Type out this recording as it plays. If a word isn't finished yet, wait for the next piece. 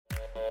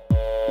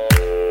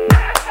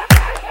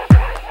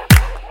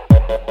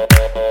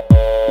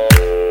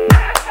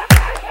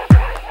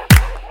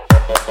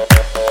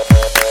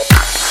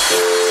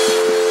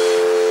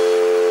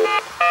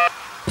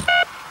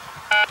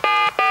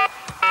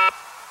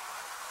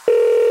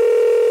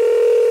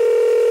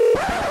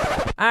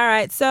All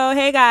right, so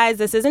hey guys,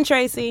 this isn't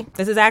Tracy.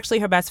 This is actually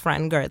her best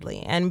friend,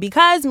 Girdley. And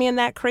because me and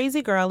that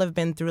crazy girl have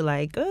been through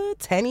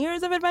 10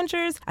 years of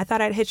adventures, I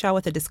thought I'd hit y'all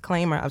with a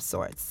disclaimer of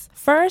sorts.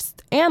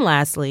 First and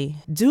lastly,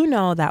 do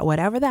know that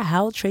whatever the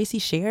hell Tracy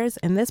shares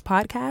in this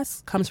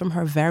podcast comes from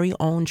her very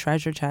own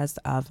treasure chest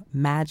of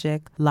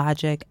magic,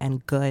 logic,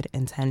 and good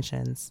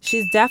intentions.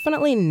 She's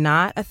definitely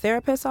not a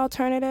therapist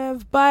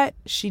alternative, but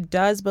she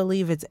does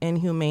believe it's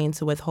inhumane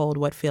to withhold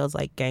what feels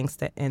like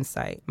gangsta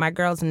insight. My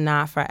girl's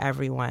not for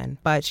everyone,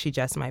 but she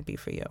just might be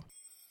for you.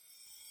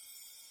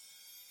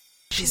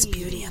 She's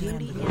beauty and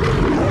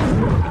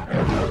the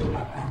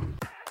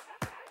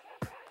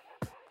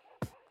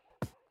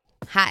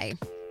Hi,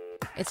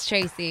 it's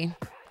Tracy.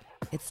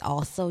 It's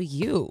also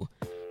you,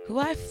 who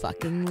I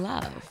fucking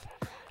love.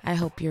 I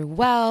hope you're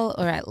well,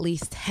 or at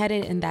least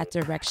headed in that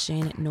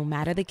direction. No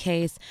matter the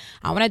case,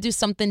 I want to do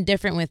something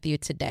different with you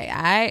today,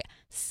 all right?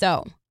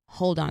 So,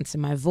 hold on to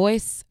my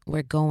voice.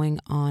 We're going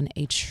on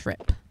a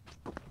trip.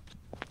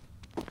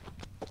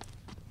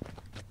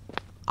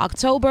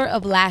 October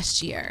of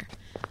last year,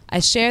 I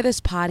share this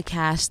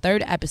podcast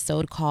third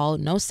episode called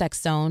No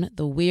Sex Zone,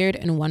 The Weird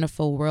and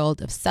Wonderful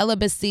World of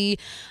Celibacy.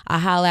 I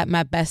holla at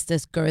my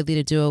bestest Girdley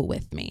to do it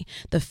with me.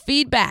 The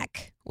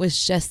feedback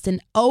was just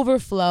an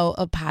overflow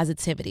of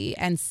positivity.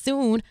 And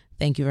soon,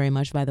 thank you very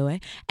much, by the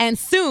way. And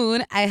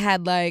soon I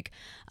had a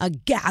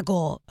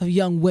gaggle of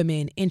young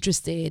women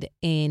interested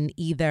in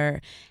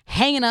either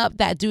hanging up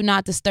that do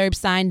not disturb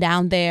sign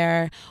down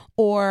there,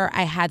 or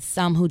I had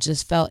some who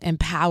just felt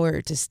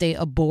empowered to stay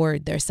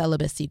aboard their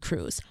celibacy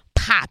cruise.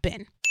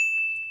 Poppin'.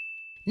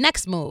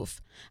 Next move,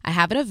 I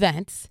have an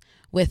event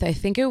with, I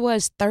think it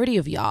was 30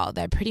 of y'all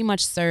that pretty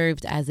much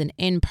served as an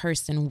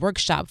in-person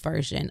workshop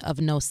version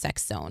of No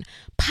Sex Zone.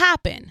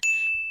 Poppin'.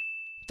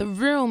 The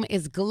room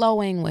is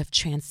glowing with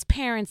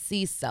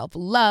transparency,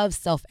 self-love,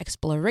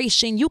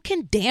 self-exploration. You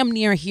can damn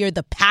near hear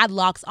the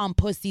padlocks on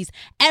pussies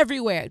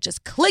everywhere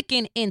just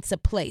clicking into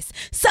place.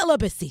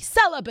 Celibacy,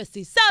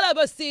 celibacy,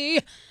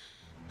 celibacy.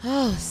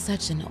 Oh,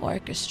 such an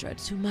orchestra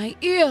to my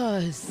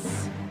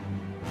ears.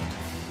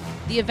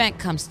 The event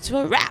comes to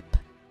a wrap.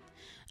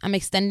 I'm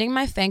extending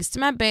my thanks to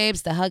my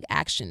babes. The hug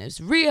action is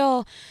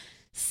real.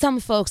 Some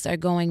folks are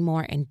going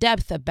more in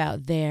depth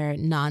about their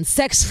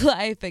non-sex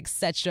life,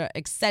 etc.,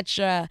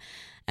 etc.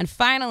 And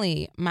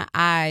finally, my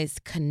eyes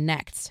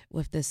connect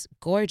with this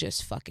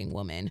gorgeous fucking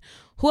woman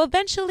who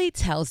eventually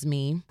tells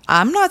me,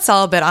 I'm not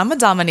celibate, I'm a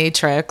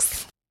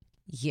dominatrix.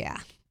 Yeah.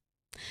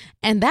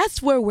 And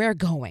that's where we're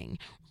going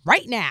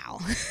right now.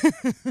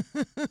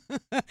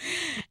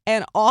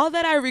 And all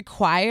that I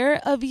require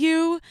of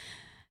you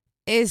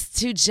is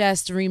to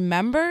just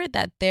remember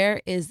that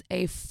there is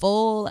a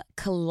full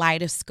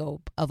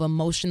kaleidoscope of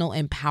emotional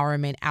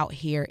empowerment out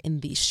here in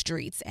these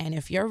streets. And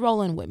if you're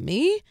rolling with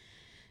me,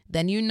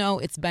 then you know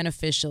it's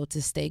beneficial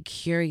to stay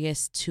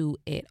curious to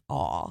it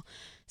all.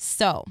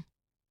 So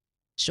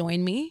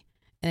join me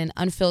in an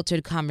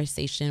unfiltered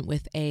conversation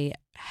with a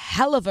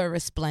hell of a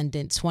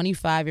resplendent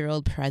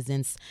 25-year-old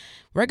presence.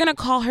 We're going to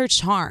call her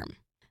Charm.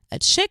 A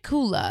chick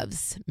who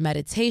loves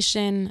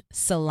meditation,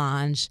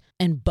 Solange,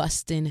 and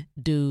busting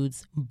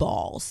dudes'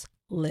 balls,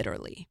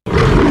 literally.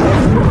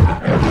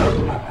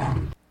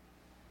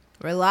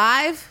 We're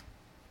live?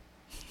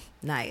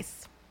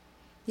 Nice.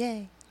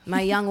 Yay. My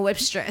young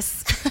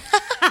whipstress.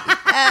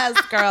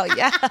 Yes, girl,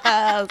 yes.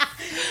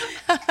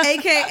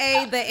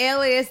 AKA the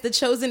alias, the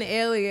chosen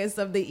alias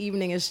of the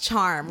evening is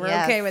Charm. We're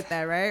Yes. okay with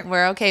that, right?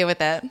 We're okay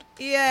with it.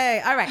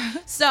 Yay. All right.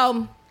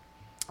 So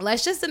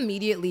let's just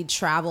immediately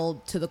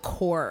travel to the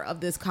core of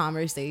this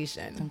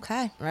conversation.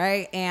 Okay.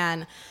 Right?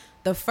 And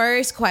the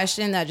first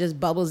question that just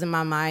bubbles in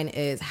my mind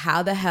is,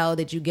 how the hell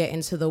did you get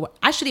into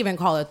I should even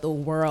call it the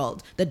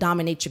world, the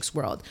dominatrix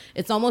world.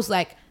 It's almost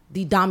like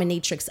the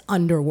dominatrix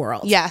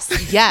underworld. Yes,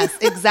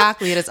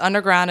 exactly. It is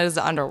underground. It is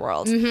the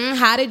underworld. Mm-hmm.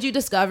 How did you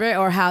discover it,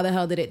 or how the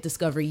hell did it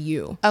discover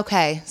you?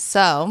 Okay,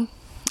 so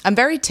I'm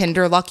very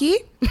Tinder lucky.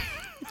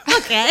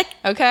 Okay.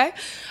 Okay.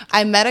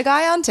 I met a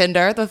guy on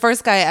Tinder, the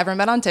first guy I ever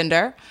met on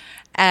Tinder.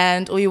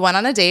 And we went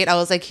on a date. I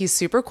was like, he's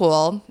super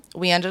cool.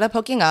 We ended up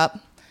hooking up.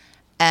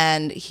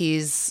 And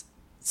he's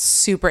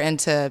super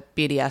into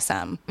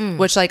BDSM,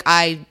 which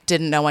I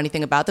didn't know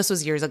anything about. This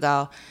was years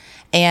ago.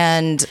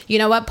 And you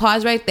know what?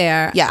 Pause right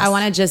there. Yes. I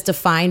want to just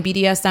define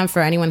BDSM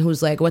for anyone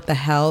who's like, what the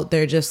hell?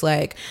 They're just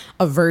like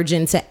a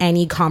virgin to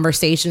any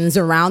conversations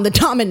around the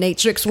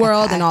dominatrix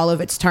world and all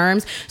of its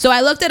terms. So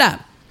I looked it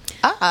up.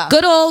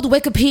 Good old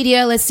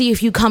Wikipedia. Let's see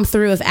if you come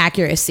through with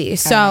accuracy.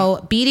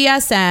 So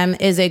BDSM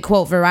is a,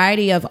 quote,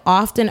 variety of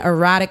often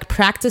erotic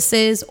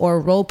practices or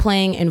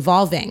role-playing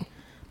involving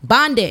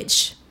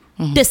bondage,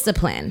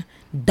 discipline,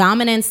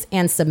 dominance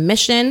and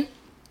submission,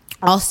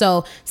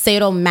 also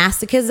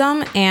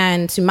sadomasochism,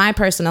 and to my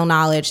personal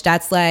knowledge,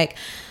 that's like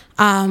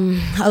a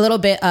little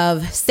bit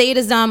of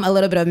sadism, a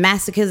little bit of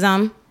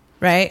masochism,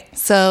 right?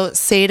 so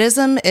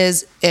sadism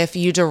is if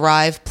you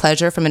derive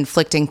pleasure from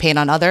inflicting pain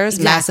on others.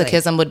 Exactly.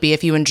 Masochism would be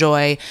if you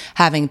enjoy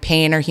having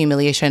pain or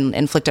humiliation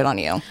inflicted on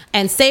you.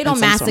 And some sort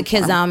of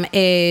sadomasochism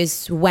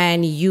is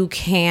when you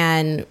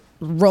can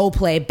role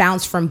play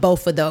bounce from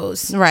both of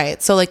those.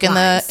 Right. So like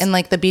lines. in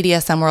like the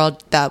BDSM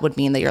world, that would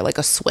mean that you're like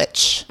a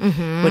switch,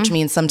 which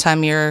means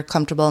sometimes you're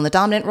comfortable in the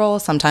dominant role,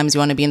 sometimes you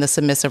want to be in the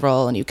submissive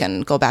role, and you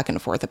can go back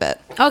and forth a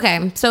bit.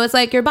 Okay, so it's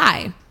like you're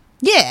bi.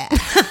 Yeah.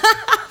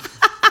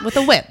 With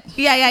a whip.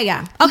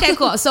 Yeah. Okay,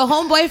 cool. So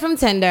homeboy from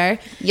Tinder.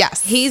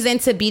 Yes. He's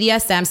into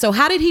BDSM. So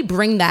how did he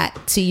bring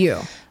that to you?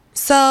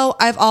 So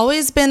I've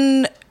always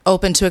been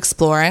open to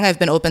exploring. I've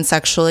been open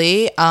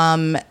sexually.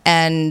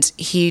 And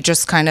he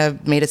just kind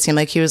of made it seem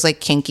like he was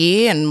like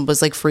kinky and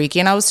was like freaky,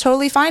 and I was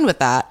totally fine with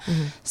that.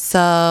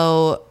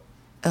 So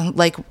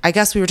like, I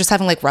guess we were just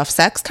having like rough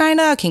sex, kind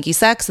of kinky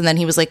sex. And then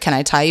he was like, can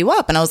I tie you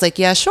up? And I was like,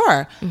 yeah,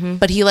 sure.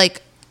 But he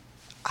like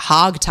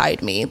hog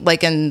tied me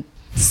like in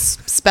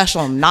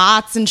special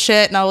knots and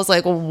shit, and I was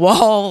like,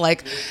 whoa,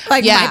 like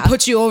might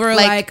put you over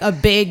like a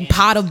big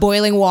pot of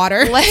boiling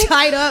water, like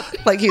tied up,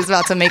 like he was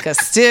about to make a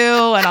stew,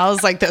 and I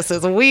was like, this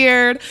is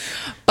weird.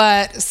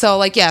 But so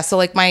like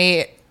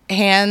my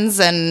hands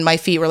and my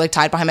feet were like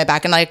tied behind my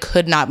back, and I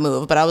could not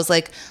move, but I was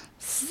like,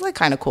 this is like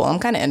kind of cool, I'm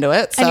kind of into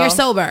it. So, and you're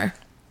sober.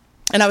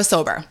 And I was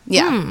sober.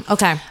 Yeah.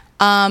 Okay.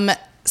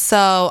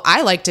 So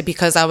I liked it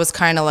because I was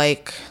kind of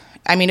like,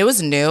 I mean, it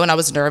was new and I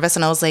was nervous,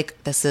 and I was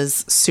like, this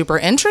is super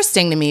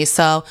interesting to me.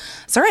 So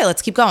it's all right,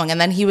 let's keep going. And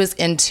then he was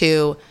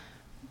into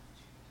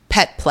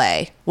pet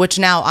play, which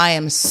now I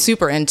am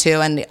super into.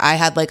 And I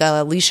had like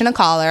a leash and a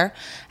collar,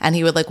 and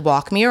he would like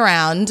walk me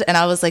around, and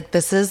I was like,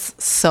 this is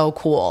so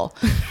cool.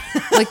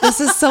 Like,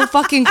 this is so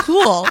fucking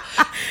cool.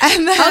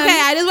 And then,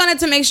 okay, I just wanted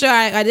to make sure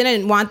I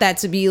didn't want that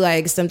to be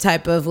like some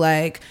type of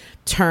like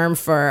term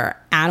for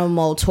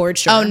animal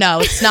torture. Oh no,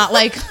 it's not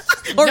like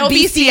or no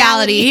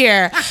bestiality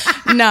here.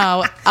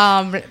 No,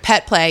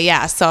 pet play.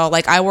 Yeah. So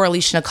like I wore a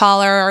leash and a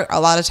collar.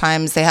 A lot of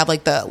times they have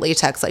like the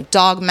latex like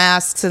dog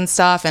masks and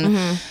stuff.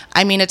 And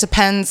I mean, it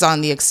depends on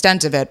the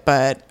extent of it,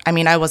 but I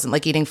mean, I wasn't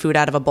like eating food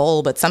out of a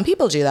bowl, but some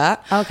people do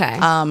that. Okay.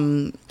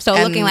 So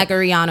looking like a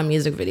Rihanna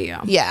music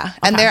video. Yeah.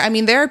 And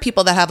there are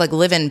people that have like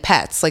live-in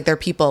pets. Like there are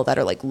people that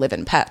are like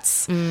live-in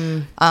pets.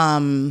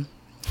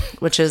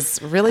 Which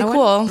is really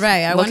cool.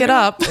 Right. I Look it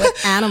up.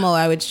 What animal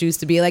I would choose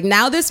to be. Like,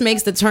 now this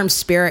makes the term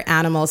spirit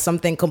animal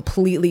something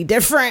completely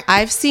different.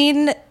 I've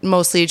seen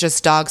mostly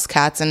just dogs,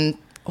 cats, and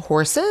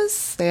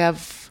horses.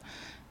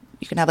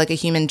 You can have like a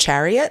human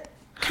chariot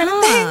kind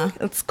of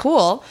thing. It's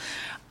cool.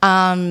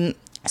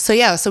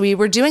 So we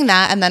were doing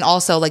that. And then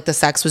also like the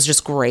sex was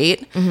just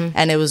great.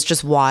 And it was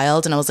just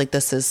wild. And I was like,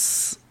 this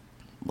is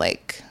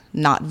like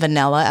not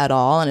vanilla at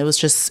all. And it was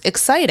just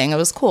exciting. It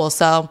was cool.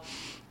 So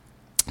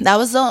that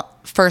was the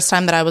first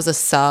time that I was a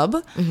sub,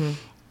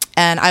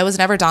 and I was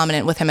never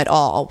dominant with him at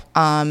all.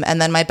 And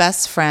then my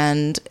best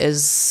friend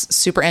is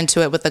super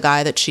into it with the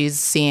guy that she's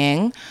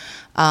seeing.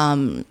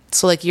 So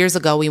like years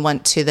ago, we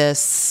went to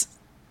this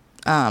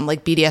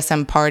like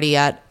BDSM party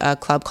at a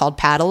club called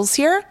Paddles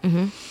here,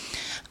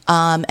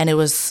 and it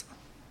was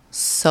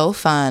so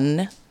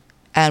fun.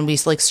 And we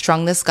like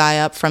strung this guy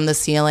up from the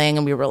ceiling,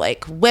 and we were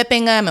like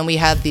whipping him, and we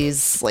had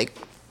these like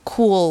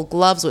cool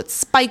gloves with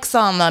spikes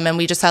on them, and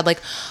we just had like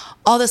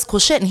all this cool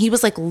shit, and he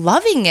was like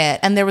loving it,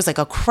 and there was like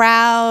a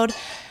crowd,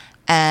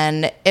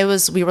 and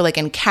we were like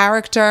in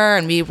character,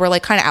 and we were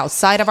like kind of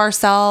outside of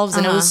ourselves,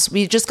 and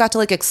we just got to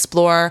like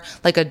explore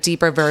like a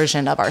deeper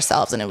version of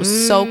ourselves, and it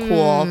was so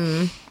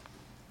cool.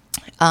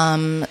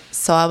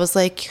 So I was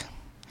like,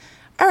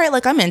 all right,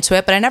 like I'm into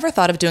it, but I never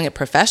thought of doing it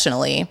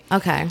professionally.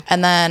 Okay.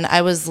 And then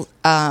I was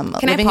Can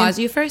I pause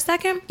you for a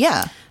second?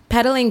 Yeah.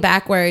 Pedaling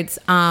backwards,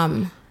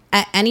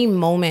 at any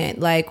moment,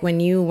 like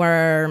when you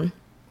were,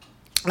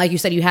 like you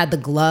said, you had the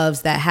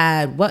gloves that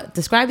had what?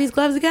 Describe these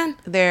gloves again.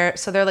 They're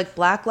like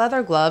black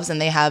leather gloves, and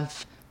they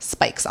have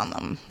spikes on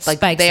them. Like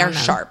Spikes they on are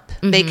them. sharp.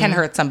 They can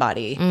hurt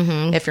somebody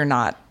if you're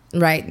not.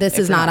 Right. This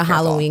is you're not not a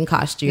careful. Halloween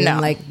costume. No.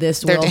 Like this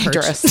They're will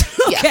dangerous. hurt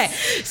you. Yes.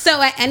 Okay. So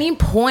at any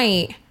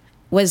point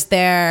was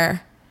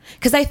there,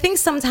 because I think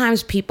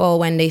sometimes people,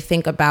 when they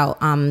think about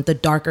the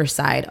darker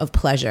side of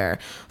pleasure,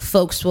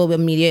 folks will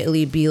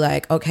immediately be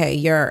like, okay,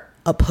 you're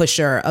a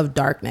pusher of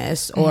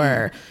darkness,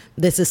 or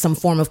this is some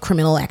form of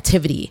criminal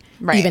activity,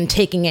 Right. even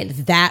taking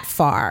it that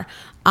far.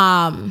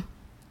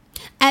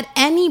 At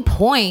any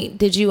point,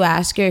 did you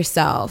ask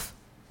yourself,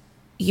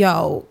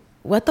 yo,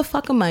 what the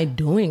fuck am I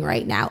doing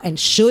right now? And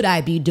should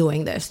I be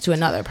doing this to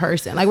another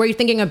person? Like, were you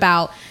thinking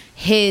about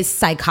his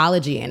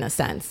psychology in a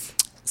sense?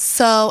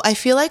 So I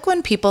feel like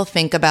when people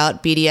think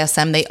about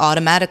BDSM, they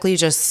automatically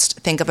just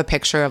think of a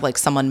picture of like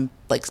someone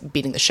like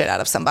beating the shit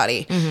out of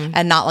somebody,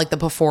 and not like the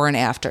before and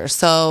after.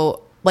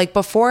 So like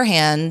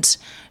beforehand,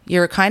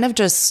 you're kind of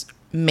just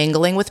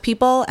mingling with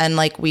people, and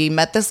like we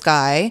met this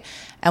guy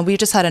and we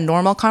just had a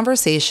normal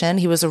conversation.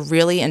 He was a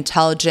really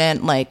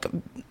intelligent, like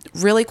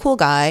really cool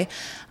guy.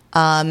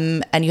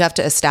 And you have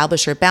to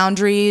establish your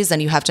boundaries, and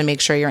you have to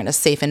make sure you're in a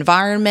safe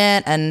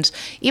environment. And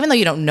even though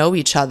you don't know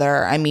each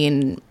other, I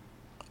mean,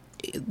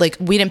 like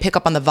we didn't pick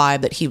up on the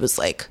vibe that he was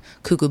like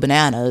cuckoo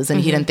bananas,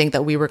 and he didn't think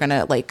that we were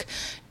gonna like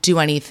do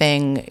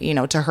anything, you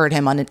know, to hurt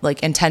him on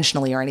like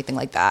intentionally or anything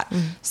like that.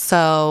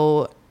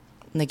 So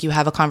like you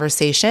have a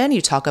conversation,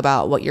 you talk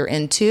about what you're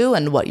into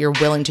and what you're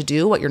willing to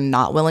do, what you're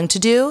not willing to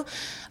do.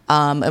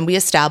 And we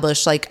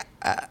established like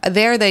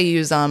there they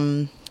use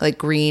like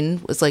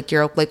green was like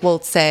your like we'll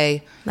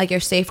say Like your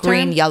safe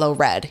green, term? yellow,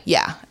 red.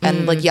 Yeah.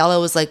 And like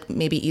yellow is like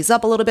maybe ease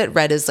up a little bit,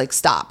 red is like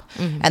stop.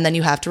 And then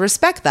you have to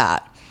respect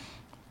that.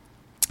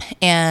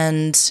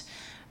 And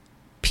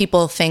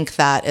people think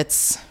that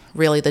it's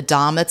really the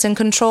dom that's in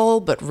control,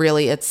 but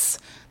really it's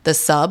the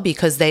sub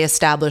because they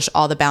establish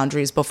all the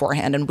boundaries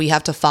beforehand and we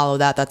have to follow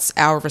that. That's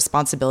our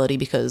responsibility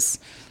because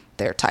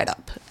they're tied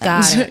up.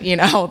 Got And, it. you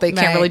know, they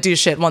can't Right. really do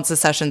shit once the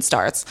session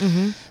starts.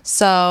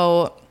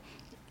 So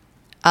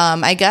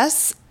I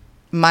guess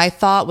my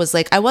thought was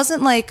like, I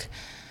wasn't like,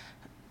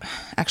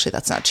 actually,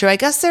 that's not true. I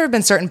guess there have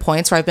been certain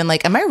points where I've been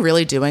like, am I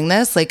really doing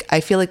this? Like, I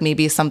feel like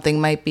maybe something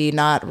might be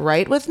not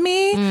right with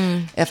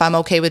me if I'm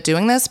okay with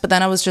doing this. But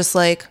then I was just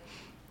like,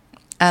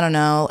 I don't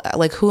know,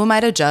 like, who am I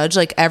to judge?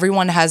 Like,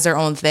 everyone has their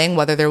own thing,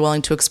 whether they're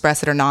willing to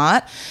express it or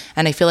not.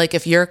 And I feel like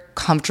if you're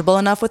comfortable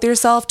enough with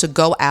yourself to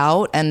go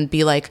out and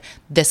be like,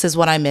 this is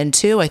what I'm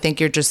into, I think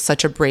you're just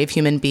such a brave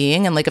human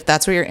being. And like, if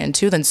that's what you're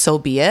into, then so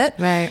be it.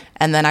 Right.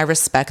 And then I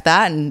respect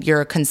that. And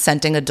you're a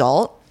consenting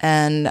adult.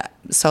 And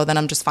so then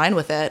I'm just fine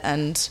with it.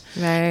 And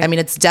Right. I mean,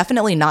 it's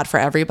definitely not for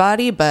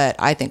everybody, but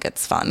I think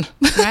it's fun.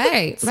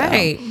 Right,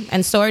 right.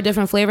 And so are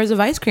different flavors of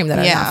ice cream that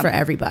are Yeah. not for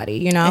everybody,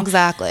 you know?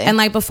 Exactly. And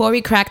like before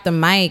we cracked the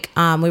mic,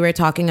 we were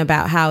talking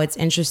about how it's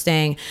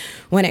interesting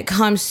when it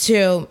comes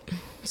to,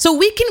 so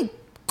we can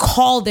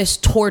call this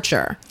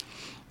torture,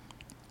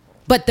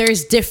 but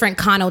there's different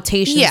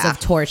connotations Yeah. of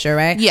torture,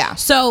 right? Yeah.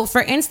 So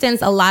for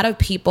instance, a lot of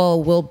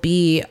people will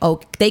be,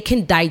 they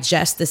can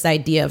digest this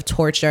idea of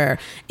torture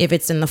if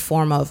it's in the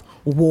form of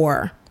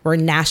war, where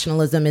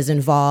nationalism is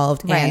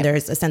involved Right. and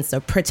there's a sense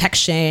of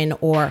protection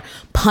or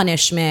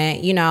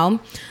punishment, you know?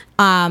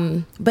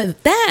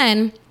 But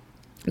then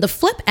the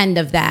flip end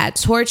of that,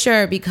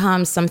 torture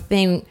becomes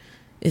something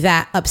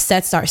that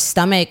upsets our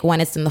stomach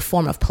when it's in the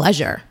form of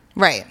pleasure.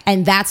 Right.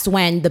 And that's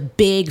when the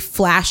big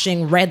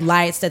flashing red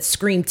lights that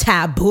scream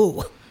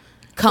taboo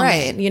come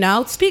Right. in, you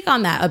know? Speak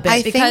on that a bit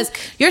I because think-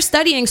 you're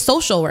studying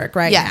social work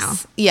right now.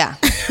 Yes. Yeah.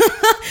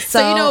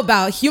 So you know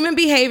about human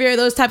behavior,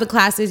 those type of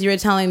classes you were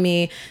telling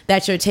me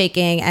that you're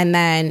taking. And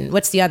then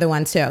what's the other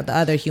one too? The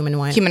other human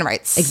one? Human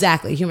rights.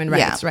 Exactly. Human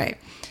rights. Yeah. Right.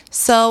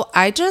 So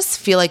I just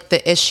feel like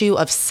the issue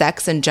of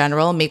sex in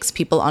general makes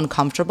people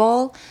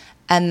uncomfortable.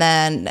 And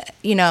then,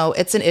 you know,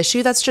 it's an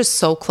issue that's just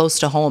so close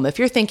to home. If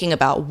you're thinking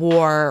about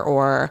war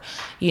or,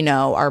 you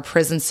know, our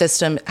prison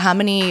system, how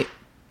many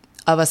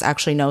of us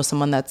actually know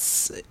someone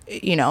that's,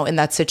 you know, in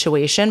that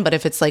situation? But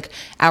if it's like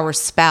our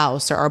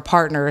spouse or our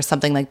partner or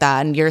something like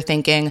that, and you're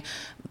thinking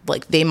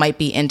like they might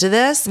be into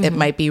this, it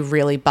might be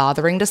really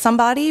bothering to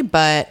somebody.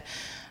 But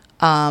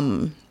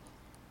I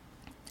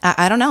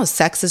don't know.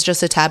 Sex is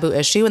just a taboo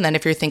issue. And then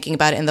if you're thinking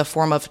about it in the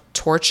form of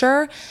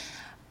torture,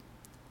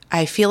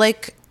 I feel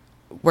like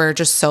we're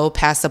just so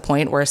past the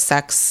point where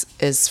sex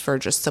is for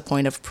just the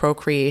point of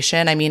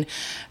procreation. I mean,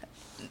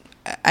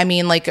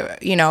 like,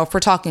 you know, if we're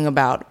talking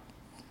about,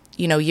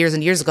 you know, years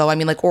and years ago, I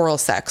mean, like oral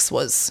sex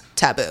was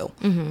taboo,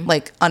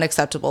 like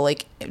unacceptable.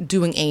 Like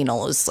doing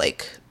anal is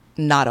like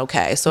not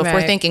okay. So if we're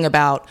Right. thinking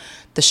about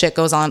the shit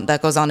that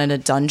goes on in a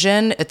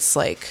dungeon, it's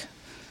like,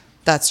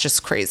 that's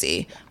just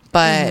crazy.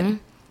 But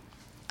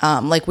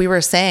like we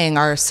were saying,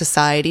 our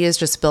society is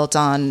just built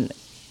on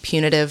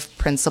punitive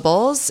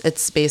principles.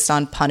 It's based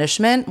on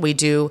punishment. We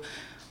do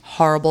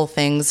horrible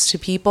things to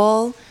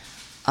people,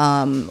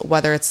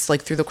 whether it's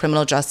like through the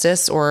criminal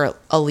justice or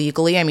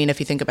illegally. I mean, if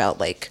you think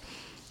about like,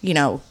 you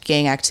know,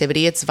 gang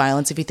activity, it's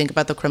violence. If you think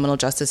about the criminal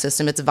justice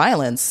system, it's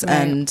violence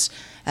and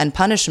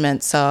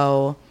punishment.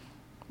 So,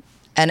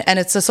 and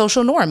it's a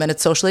social norm and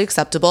it's socially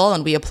acceptable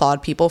and we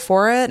applaud people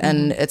for it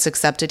and it's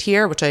accepted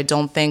here, which I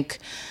don't think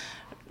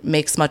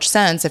makes much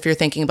sense if you're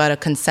thinking about a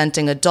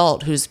consenting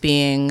adult who's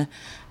being,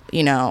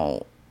 you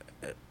know,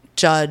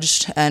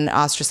 judged and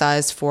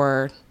ostracized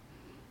for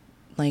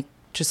like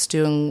just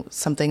doing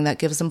something that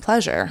gives them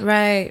pleasure.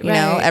 Right, You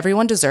know, right.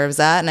 everyone deserves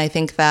that. And I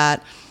think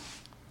that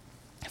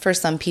for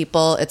some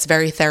people, it's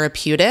very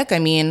therapeutic. I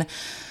mean,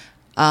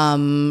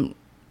 I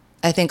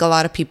think a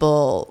lot of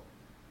people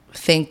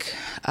think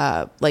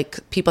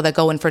like people that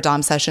go in for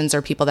dom sessions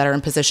are people that are in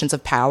positions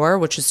of power,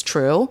 which is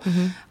true.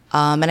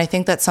 And I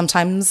think that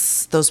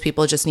sometimes those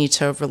people just need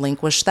to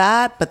relinquish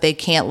that, but they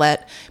can't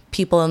let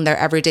people in their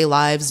everyday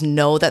lives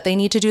know that they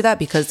need to do that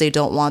because they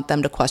don't want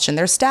them to question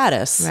their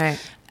status. Right.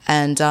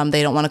 And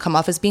they don't want to come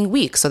off as being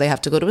weak. So they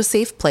have to go to a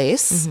safe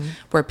place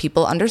where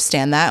people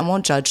understand that and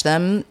won't judge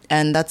them.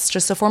 And that's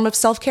just a form of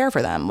self-care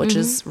for them, which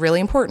is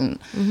really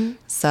important.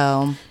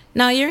 So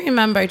Now you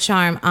remember,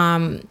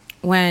 Charm,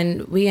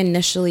 when we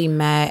initially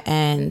met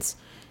and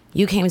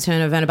you came to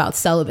an event about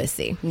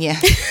celibacy, yeah.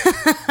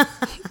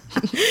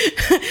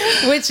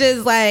 which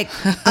is like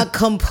a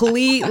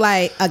complete,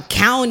 like a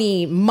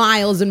county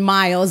miles and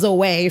miles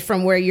away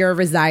from where you're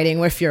residing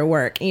with your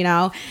work, you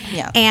know?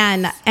 Yeah.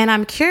 And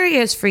I'm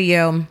curious for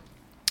you,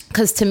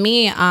 because to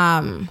me,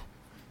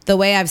 the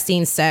way I've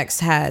seen sex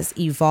has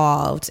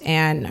evolved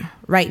and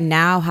right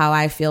now, how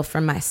I feel for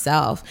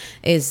myself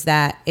is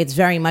that it's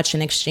very much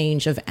an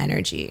exchange of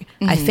energy.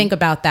 I think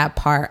about that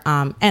part,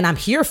 and I'm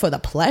here for the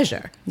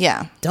pleasure.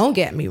 Yeah. Don't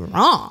get me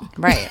wrong.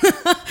 Right.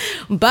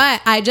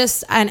 But I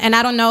just, and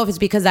I don't know if it's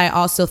because I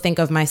also think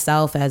of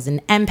myself as an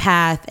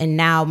empath, and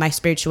now my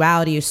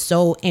spirituality is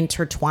so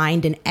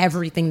intertwined in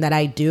everything that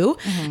I do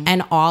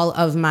and all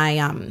of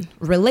my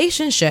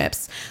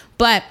relationships.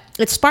 But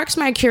it sparks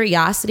my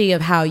curiosity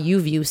of how you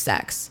view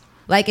sex.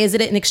 Like, is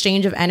it an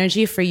exchange of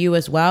energy for you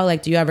as well?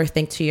 Like, do you ever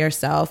think to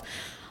yourself,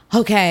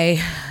 okay,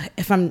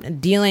 if I'm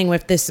dealing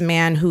with this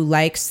man who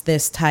likes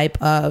this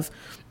type of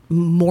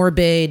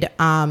morbid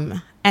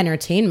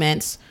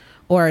entertainment,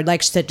 or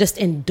likes to just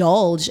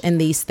indulge in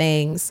these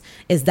things,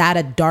 is that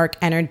a dark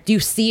energy? Do you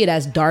see it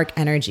as dark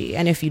energy?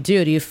 And if you do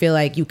you feel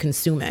like you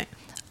consume it?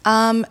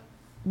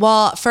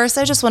 Well, first,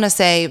 I just want to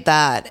say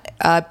that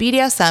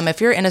BDSM, if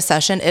you're in a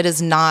session, it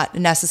is not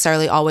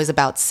necessarily always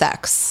about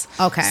sex.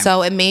 Okay.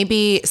 So it may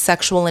be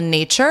sexual in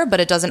nature, but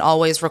it doesn't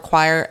always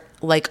require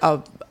like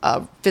a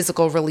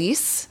physical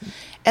release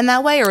in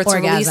that way, or it's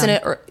a release in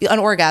it, or an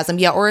orgasm.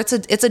 Yeah, or it's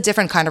a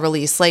different kind of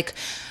release. Like,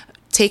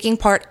 taking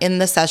part in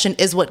the session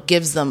is what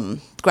gives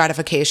them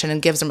gratification and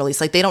gives them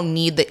release. Like, they don't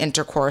need the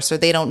intercourse, or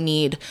they don't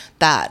need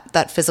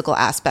that physical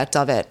aspect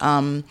of it.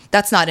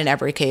 That's not in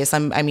every case.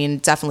 I mean,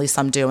 definitely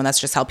some do, and that's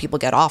just how people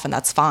get off, and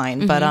that's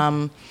fine.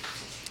 But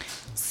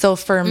so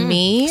for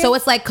me, so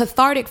it's like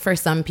cathartic for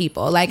some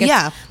people. Like,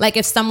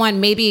 if someone,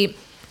 maybe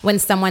when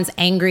someone's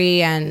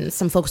angry, and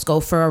some folks go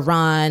for a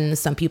run,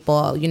 some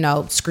people,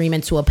 scream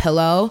into a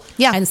pillow.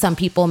 Yeah. And some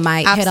people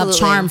might hit up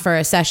charm for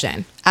a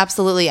session.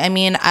 Absolutely. I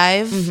mean,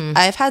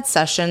 I've had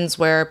sessions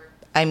where,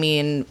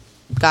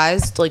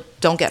 guys like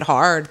don't get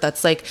hard.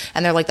 That's like,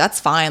 and they're like, that's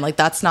fine. Like,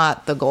 that's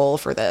not the goal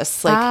for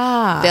this. Like,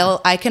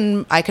 I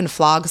can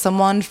flog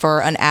someone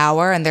for an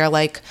hour, and they're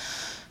like,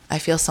 I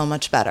feel so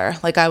much better.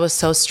 Like, I was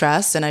so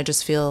stressed, and I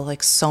just feel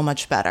like so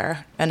much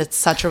better. And it's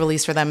such a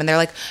release for them. And they're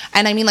like,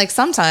 and I mean, like,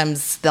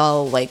 sometimes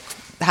they'll like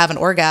have an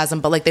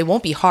orgasm, but like they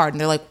won't be hard. And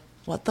they're like,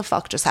 what the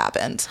fuck just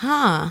happened?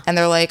 And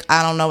they're like,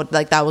 I don't know.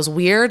 Like, that was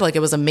weird. Like, it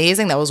was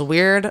amazing. That was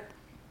weird,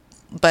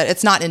 but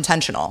it's not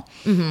intentional,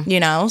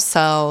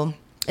 So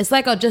it's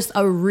like just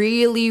a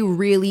really,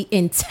 really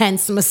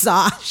intense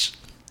massage.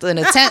 I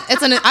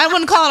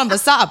wouldn't call it a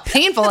massage, a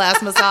painful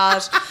ass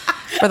massage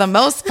for the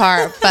most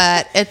part,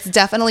 but it's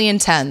definitely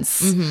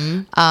intense.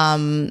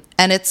 And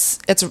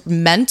it's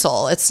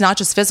mental. It's not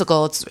just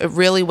physical. It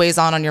really weighs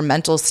on your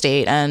mental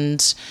state,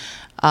 and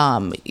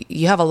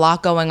you have a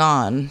lot going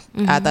on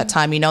at that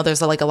time.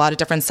 There's like a lot of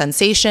different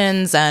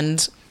sensations,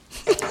 and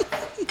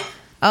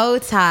oh,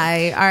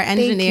 Ty, our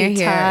engineer you,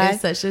 here Ty.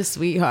 is such a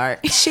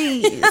sweetheart.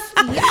 Cheese.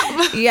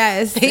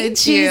 Yes, Thank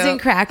cheese you. and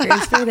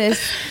crackers for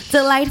this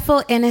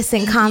delightful,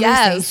 innocent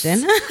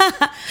conversation.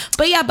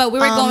 But we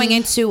were going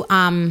into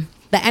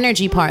the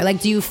energy part. Like,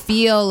 do you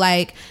feel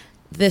like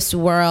this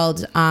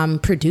world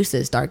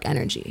produces dark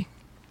energy?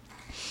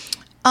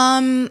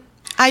 I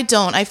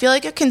don't. I feel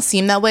like it can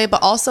seem that way,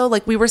 but also,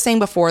 like we were saying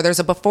before, there's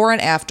a before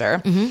and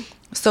after.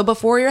 So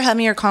before, you're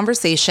having your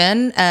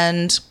conversation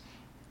and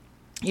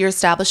you're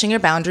establishing your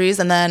boundaries,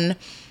 and then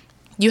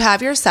you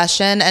have your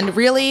session, and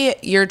really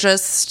you're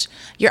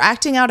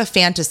acting out a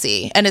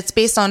fantasy, and it's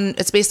based on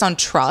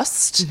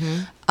trust.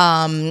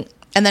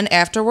 And then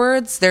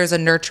afterwards, there's a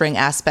nurturing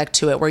aspect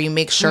to it, where you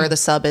make sure the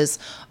sub is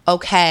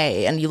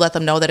okay, and you let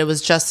them know that it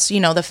was just,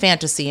 the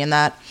fantasy, and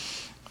that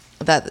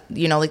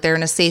like they're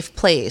in a safe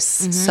place.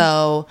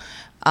 So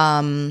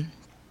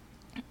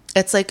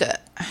it's like,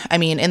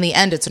 in the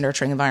end, it's a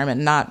nurturing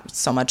environment, not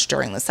so much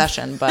during the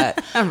session,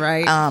 but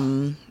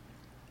Right.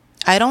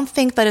 I don't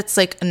think that it's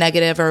like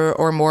negative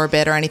or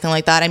morbid or anything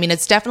like that.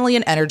 It's definitely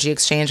an energy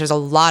exchange. There's a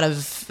lot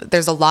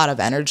of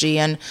energy,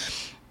 and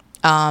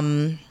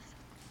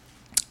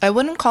I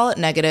wouldn't call it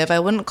negative. I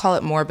wouldn't call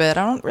it morbid.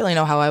 I don't really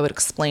know how I would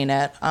explain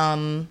it.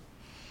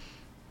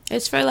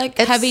 It's for like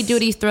heavy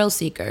duty thrill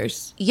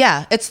seekers.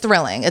 Yeah, it's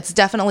thrilling. It's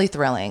definitely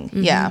thrilling.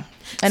 Yeah.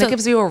 And it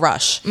gives you a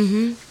rush.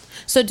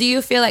 So do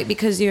you feel like,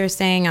 because you're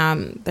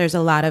saying there's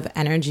a lot of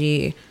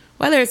energy,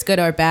 whether it's good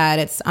or bad,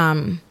 it's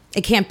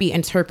it can't be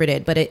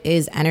interpreted, but it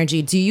is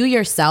energy. Do you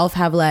yourself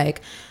have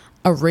like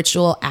a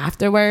ritual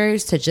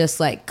afterwards to just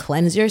like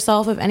cleanse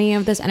yourself of any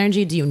of this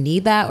energy? Do you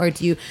need that? Or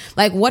do you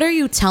like, what are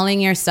you telling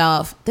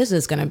yourself? This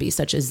is going to be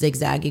such a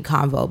zigzaggy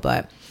convo,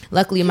 but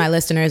luckily my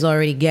listeners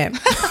already get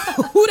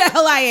who the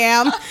hell I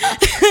am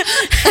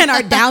and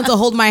are down to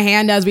hold my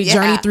hand as we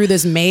journey through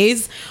this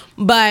maze.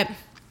 But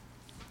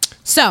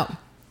so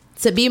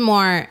to be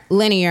more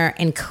linear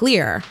and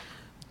clear,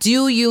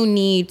 do you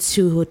need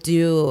to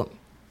do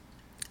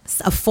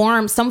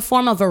some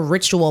form of a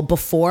ritual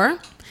before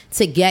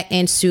to get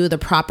into the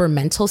proper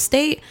mental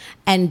state?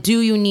 And do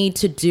you need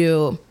to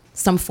do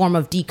some form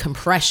of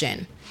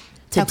decompression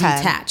to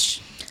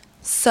detach?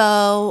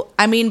 So,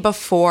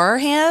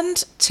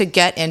 beforehand, to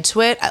get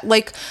into it,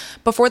 like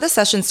before the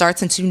session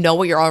starts and to know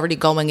what you're already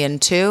going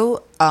into,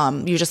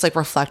 you just like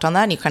reflect on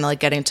that, and you kind of like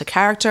get into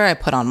character. I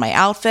put on my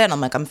outfit and I'm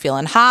like, I'm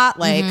feeling hot.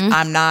 Like,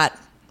 I'm not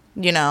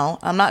you know,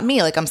 I'm not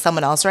me. Like, I'm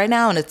someone else right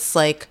now. And it's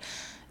like,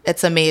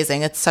 it's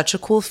amazing. It's such a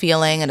cool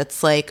feeling. And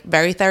it's like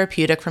very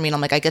therapeutic for me. And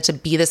I'm like, I get to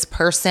be this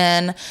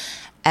person.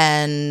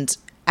 And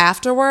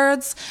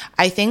afterwards,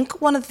 I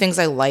think one of the things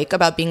I like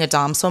about being a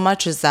dom so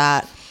much is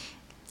that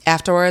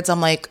afterwards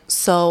I'm like,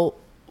 so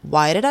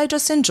why did I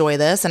just enjoy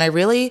this? And I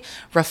really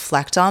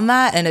reflect on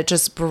that, and it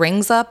just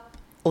brings up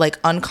like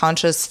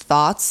unconscious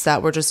thoughts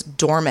that were just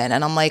dormant.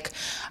 And I'm like,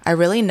 I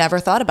really never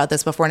thought about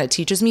this before, and it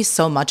teaches me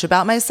so much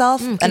about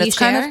myself. And it's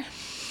kind of,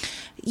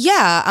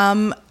 yeah.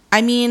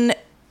 I mean,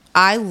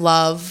 I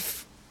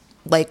love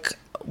like,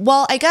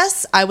 well, I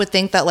guess I would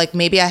think that like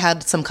maybe I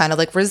had some kind of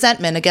like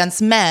resentment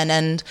against men,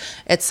 and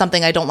it's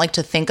something I don't like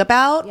to think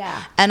about.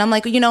 Yeah. And I'm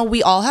like, you know,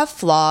 we all have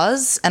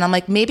flaws, and I'm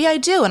like, maybe I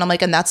do. And I'm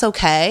like, and that's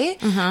okay.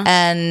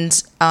 And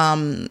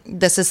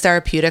this is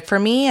therapeutic for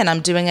me, and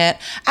I'm doing it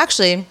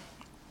actually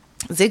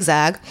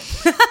zigzag.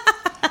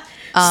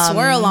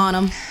 Swirl on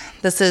them.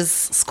 This is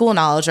school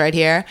knowledge right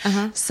here.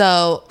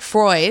 So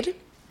Freud,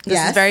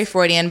 this is very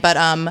Freudian, but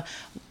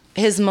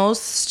his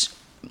most,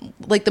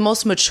 like the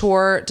most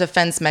mature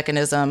defense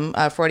mechanism,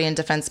 Freudian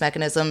defense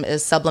mechanism,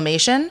 is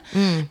sublimation.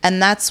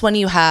 And that's when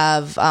you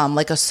have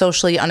like a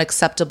socially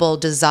unacceptable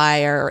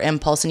desire or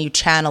impulse, and you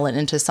channel it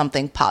into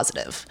something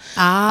positive.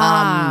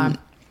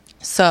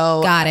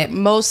 So Got it.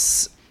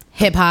 Most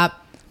Hip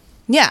hop.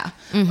 yeah.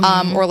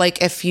 Or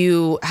like if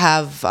you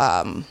have,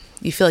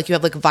 you feel like you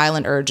have like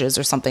violent urges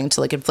or something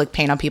to like inflict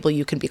pain on people,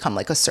 you can become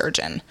like a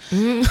surgeon.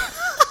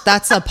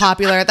 That's a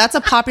popular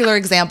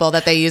example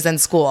that they use in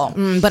school.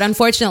 But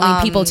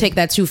unfortunately, people take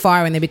that too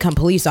far when they become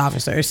police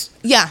officers.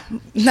 Yeah,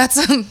 that's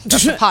a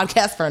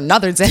podcast for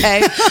another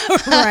day.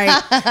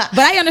 Right. But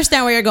I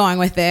understand where you're going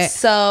with it.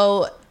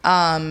 So,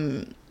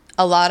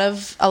 a lot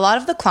of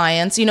the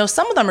clients, you know,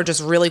 some of them are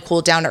just really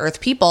cool, down to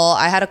earth people.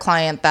 I had a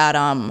client that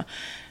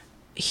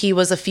he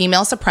was a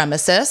female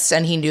supremacist,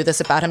 and he knew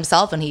this about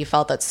himself, and he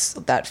felt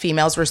that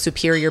females were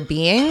superior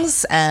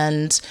beings,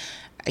 and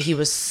he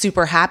was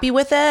super happy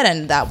with it,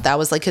 and that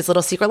was like his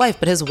little secret life.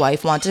 But his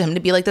wife wanted him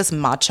to be like this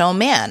macho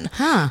man,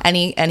 and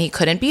he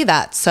couldn't be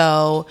that.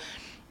 So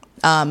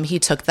he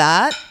took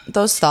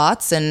those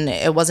thoughts, and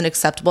it wasn't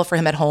acceptable for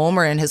him at home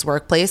or in his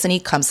workplace, and he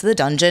comes to the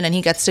dungeon and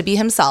he gets to be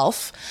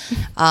himself,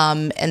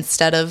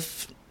 instead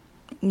of,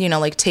 you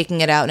know, like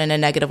taking it out in a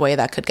negative way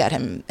that could get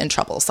him in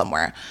trouble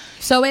somewhere.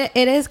 So it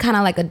is kind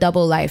of like a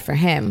double life for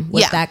him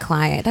with that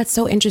client. That's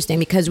so interesting,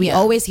 because we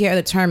always hear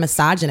the term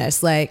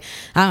misogynist. Like,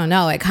 I don't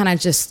know, it kind of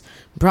just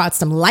brought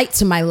some light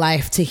to my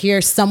life to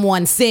hear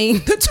someone saying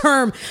the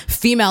term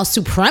female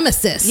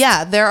supremacist.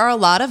 Yeah, there are a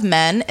lot of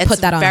men. It's Put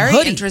that on a very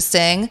hoodie.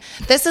 interesting.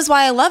 This is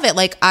why I love it.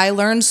 Like, I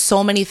learned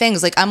so many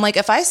things. Like, I'm like,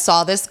 if I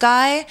saw this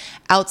guy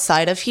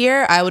outside of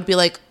here, I would be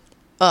like,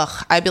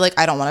 ugh, I'd be like,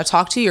 I don't want to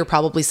talk to you. You're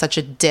probably such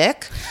a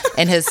dick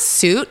in his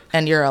suit,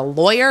 and you're a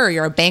lawyer or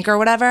you're a banker or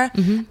whatever.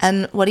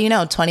 And what do you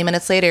know? 20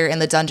 minutes later, you're in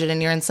the dungeon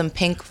and you're in some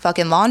pink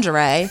fucking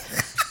lingerie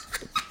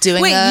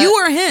doing Wait, you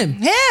or him?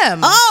 Him.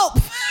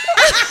 Oh!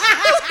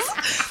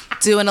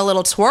 Doing a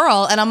little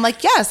twirl. And I'm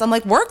like, yes. I'm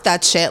like, work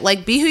that shit.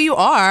 Like, be who you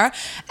are.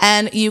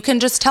 And you can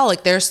just tell,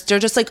 like, they're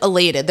just like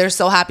elated. They're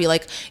so happy.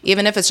 Like,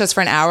 even if it's just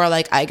for an hour,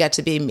 like, I get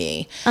to be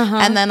me.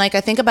 And then like,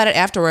 I think about it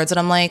afterwards, and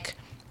I'm like,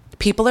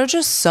 people are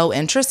just so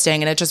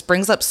interesting, and it just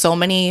brings up so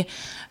many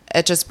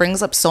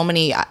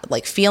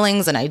like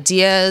feelings and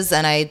ideas,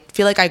 and I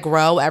feel like I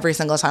grow every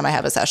single time I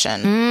have a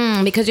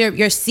session. Because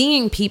you're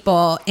seeing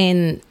people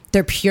in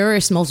their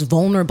purest, most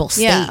vulnerable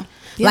state. Yeah.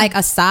 Like,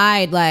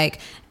 aside,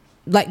 like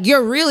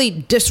you're really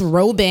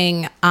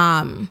disrobing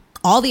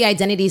all the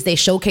identities they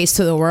showcase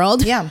to the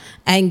world,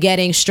 and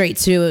getting straight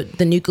to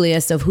the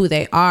nucleus of who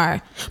they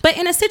are. But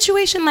in a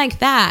situation like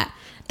that,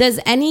 does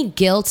any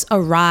guilt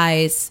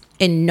arise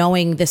in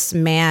knowing this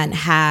man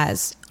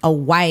has a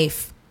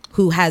wife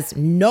who has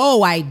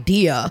no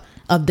idea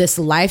of this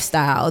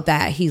lifestyle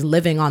that he's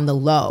living on the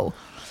low,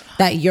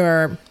 that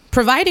you're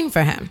providing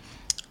for him?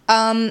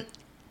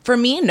 For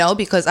me, no,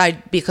 because I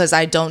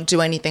don't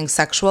do anything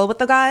sexual with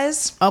the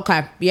guys.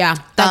 Okay, yeah.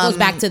 That goes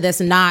back to this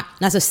not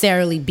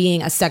necessarily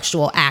being a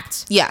sexual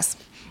act. Yes.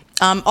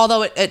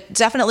 Although it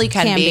definitely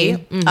can be.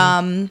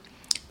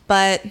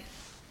 But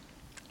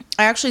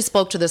I actually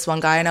spoke to this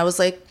one guy, and I was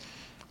like,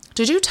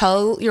 did you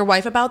tell your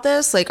wife about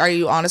this? Like, are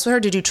you honest with her?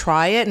 Did you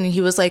try it? And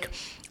he was like,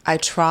 I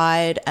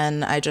tried,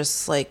 and I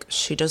just like,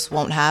 she just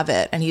won't have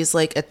it. And he's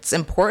like, it's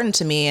important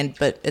to me,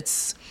 but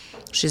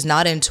she's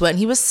not into it. And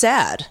he was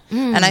sad.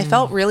 And I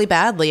felt really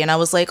badly. And I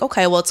was like,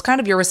 okay, well, it's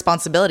kind of your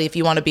responsibility. If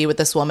you want to be with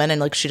this woman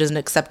and like she doesn't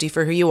accept you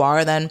for who you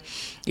are, then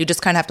you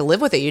just kind of have to live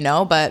with it, you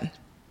know? But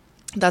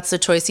that's the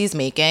choice he's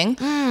making.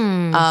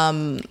 You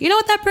know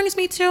what that brings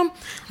me to?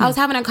 I was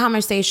having a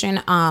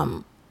conversation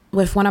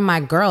with one of my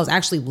girls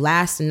actually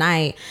last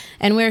night,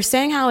 and we were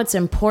saying how it's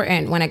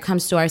important when it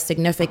comes to our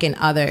significant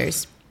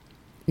others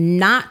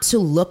not to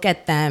look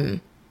at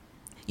them.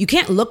 You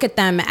can't look at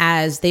them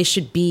as they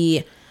should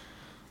be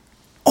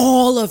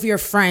all of your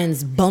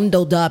friends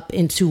bundled up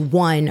into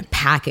one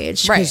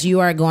package, because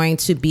you are going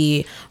to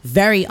be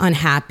very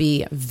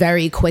unhappy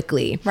very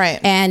quickly.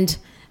 Right. And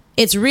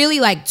it's really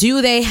like,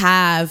 do they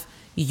have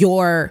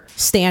your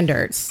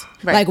standards?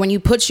 Right. Like when you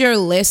put your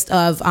list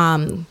of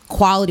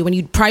quality, when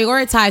you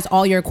prioritize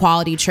all your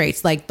quality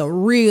traits, like the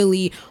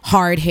really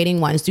hard hitting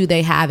ones, do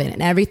they have it?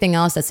 And everything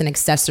else that's an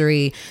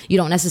accessory, you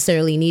don't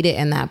necessarily need it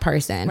in that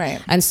person.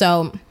 Right. And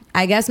so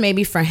I guess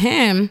maybe for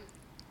him,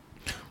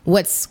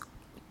 what's,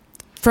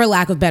 for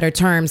lack of better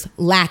terms,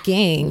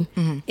 lacking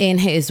in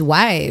his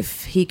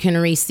wife, he can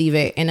receive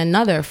it in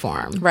another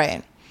form.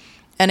 Right.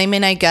 And I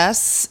mean, I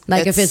guess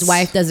Like if his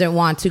wife doesn't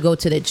want to go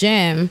to the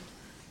gym,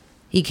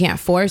 he can't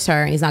force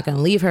her, and he's not going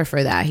to leave her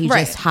for that. He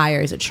Right. just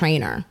hires a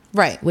trainer.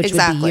 Right, Which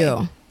exactly. would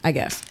be you, I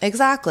guess.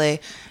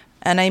 Exactly.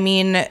 And I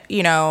mean,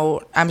 you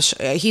know, I'm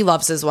sure he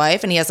loves his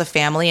wife and he has a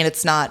family, and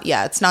it's not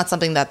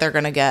something that they're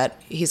going to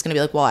get. He's going to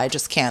be like, well, I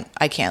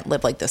can't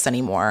live like this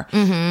anymore,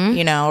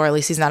 you know, or at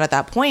least he's not at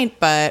that point.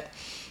 But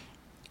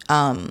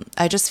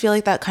I just feel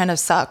like that kind of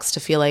sucks to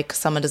feel like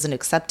someone doesn't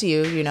accept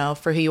you, you know,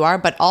 for who you are.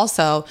 But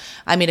also,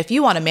 I mean, if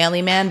you want a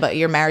manly man, but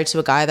you're married to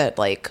a guy that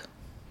likes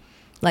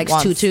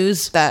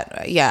tutus.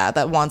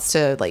 that wants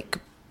to like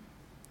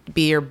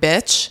be your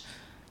bitch,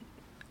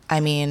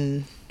 I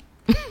mean,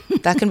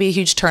 that can be a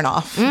huge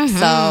turnoff.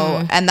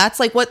 So, and that's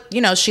like what,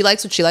 you know, she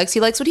likes what she likes, he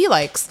likes what he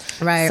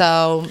likes. Right.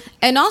 So,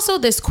 And also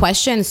this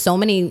questions so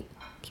many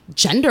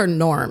gender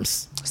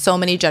norms.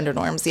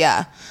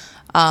 Yeah.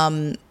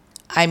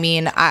 I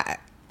mean,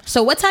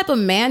 So what type of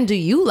man do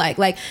you like?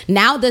 Like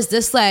now does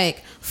this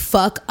like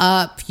fuck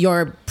up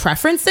your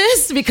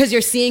preferences because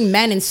you're seeing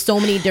men in so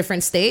many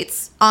different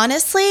states?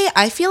 honestly,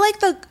 I feel like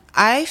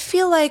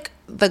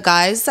the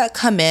guys that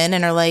come in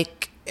and are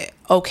like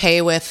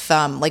okay with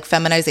like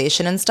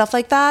feminization and stuff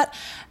like that,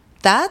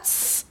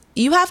 that's,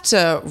 you have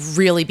to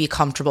really be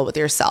comfortable with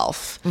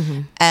yourself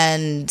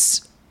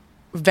and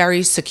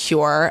very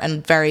secure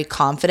and very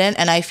confident.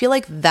 And I feel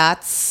like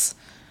that's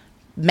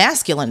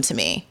masculine to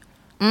me,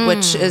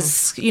 which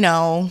is, you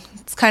know,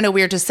 it's kind of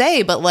weird to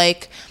say, but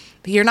like,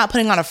 you're not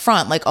putting on a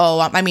front like,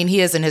 oh, I mean,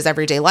 he is in his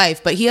everyday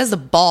life, but he has the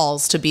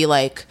balls to be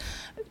like,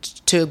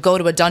 to go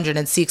to a dungeon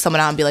and seek someone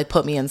out and be like,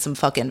 put me in some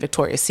fucking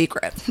Victoria's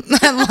Secret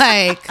and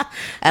like,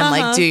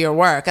 like do your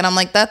work. And I'm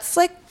like, that's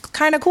like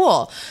kind of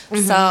cool.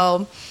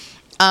 So,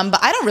 but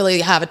I don't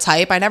really have a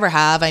type. I never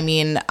have. I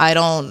mean,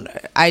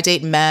 I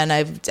date men.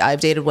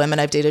 I've dated women.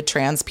 I've dated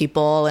trans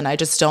people. And I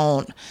just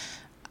don't,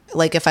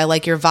 like, if I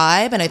like your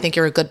vibe and I think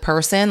you're a good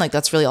person, like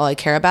that's really all I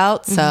care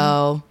about.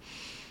 So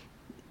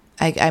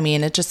I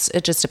mean, it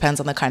just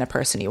depends on the kind of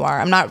person you are.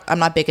 I'm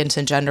not big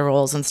into gender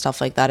roles and stuff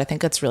like that. I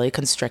think it's really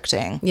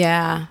constricting.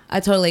 Yeah, I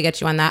totally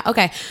get you on that.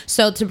 Okay,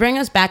 so to bring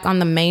us back on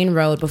the main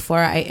road before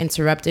I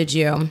interrupted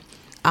you,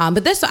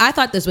 but I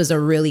thought this was a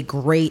really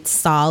great,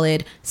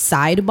 solid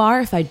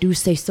sidebar, if I do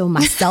say so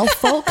myself,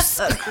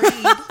 folks.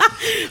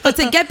 But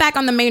to get back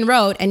on the main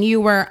road, and you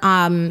were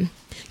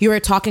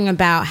talking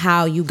about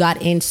how you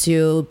got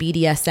into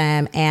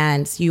BDSM,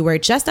 and you were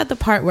just at the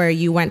part where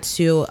you went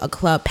to a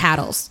club,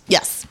 Paddles.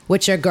 Yes.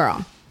 With your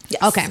girl.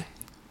 Yes. Okay.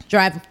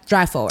 Drive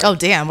forward. Oh,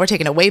 damn. We're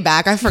taking it way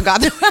back. I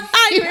forgot that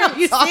we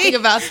were talking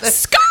about this.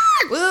 Scar!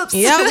 Whoops.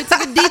 Yeah, we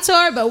took a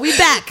detour, but we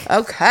back.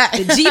 Okay.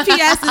 The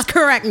GPS is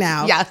correct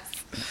now. Yes.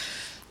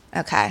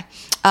 Okay.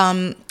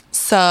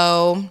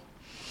 So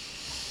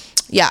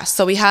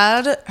we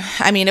had,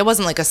 I mean, it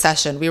wasn't like a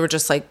session. We were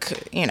just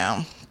like, you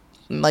know,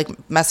 like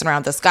messing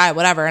around with this guy,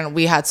 whatever. And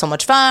we had so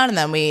much fun. And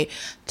then we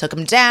took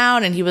him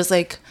down and he was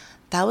like,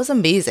 that was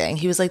amazing.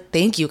 He was like,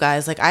 thank you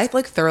guys. Like, I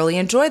like thoroughly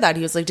enjoyed that.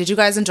 He was like, did you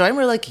guys enjoy it? And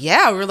we were like,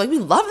 yeah. We were like, we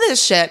love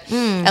this shit.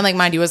 And like,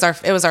 mind you,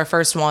 it was our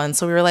first one.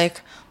 So we were like,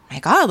 oh my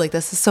God, like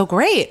this is so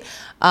great.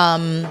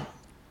 And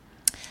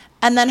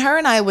then her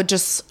and I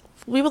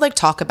we would like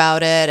talk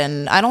about it.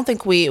 And I don't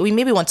think we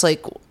maybe went to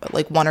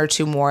like one or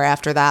two more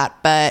after that.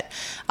 But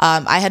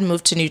I had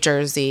moved to New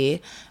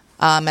Jersey.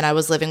 And I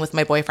was living with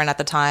my boyfriend at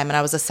the time, and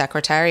I was a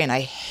secretary, and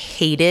I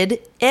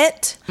hated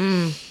it.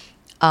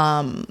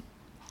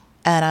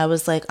 And I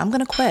was like, I'm going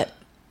to quit.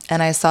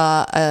 And I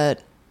saw a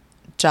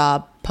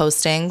job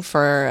posting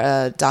for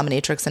a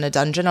dominatrix in a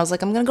dungeon. I was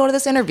like, I'm going to go to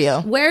this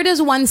interview. Where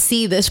does one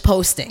see this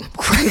posting?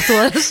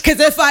 Craigslist? Because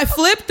if I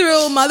flip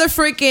through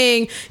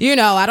freaking, you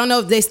know, I don't know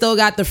if they still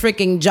got the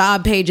freaking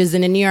job pages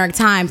in the New York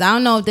Times. I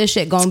don't know if this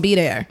shit gonna be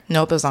there.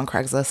 Nope, it was on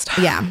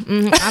Craigslist. Yeah.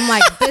 I'm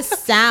like, this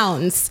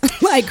sounds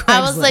like Craigslist.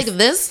 I was like,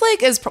 this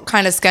like is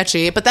kind of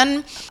sketchy. But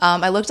then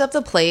I looked up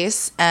the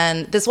place,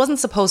 and this wasn't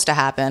supposed to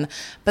happen,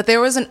 but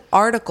there was an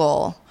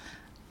article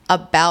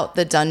about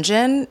the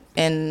dungeon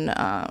in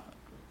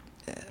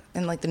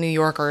like the New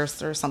Yorker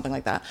or something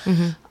like that.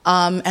 And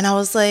I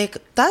was like,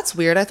 that's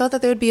weird. I thought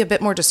that they would be a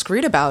bit more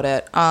discreet about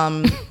it.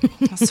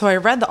 So I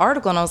read the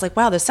article and I was like,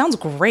 wow, this sounds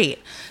great.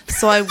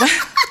 So I went.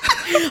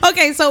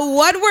 Okay, so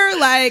what were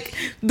like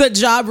the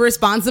job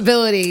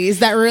responsibilities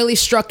that really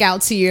struck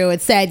out to you?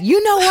 It said,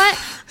 you know what?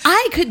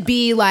 I could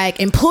be like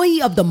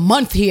employee of the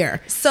month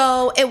here.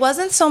 So it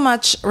wasn't so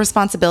much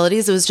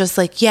responsibilities. It was just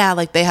like, yeah,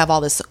 like they have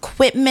all this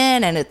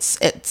equipment and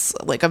it's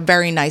like a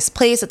very nice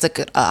place. It's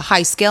like a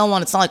high scale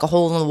one. It's not like a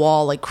hole in the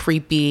wall, like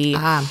creepy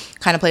kind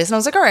of place. And I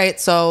was like, all right,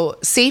 so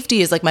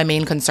safety is like my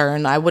main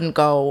concern. I wouldn't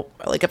go,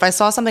 like if I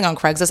saw something on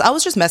Craigslist, I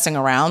was just messing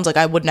around. Like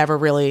I would never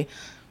really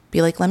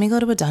be like, let me go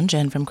to a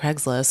dungeon from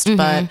Craigslist.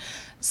 But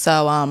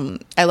so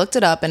I looked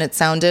it up and it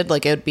sounded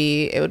like it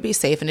would be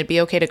safe and it'd be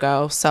okay to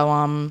go.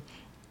 So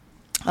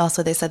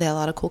also they said they had a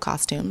lot of cool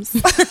costumes.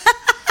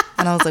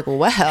 And I was like,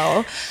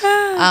 well.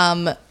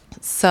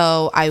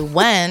 So I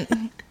went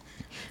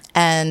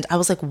and I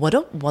was like, what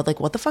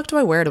the fuck do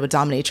I wear to a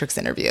dominatrix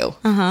interview?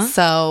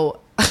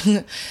 So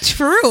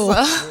True.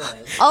 I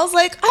was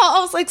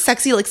like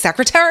sexy, like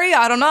secretary.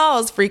 I don't know. I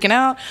was freaking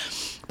out.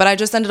 But I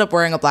just ended up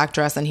wearing a black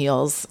dress and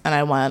heels and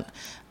I went.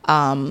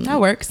 That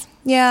works.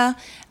 Yeah.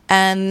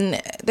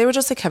 And they were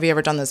just like, have you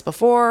ever done this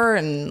before?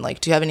 And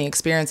like, do you have any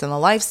experience in the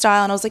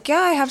lifestyle? And I was like,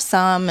 yeah, I have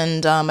some.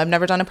 And I've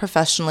never done it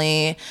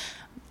professionally.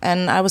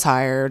 And I was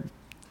hired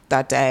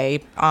that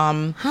day.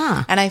 And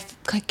I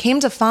came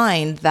to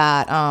find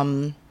that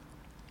it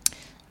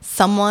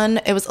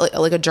was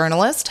like a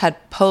journalist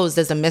had posed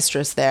as a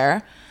mistress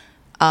there.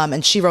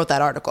 And she wrote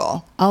that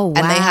article. Oh, wow.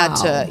 And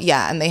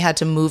they had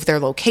to move their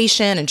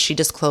location and she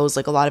disclosed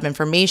like a lot of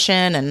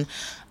information. And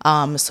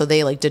so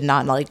they like did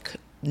not like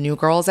new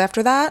girls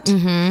after that.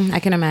 I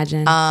can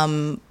imagine.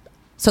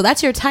 So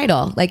that's your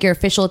title. Like your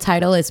official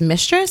title is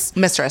mistress?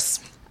 Mistress.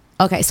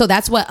 Okay. So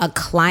that's what a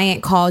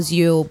client calls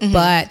you,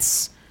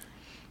 but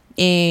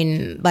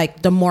in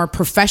like the more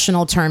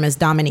professional term is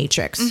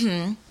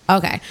dominatrix.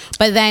 Okay.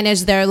 But then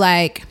is there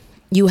like,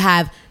 you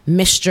have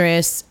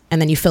mistress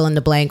and then you fill in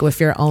the blank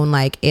with your own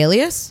like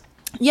alias?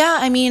 Yeah.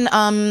 I mean,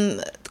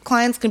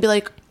 clients can be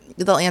like,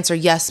 they'll answer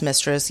yes,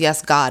 mistress,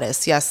 yes,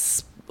 goddess,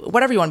 yes,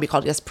 whatever you want to be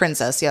called. Yes,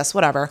 princess. Yes,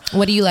 whatever.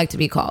 What do you like to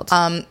be called?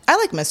 I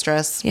like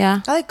mistress.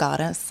 Yeah. I like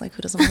goddess. Like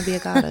who doesn't want to be a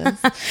goddess?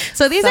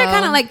 So these are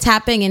kind of like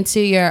tapping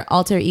into your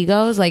alter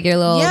egos, like your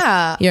little,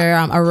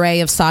 your array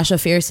of Sasha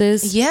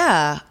Fierces.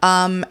 Yeah.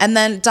 And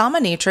then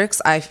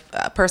dominatrix, I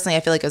personally,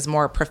 I feel like is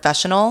more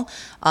professional.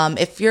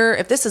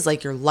 If this is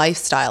like your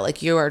lifestyle,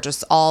 like you are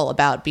just all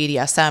about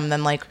BDSM,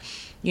 then like,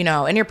 you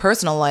know, in your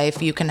personal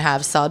life, you can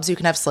have subs, you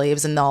can have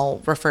slaves, and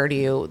they'll refer to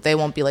you. They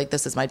won't be like,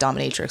 this is my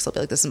dominatrix. They'll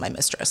be like, this is my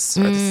mistress,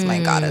 or this is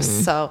my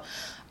goddess. So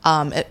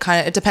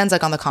it depends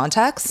like on the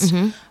context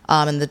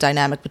and the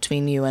dynamic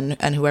between you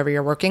and whoever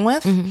you're working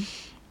with.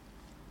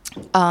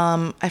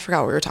 I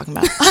forgot what we were talking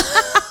about.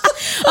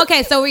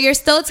 Okay, so you're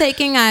still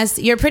taking us,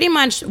 you're pretty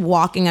much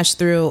walking us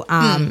through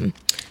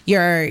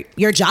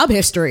your job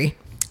history.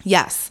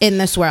 Yes. In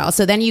this world.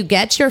 So then you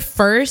get your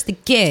first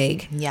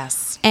gig.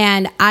 Yes.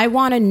 And I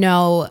want to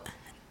know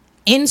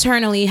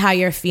internally how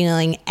you're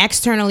feeling,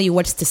 externally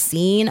what's the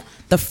scene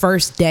the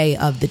first day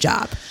of the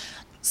job.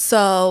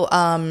 So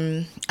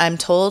I'm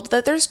told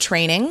that there's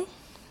training.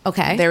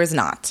 Okay. There is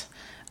not.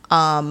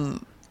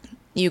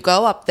 You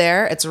go up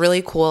there. It's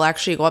really cool.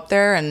 Actually, you go up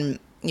there and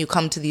you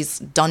come to these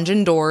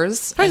dungeon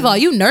doors. First of all,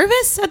 you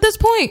nervous at this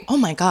point? Oh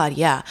my God,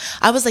 yeah.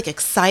 I was like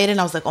excited.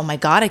 I was like, oh my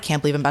God, I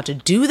can't believe I'm about to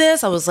do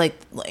this. I was like,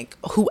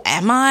 who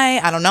am I?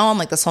 I don't know. I'm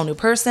like this whole new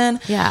person.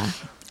 Yeah.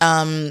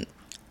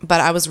 But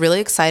I was really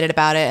excited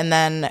about it. And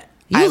then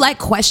you like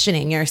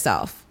questioning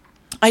yourself.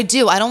 I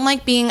do. I don't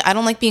like being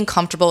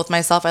comfortable with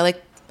myself. I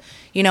like,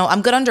 you know,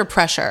 I'm good under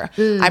pressure.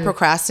 I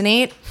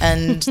procrastinate.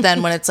 And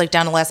then when it's like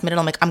down to the last minute,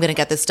 I'm like, I'm going to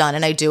get this done.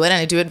 And I do it,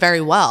 and I do it very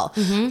well.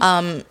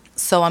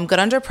 So I'm good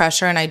under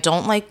pressure, and I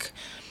don't like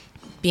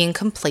being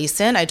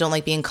complacent. I don't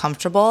like being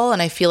comfortable.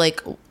 And I feel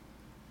like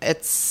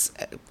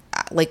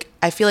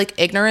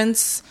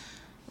ignorance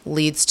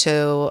leads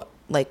to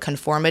like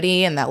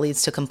conformity, and that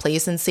leads to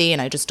complacency,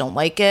 and I just don't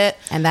like it.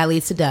 And that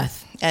leads to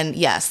death. And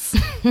yes.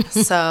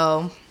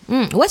 So.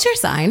 What's your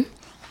sign?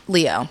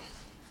 Leo.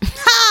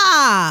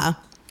 Ha!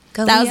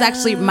 That was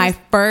actually my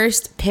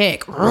first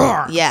pick.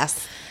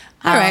 Yes.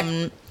 All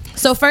right.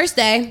 So first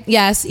day,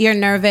 yes, you're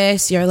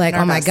nervous. You're like,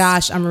 oh my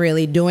gosh, I'm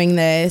really doing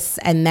this.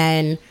 And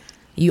then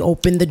you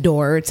open the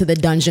door to the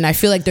dungeon. I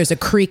feel like there's a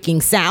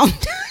creaking sound.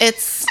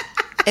 It's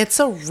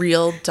a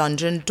real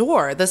dungeon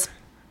door. This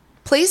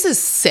place is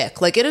sick.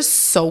 Like, it is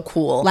so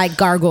cool. Like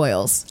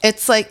gargoyles.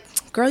 It's like,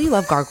 girl, you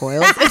love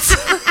gargoyles.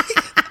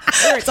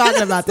 We were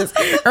talking about this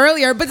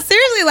earlier, but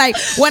seriously, like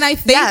when I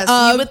think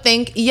you would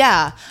think,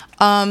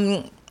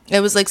 it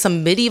was like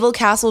some medieval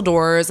castle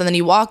doors, and then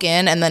you walk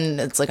in, and then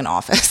it's like an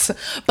office.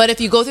 But if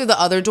you go through the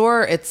other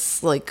door,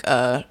 it's like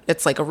a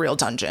real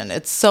dungeon.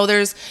 It's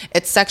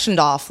sectioned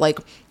off. Like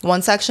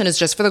one section is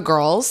just for the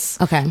girls.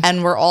 Okay.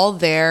 And we're all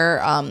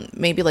there,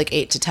 maybe like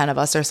 8 to 10 of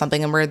us or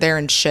something, and we're there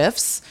in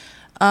shifts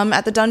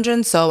at the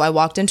dungeon. So I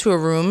walked into a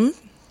room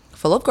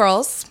full of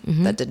girls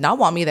that did not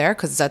want me there,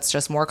 because that's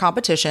just more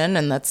competition,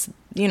 and that's,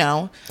 you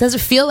know. Does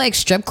it feel like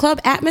strip club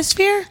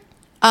atmosphere?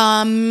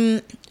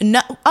 No,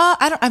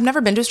 I've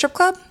never been to a strip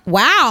club.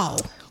 Wow.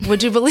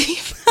 Would you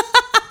believe?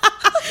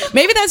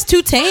 Maybe that's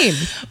too tame.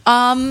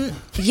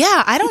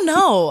 Yeah, I don't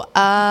know.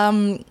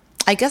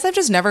 I guess I've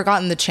just never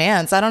gotten the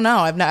chance. I don't know.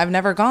 I've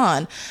never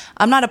gone.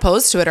 I'm not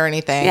opposed to it or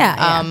anything.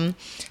 Yeah.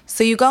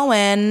 So you go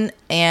in,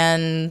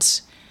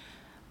 and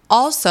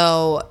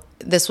also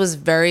this was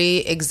very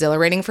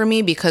exhilarating for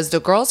me because the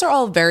girls are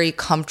all very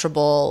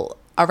comfortable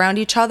around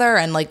each other,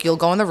 and like you'll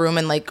go in the room,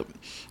 and like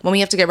when we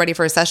have to get ready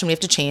for a session, we have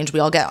to change. We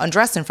all get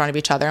undressed in front of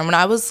each other. And when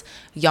I was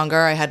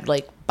younger, I had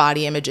like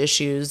body image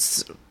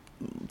issues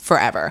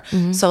forever.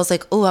 So I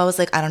was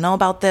like, I don't know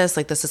about this.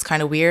 Like, this is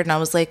kind of weird. And I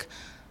was like,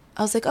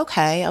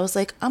 okay. I was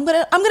like, I'm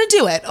gonna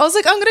do it. I was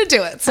like, I'm gonna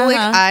do it. So like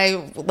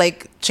I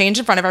like changed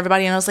in front of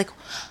everybody, and I was like,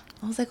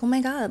 oh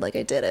my God, like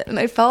I did it. And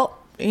I felt,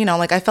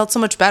 like I felt so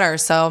much better.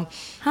 So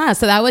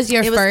So that was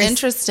your it first. was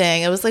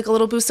interesting. It was like a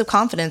little boost of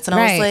confidence. And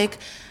I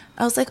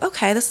was like,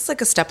 okay, this is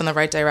like a step in the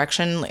right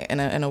direction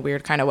in a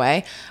weird kind of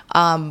way.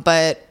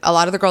 But a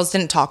lot of the girls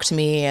didn't talk to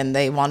me, and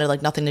they wanted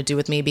like nothing to do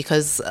with me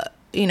because,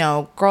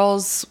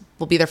 girls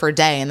will be there for a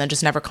day and then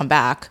just never come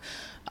back.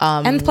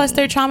 And plus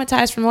they're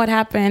traumatized from what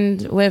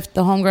happened with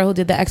the homegirl who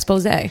did the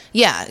expose.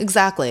 Yeah,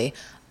 exactly.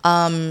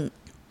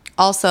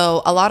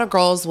 Also, a lot of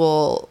girls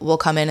will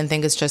come in and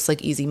think it's just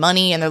like easy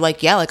money, and they're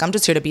like, yeah, like I'm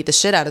just here to beat the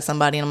shit out of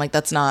somebody. And I'm like,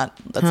 that's not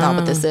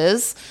what this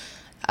is.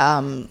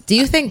 Do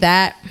you think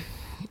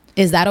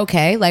is that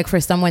okay? Like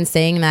for someone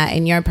saying that,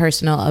 in your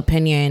personal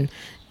opinion,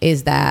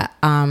 is that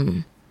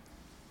a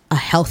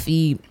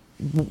healthy,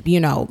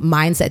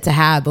 mindset to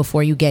have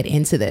before you get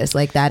into this?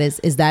 Like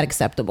is that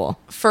acceptable?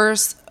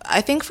 First,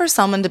 I think for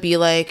someone to be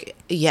like,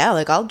 yeah,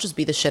 like I'll just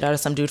beat the shit out of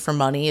some dude for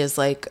money is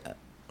like,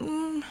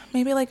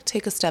 maybe like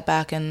take a step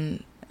back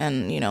and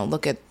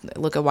look at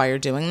why you're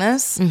doing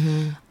this.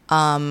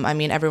 I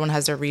mean, everyone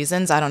has their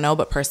reasons. I don't know,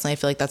 but personally, I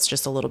feel like that's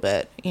just a little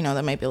bit,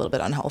 that might be a little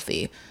bit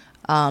unhealthy.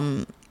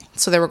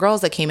 So there were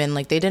girls that came in,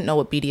 like they didn't know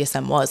what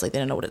BDSM was, like they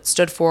didn't know what it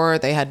stood for.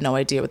 They had no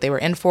idea what they were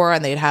in for,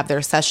 and they'd have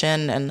their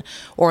session,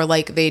 or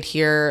like they'd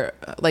hear,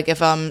 like if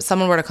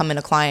someone were to come in,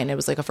 a client, it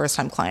was like a first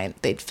time client,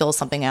 they'd fill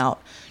something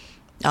out,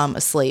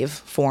 a slave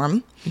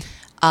form,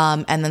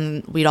 and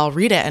then we'd all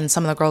read it, and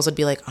some of the girls would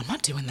be like, I'm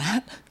not doing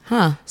that.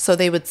 So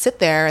they would sit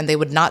there and they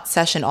would not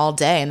session all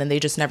day, and then they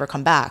just never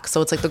come back. So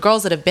it's like the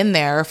girls that have been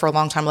there for a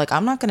long time, like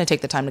I'm not going to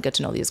take the time to get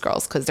to know these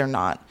girls because they're in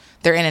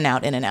and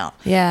out.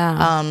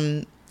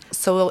 Yeah.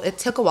 So it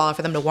took a while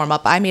for them to warm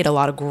up. I made a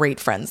lot of great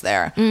friends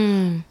there.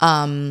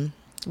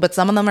 But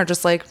some of them are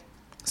just like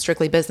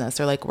strictly business.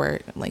 They're like, we're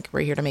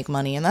here to make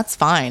money, and that's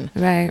fine.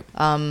 Right.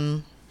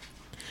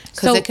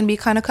 Because it can be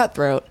kind of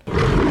cutthroat.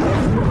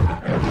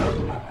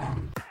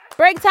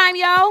 Break time,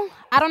 yo.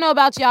 I don't know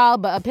about y'all,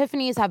 but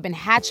epiphanies have been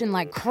hatching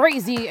like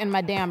crazy in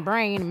my damn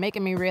brain,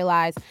 making me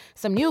realize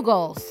some new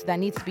goals that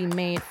need to be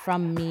made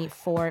from me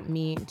for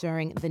me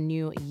during the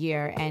new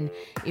year. And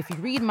if you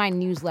read my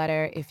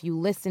newsletter, if you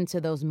listen to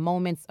those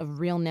Moments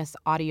of Realness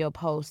audio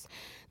posts,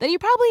 then you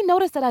probably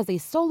noticed that as a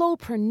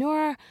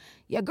solopreneur,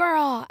 your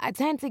girl, I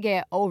tend to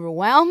get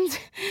overwhelmed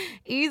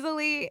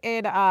easily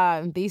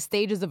in these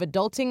stages of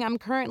adulting I'm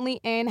currently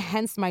in,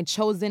 hence my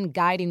chosen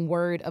guiding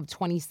word of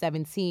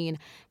 2017,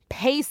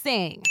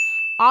 pacing.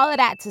 All of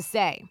that to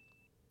say,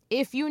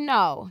 if you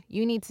know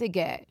you need to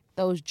get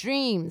those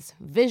dreams,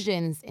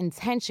 visions,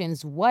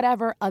 intentions,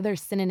 whatever other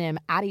synonym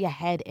out of your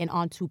head and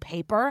onto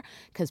paper,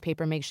 because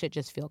paper makes shit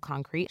just feel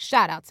concrete.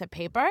 Shout out to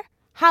paper.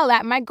 Holla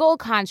at my goal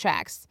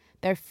contracts.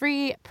 They're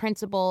free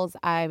printables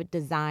I've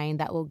designed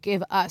that will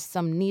give us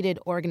some needed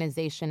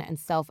organization and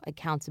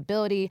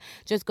self-accountability.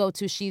 Just go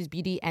to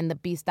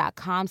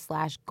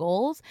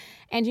shesbeautyandthebeast.com/goals.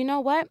 And you know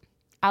what?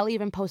 I'll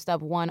even post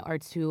up one or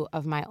two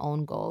of my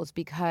own goals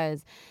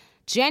because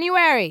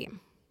January,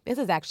 this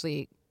is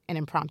actually an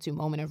impromptu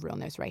moment of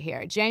realness right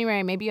here.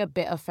 January, maybe a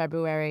bit of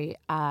February,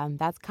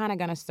 that's kind of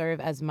going to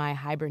serve as my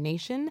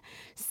hibernation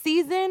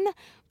season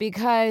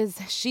because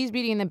She's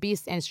Beauty and the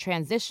Beast is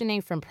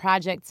transitioning from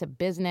project to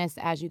business.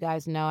 As you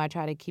guys know, I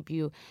try to keep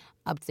you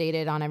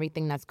updated on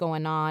everything that's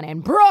going on.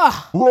 And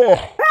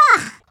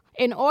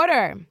in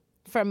order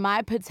for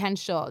my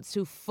potential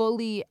to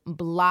fully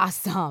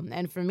blossom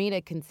and for me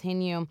to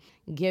continue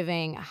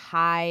giving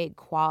high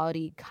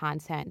quality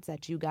content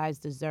that you guys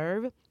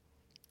deserve,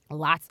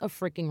 lots of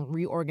freaking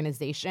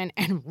reorganization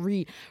and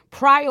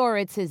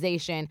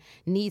reprioritization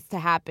needs to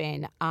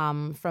happen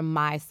from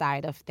my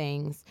side of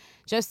things,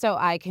 just so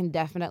I can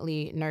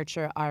definitely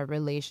nurture our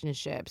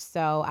relationships.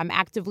 So I'm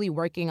actively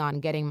working on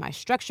getting my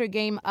structure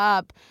game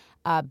up,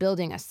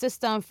 building a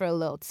system for a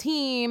little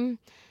team,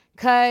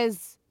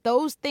 because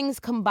those things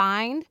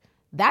combined,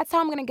 that's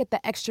how I'm going to get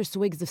the extra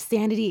swigs of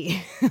sanity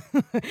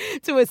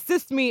to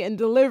assist me in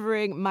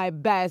delivering my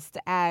best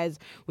as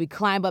we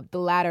climb up the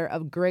ladder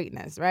of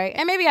greatness, right?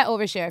 And maybe I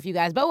overshare a few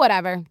guys, but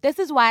whatever. This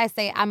is why I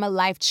say I'm a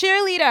life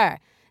cheerleader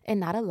and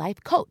not a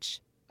life coach,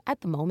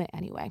 at the moment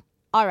anyway.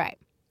 All right,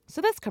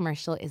 so this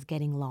commercial is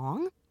getting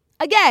long.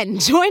 Again,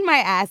 join my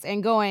ass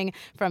in going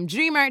from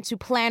dreamer to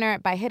planner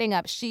by hitting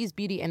up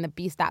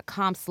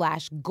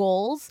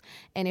shesbeautyandthebeast.com/goals.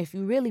 And if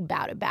you really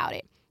bout about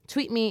it,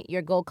 tweet me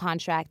your goal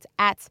contract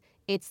at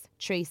It's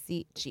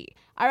Tracy G.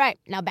 All right,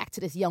 now back to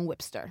this young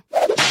whipster.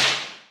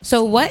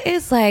 So what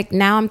is like,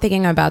 now I'm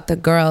thinking about the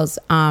girls,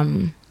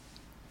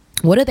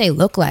 what do they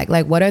look like?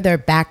 Like, what are their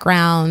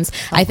backgrounds?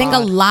 I think a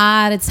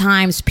lot of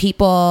times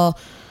people,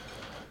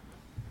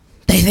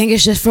 they think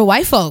it's just for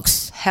white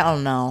folks. Hell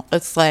no.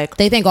 It's like,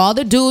 They think all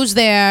the dudes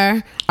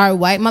there are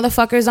white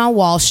motherfuckers on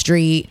Wall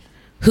Street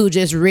who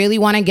just really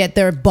want to get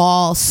their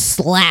balls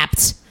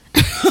slapped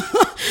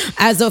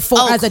as a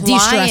clients.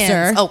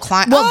 de-stressor. Oh,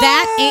 client. Well,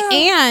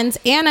 that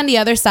and on the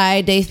other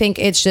side, they think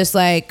it's just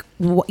like,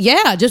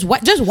 just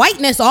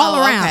whiteness all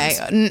around.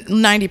 Okay.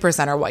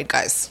 90% are white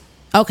guys.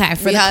 Okay,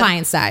 for We the had-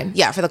 client side.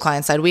 Yeah, for the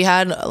client side. We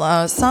had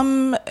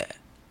some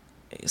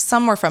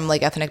were from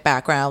like ethnic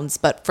backgrounds,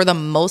 but for the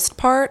most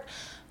part,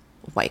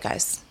 white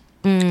guys.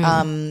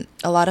 A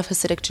lot of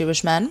Hasidic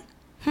Jewish men.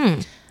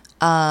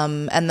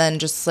 And then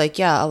just like,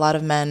 a lot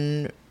of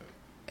men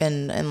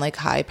in like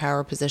high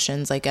power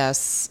positions, I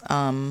guess.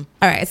 All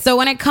right. So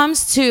when it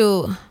comes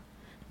to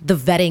the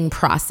vetting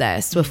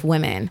process with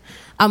women,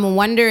 I'm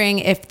wondering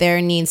if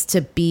there needs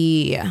to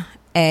be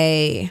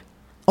a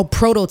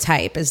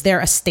prototype. Is there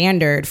a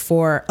standard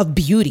of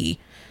beauty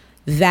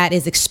that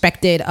is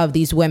expected of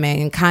these women?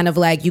 And kind of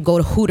like you go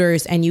to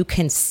Hooters and you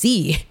can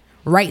see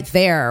right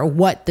there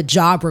what the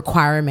job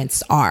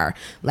requirements are,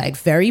 like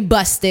very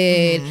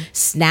busted,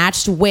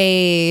 snatched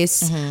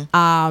waist.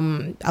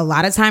 A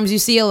lot of times you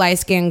see a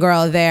light-skinned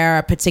girl there,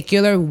 a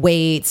particular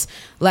weight.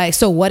 Like,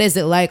 so what is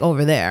it like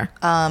over there?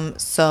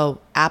 So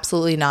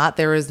absolutely not.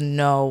 There is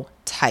no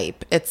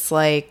type. It's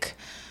like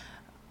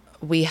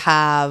we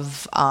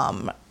have,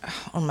 oh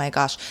my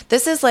gosh,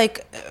 this is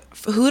like,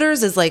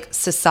 Hooters is like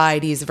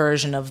society's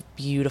version of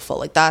beautiful.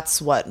 Like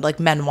that's what like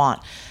men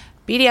want.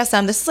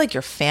 BDSM, this is like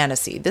your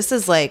fantasy. This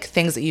is like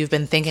things that you've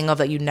been thinking of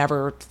that you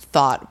never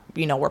thought,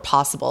 were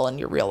possible in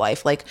your real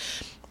life. Like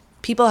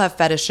people have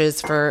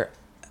fetishes for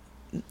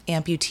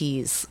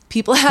amputees.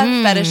 People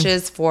have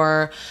fetishes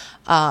for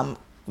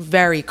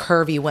very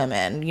curvy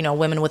women,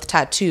 women with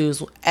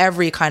tattoos,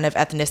 every kind of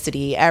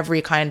ethnicity,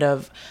 every kind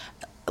of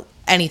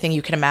anything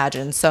you can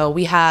imagine. So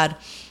we had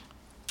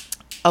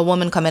a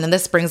woman come in, and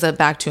this brings it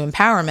back to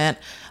empowerment.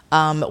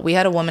 We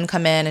had a woman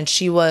come in, and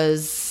she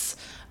was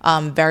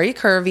very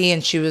curvy,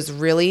 and she was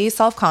really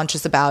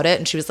self-conscious about it.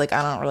 And she was like,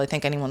 I don't really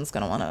think anyone's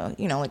going to want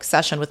to, like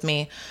session with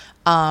me.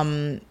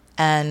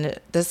 And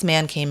this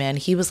man came in,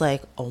 he was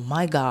like, oh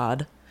my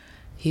God.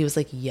 He was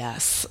like,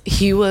 yes.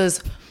 He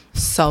was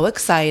so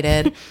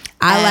excited.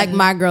 I like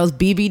my girls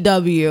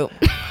BBW.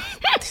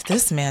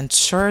 This man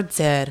sure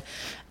did.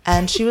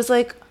 And she was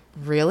like,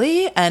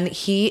 really? And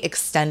he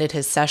extended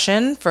his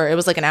session it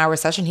was like an hour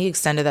session. He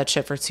extended that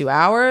shit for 2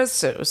 hours.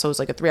 So it was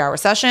like a 3-hour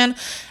session.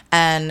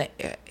 And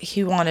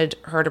he wanted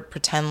her to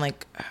pretend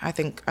like, I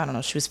don't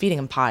know, she was feeding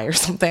him pie or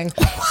something.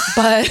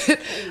 But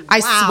I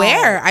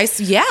swear,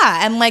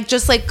 and like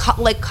just like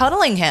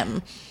cuddling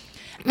him.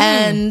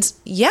 And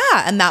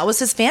and that was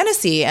his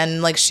fantasy.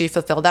 And like she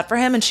fulfilled that for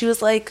him. And she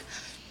was like,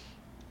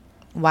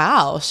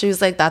 wow. She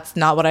was like, that's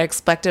not what I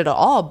expected at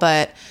all.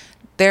 But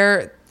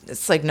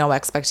it's like no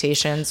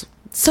expectations.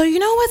 So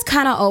what's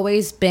kind of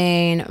always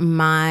been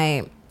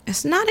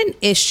it's not an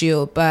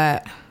issue,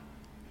 but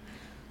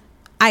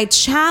I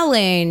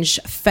challenge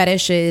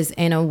fetishes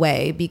in a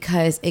way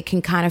because it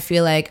can kind of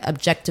feel like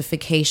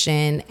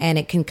objectification, and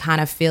it can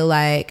kind of feel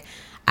like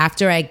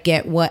after I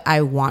get what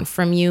I want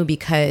from you,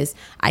 because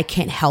I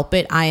can't help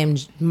it, I'm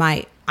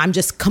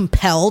just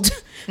compelled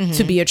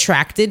to be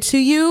attracted to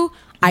you,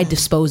 I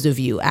dispose of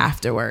you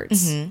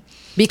afterwards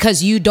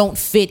because you don't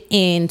fit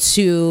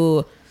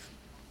into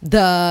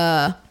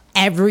the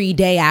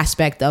everyday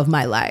aspect of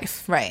my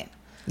life. Right.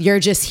 You're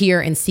just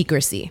here in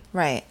secrecy.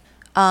 Right.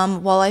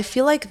 Well, I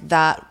feel like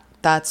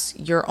that's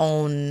your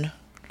own,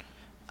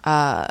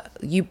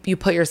 you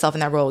put yourself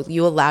in that role.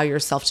 You allow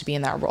yourself to be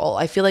in that role.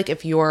 I feel like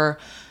if you're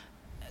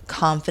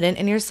confident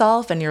in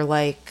yourself and you're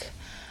like,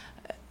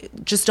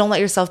 just don't let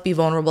yourself be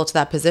vulnerable to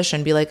that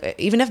position. Be like,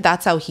 even if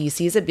that's how he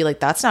sees it, be like,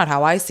 that's not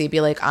how I see it.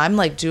 Be like, I'm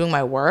like doing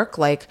my work.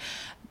 Like,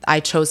 I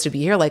chose to be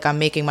here. Like, I'm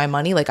making my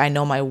money. Like, I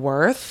know my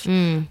worth.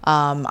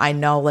 I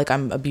know like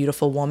I'm a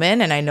beautiful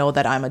woman, and I know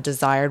that I'm a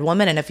desired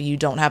woman. And if you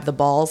don't have the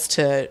balls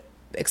to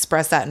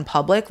express that in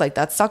public, like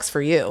that sucks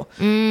for you.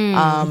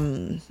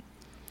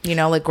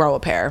 Like grow a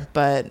pair.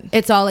 But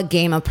it's all a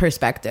game of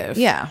perspective.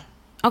 Yeah.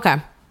 Okay.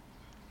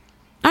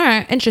 All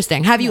right.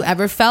 Interesting. Have you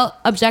ever felt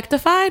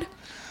objectified?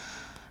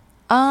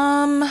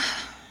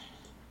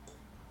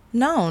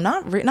 No,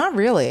 not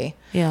really.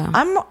 Yeah.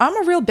 I'm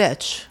a real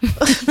bitch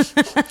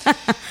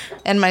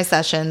in my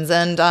sessions,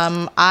 and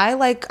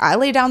I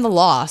lay down the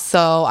law,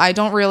 so I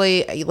don't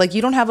really like,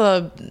 you're not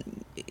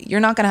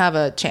going to have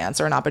a chance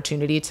or an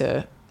opportunity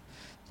to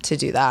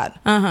do that.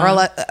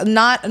 Or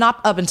not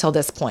up until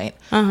this point.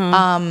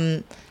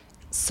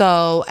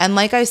 So, and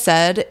like I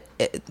said,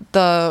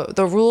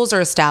 the rules are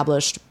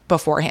established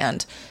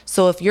beforehand.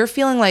 So if you're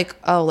feeling like,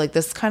 oh, like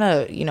this kind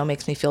of,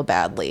 makes me feel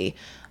badly,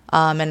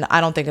 and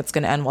I don't think it's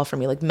going to end well for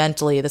me, like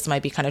mentally, this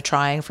might be kind of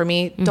trying for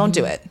me, don't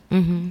do it.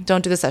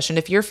 Don't do the session.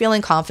 If you're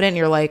feeling confident and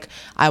you're like,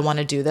 I want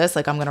to do this,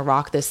 like I'm going to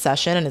rock this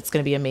session and it's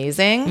going to be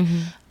amazing,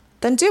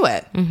 do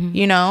it.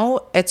 You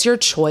know, it's your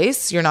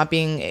choice. You're not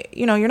being,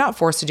 you know, you're not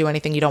forced to do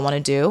anything you don't want to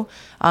do.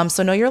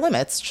 So know your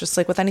limits, just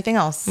like with anything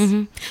else.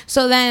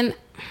 So then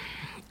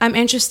I'm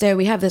interested.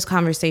 We have this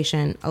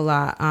conversation a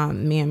lot,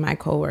 me and my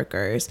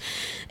coworkers.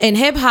 In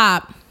hip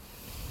hop,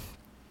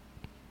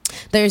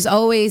 there's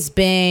always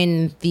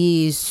been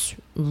these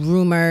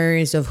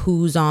rumors of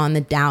who's on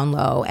the down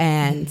low,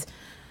 and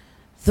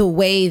the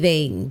way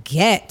they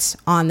get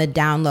on the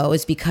down low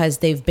is because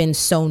they've been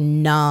so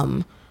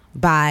numb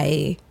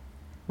by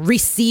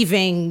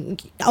receiving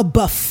a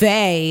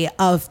buffet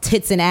of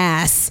tits and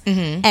ass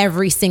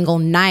every single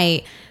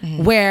night,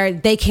 where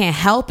they can't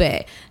help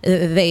it.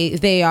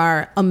 They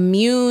are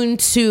immune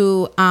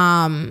to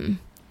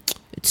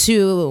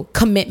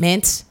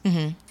commitment.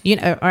 You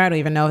know, or I don't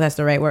even know if that's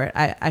the right word.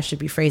 I should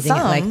be phrasing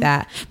it like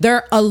that.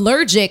 They're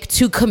allergic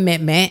to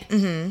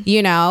commitment,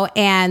 you know,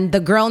 and the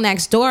girl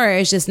next door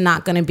is just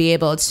not going to be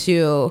able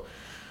to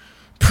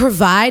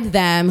provide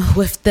them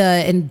with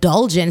the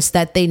indulgence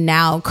that they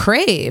now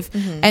crave.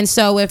 And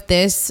so with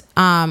this,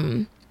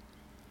 I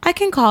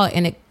can call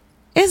it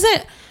is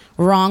it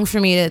wrong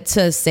for me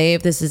to say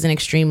if this is an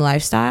extreme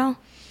lifestyle?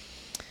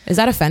 Is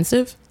that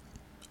offensive?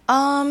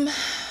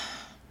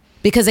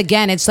 Because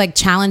again, it's like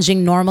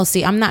challenging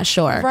normalcy. I'm not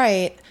sure.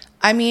 Right.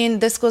 I mean,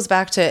 this goes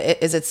back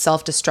to, is it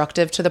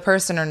self-destructive to the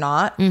person or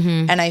not?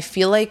 And I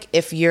feel like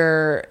if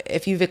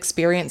you've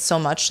experienced so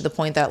much to the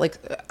point that, like,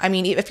 I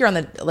mean, if you're on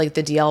the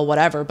DL,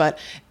 whatever, but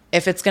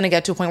if it's going to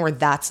get to a point where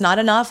that's not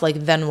enough, like,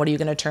 then what are you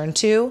going to turn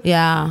to?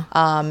 Yeah.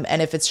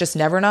 And if it's just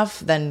never enough,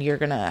 then you're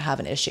going to have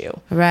an issue.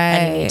 Right.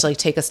 And you need to, like,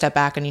 take a step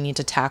back and you need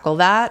to tackle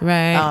that.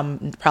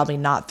 Right. Probably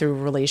not through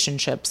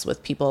relationships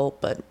with people,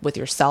 but with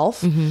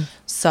yourself.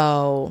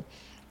 So,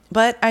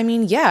 but I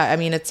mean, yeah, I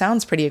mean, it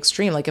sounds pretty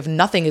extreme. Like, if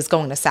nothing is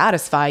going to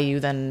satisfy you,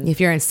 then If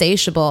you're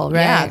insatiable,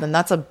 right? yeah, then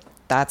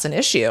that's an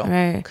issue.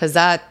 Right. Because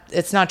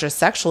it's not just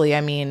sexually.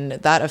 I mean,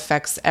 that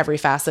affects every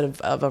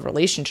facet of a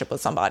relationship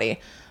with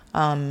somebody.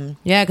 Yeah,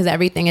 because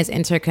everything is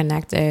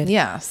interconnected.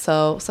 Yeah.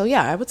 So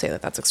yeah, I would say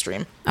that that's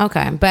extreme.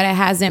 Okay, but it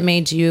hasn't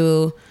made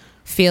you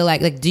feel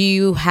like do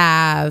you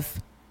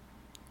have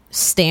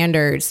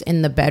standards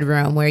in the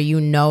bedroom where you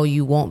know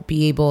you won't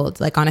be able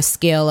to, like, on a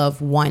scale of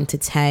 1 to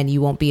 10,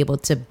 you won't be able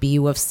to be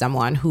with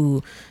someone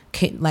who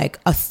can, like,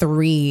 a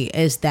 3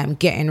 is them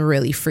getting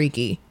really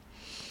freaky?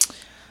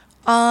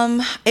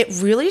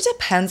 It really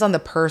depends on the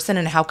person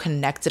and how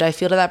connected I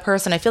feel to that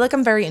person. I feel like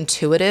I'm very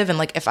intuitive, and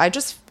like if I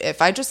just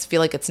feel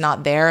like it's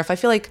not there, if I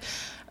feel like,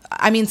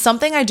 I mean,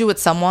 something I do with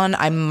someone,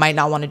 I might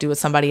not want to do with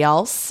somebody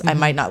else. I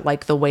might not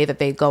like the way that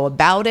they go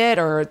about it,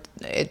 or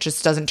it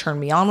just doesn't turn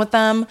me on with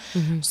them.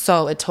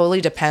 So it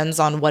totally depends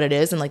on what it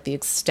is and like the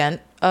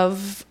extent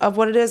of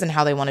what it is and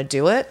how they want to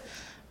do it.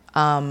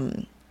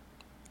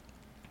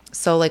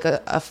 So like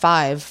a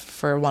 5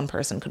 for one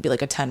person could be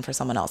like a 10 for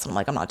someone else. And I'm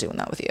like, I'm not doing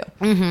that with you.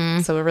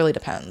 So it really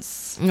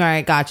depends. All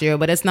right, got you.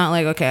 But it's not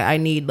like, okay, I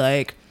need,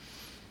 like,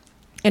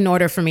 in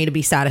order for me to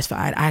be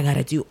satisfied, I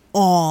gotta do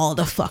all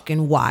the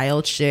fucking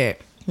wild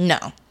shit. No.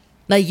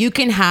 Like, you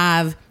can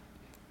have,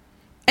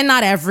 and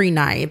not every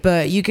night,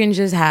 but you can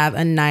just have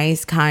a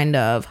nice kind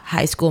of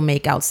high school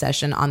makeout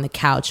session on the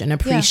couch and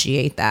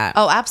appreciate that.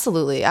 Oh,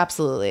 absolutely.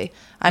 Absolutely.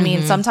 I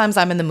mean, sometimes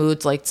I'm in the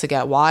mood like to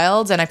get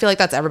wild, and I feel like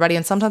that's everybody.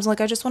 And sometimes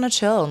like I just want to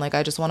chill and like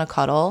I just want to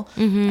cuddle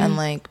and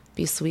like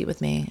be sweet with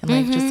me and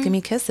like just give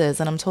me kisses,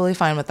 and I'm totally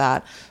fine with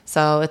that.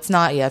 So it's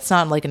not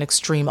like an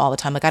extreme all the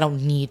time. Like I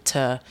don't need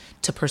to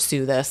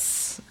pursue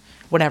this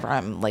whenever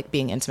I'm like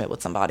being intimate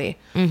with somebody.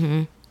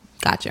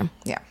 Gotcha.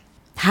 Yeah.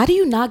 How do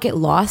you not get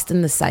lost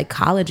in the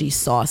psychology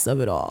sauce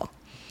of it all?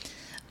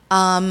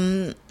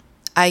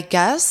 I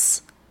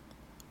guess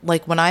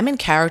like when I'm in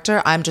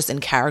character, I'm just in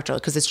character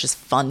because it's just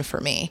fun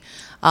for me.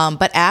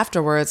 But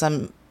afterwards,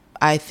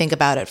 I think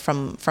about it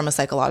from a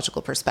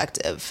psychological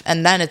perspective,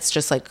 and then it's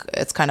just like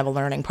it's kind of a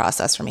learning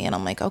process for me. And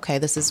I'm like, okay,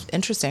 this is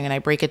interesting, and I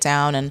break it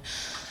down. And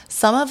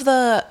some of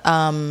the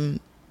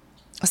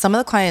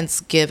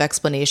clients give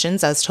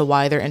explanations as to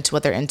why they're into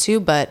what they're into,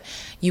 but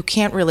you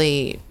can't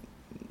really.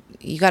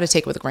 You got to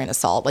take it with a grain of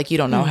salt. Like you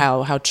don't know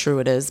how true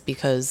it is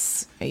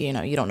because, you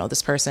know, you don't know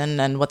this person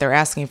and what they're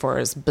asking for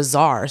is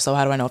bizarre. So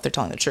how do I know if they're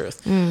telling the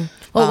truth?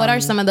 Well, what are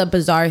some of the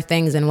bizarre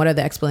things and what are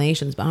the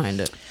explanations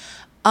behind it?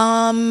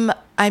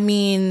 I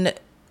mean,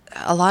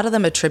 a lot of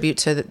them attribute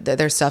to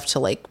their stuff to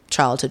like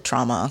childhood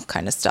trauma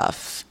kind of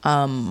stuff.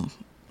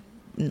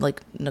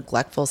 Like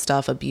neglectful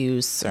stuff,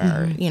 abuse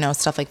or, you know,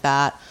 stuff like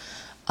that.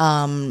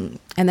 And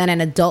then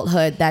in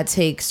adulthood that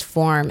takes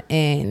form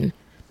in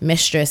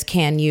mistress,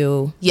 can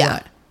you? Yeah.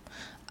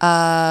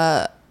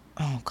 What?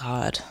 Oh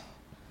God.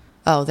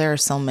 Oh, there are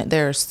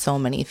so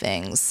many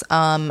things.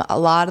 A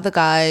lot of the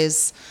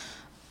guys,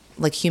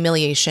 like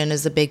humiliation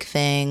is a big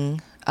thing.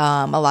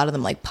 A lot of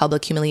them like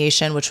public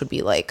humiliation, which would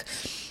be like,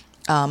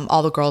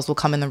 all the girls will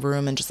come in the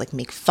room and just like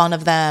make fun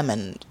of them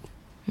and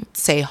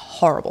say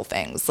horrible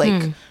things,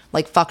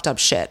 like fucked up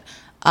shit.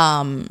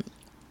 And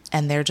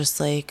they're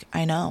just like,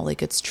 I know,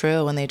 like it's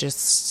true. And they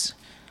just,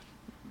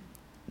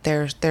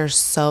 they're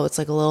so, it's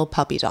like a little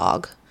puppy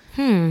dog.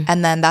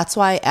 And then that's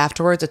why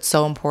afterwards it's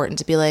so important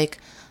to be like,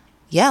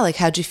 yeah, like,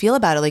 how'd you feel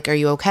about it? Like, are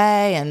you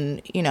okay?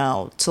 And, you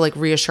know, to like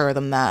reassure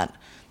them that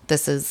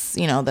this is,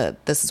 you know,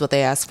 that this is what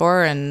they asked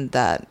for and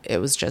that it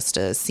was just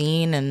a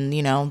scene and,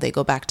 you know, they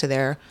go back to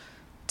their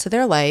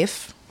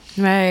life.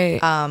 Right.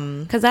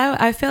 Because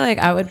I feel like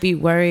I would be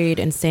worried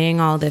in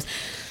saying all this,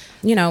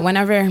 you know,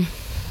 whenever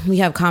we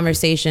have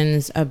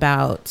conversations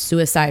about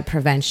suicide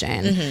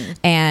prevention,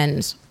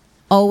 and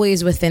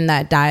always within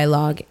that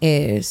dialogue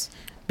is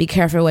be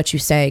careful what you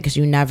say, because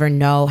you never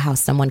know how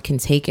someone can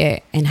take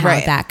it and how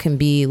that can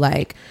be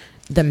like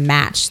the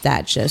match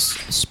that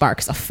just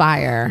sparks a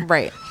fire.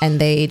 Right. And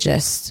they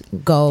just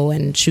go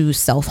and choose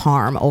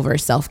self-harm over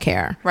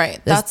self-care. Right.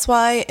 That's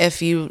why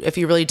if you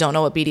really don't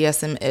know what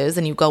BDSM is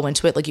and you go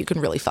into it, like, you can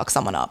really fuck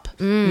someone up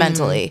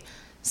mentally.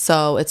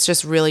 So it's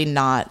just really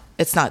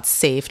it's not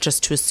safe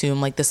just to assume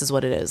like this is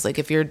what it is. Like,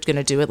 if you're going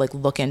to do it, like,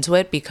 look into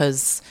it,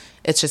 because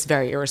it's just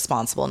very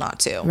irresponsible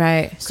not to.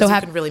 Right. So you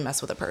can really mess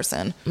with a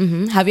person.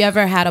 Have you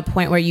ever had a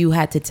point where you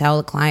had to tell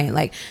a client,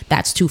 like,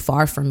 that's too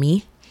far for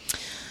me?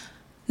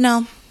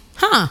 No.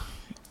 Huh.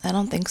 I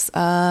don't think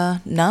so.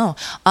 No.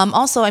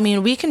 Also, I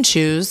mean, we can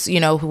choose, you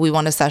know, who we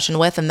want a session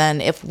with. And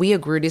then if we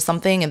agree to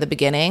something in the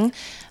beginning,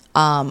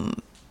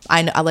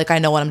 I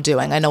know what I'm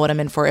doing. I know what I'm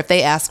in for. If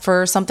they ask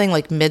for something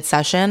like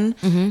mid-session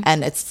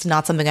and it's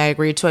not something I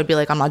agreed to, I'd be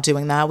like, I'm not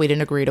doing that. We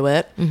didn't agree to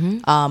it.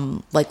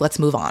 Like, let's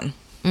move on.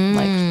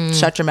 Like,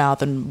 shut your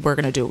mouth and we're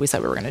going to do what we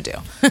said we were going to do.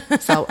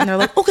 So, and they're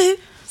like, okay.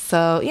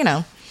 So, you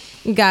know.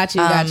 Got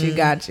you.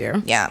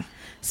 Yeah.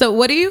 So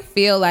what do you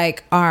feel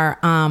like are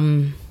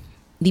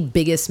the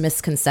biggest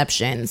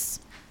misconceptions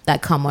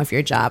that come with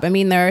your job? I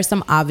mean, there are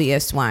some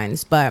obvious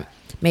ones, but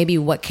maybe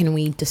what can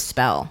we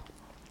dispel?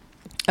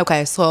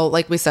 Okay, so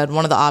like we said,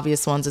 one of the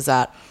obvious ones is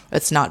that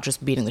it's not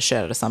just beating the shit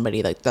out of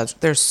somebody. Like,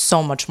 there's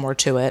so much more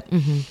to it.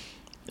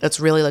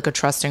 It's really like a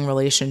trusting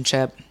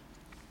relationship.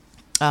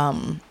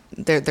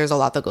 There's a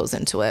lot that goes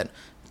into it,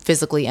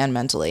 physically and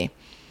mentally.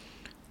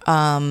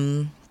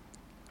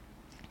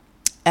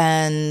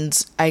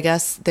 And I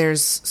guess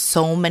there's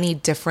so many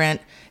different,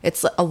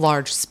 it's a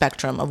large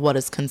spectrum of what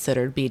is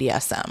considered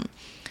BDSM.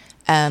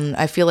 And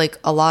I feel like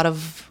a lot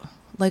of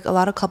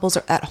couples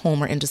are at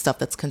home are into stuff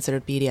that's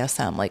considered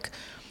BDSM. Like,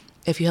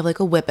 if you have like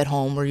a whip at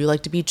home, or you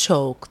like to be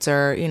choked,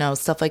 or, you know,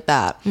 stuff like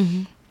that.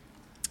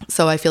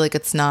 So I feel like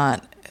it's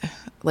not,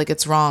 like,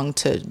 it's wrong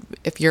to,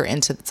 if you're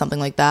into something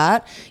like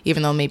that,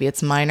 even though maybe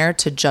it's minor,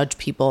 to judge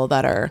people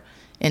that are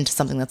into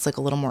something that's like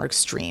a little more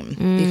extreme,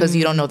 because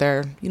you don't know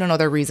their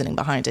reasoning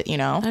behind it, you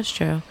know? That's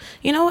true.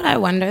 You know what I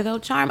wonder though,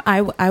 Charm?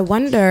 I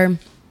wonder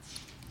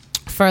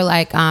for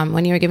like,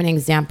 when you were giving an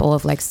example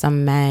of like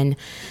some men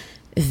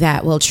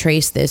that will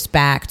trace this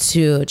back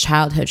to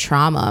childhood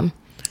trauma,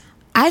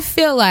 I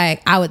feel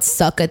like I would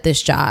suck at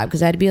this job,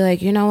 because I'd be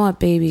like, you know what,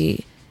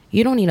 baby,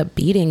 you don't need a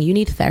beating, you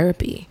need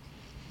therapy.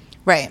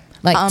 Right.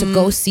 Like, to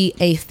go see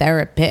a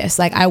therapist.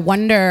 Like, I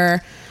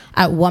wonder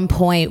at one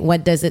point,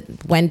 when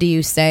do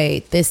you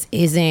say this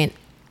isn't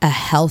a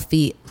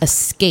healthy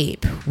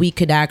escape? We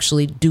could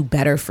actually do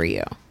better for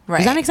you. Right.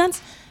 Does that make sense?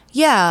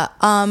 Yeah.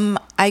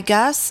 I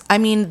guess, I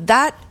mean,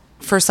 that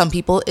for some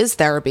people is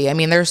therapy. I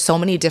mean, there's so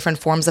many different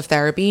forms of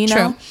therapy, you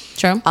know?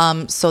 True.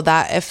 So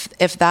that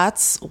if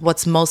that's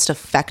what's most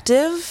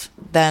effective,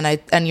 then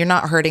and you're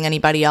not hurting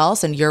anybody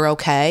else and you're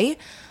okay,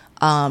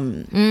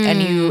 and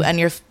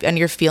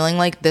you're feeling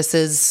like this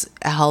is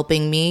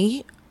helping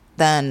me,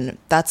 then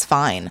that's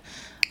fine.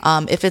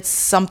 If it's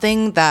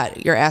something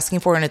that you're asking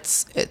for and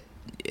it's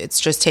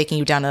just taking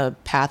you down a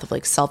path of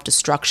like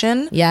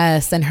self-destruction.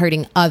 Yes, and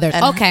hurting others.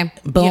 Okay,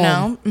 boom. You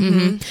know?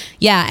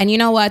 Yeah, and you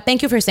know what?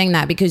 Thank you for saying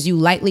that, because you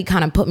lightly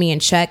kind of put me in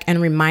check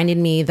and reminded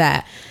me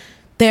that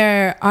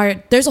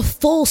there's a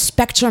full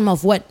spectrum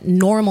of what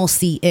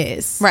normalcy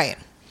is. Right.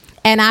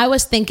 And I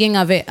was thinking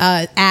of it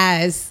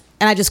as,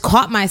 and I just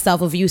caught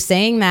myself of you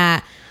saying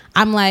that.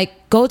 I'm like,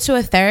 go to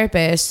a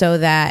therapist so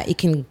that you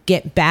can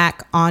get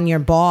back on your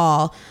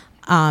ball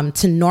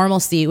to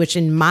normalcy, which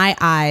in my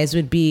eyes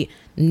would be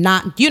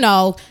not, you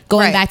know,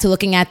 going back to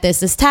looking at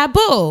this as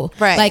taboo.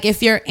 Right. Like,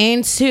 if you're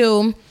into,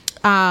 you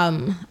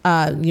know,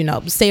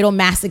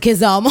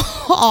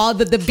 sadomasochism, all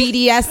the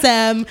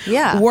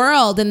BDSM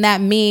world, and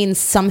that means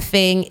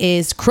something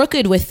is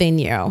crooked within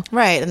you.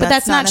 Right. And but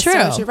that's not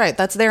true. Right.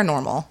 That's their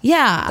normal.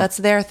 Yeah. That's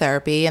their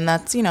therapy. And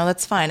that's, you know,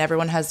 that's fine.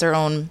 Everyone has their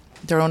own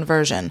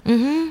version.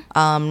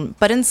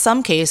 But in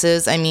some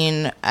cases, I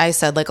mean, I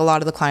said like a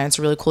lot of the clients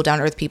are really cool, down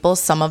to earth people.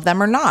 Some of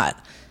them are not.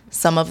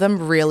 Some of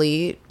them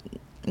really,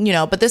 you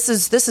know, but this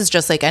is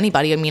just like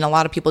anybody. I mean, a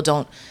lot of people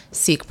don't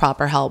seek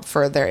proper help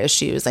for their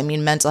issues. I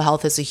mean, mental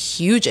health is a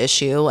huge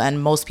issue,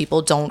 and most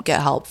people don't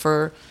get help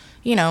for,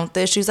 you know,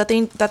 the issues that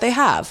they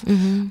have.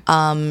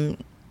 And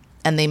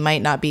they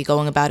might not be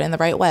going about it in the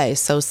right way.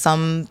 So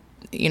some,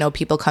 you know,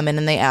 people come in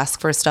and they ask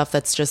for stuff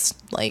that's just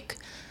like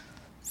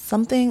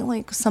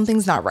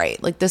something's not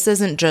right. Like, this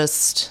isn't,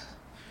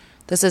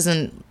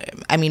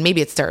 I mean,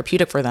 maybe it's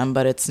therapeutic for them,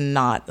 but it's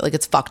not, like,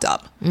 it's fucked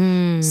up.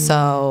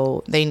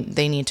 So they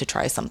need to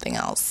try something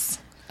else.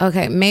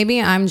 Okay,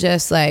 maybe I'm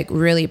just like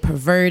really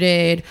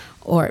perverted,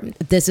 or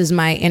this is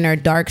my inner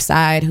dark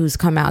side who's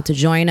come out to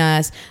join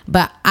us.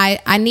 But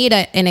I need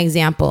an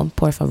example,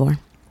 por favor.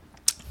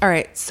 All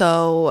right.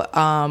 So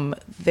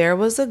there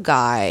was a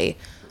guy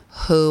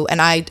who,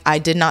 and I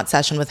did not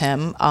session with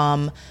him,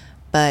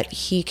 but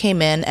he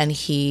came in and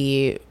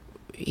he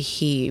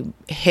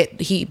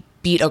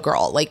beat a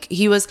girl. Like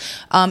he was,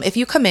 if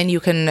you come in,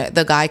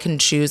 the guy can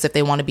choose if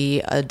they want to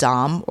be a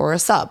dom or a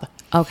sub.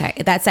 Okay,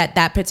 that's at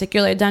that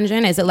particular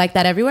dungeon. Is it like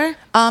that everywhere?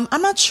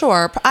 I'm not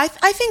sure. I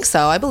think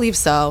so. I believe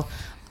so.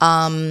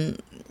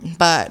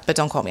 But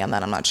don't quote me on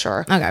that. I'm not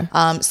sure. Okay.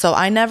 So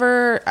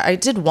I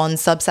did one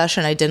sub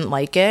session. I didn't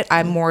like it.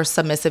 I'm more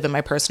submissive in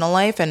my personal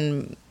life,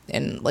 and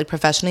like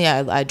professionally,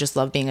 I just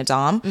love being a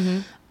dom.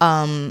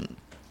 Mm-hmm.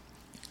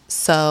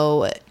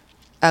 So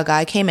a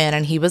guy came in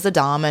and he was a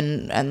dom,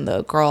 and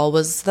the girl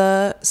was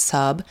the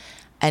sub,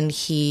 and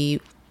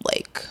he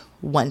like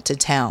went to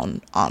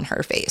town on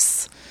her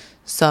face.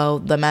 So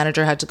the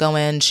manager had to go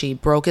in. She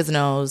broke his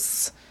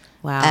nose.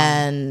 Wow.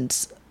 And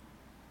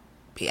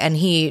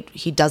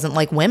he doesn't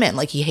like women.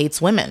 Like he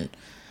hates women.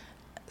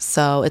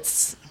 So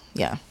it's,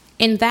 yeah.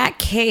 In that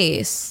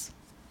case,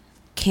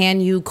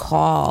 can you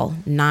call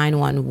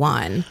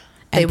 911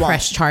 and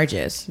press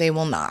charges? They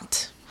will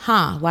not.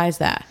 Huh? Why is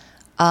that?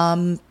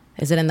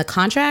 Is it in the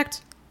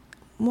contract?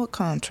 What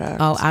contract?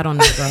 Oh, I don't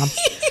know, girl.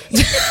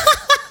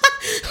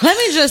 Let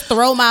me just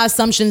throw my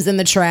assumptions in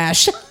the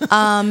trash.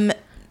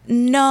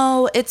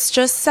 No, it's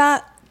just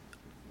that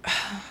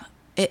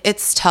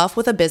it's tough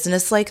with a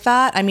business like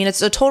that. I mean,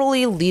 it's a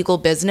totally legal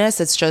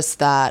business. It's just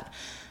that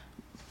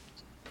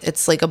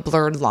it's like a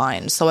blurred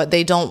line. So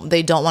they don't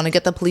want to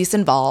get the police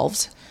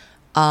involved.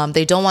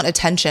 They don't want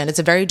attention. It's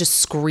a very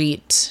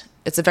discreet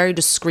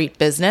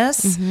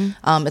business.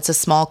 Mm-hmm. It's a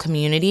small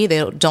community.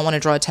 They don't want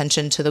to draw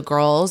attention to the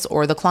girls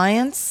or the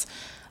clients.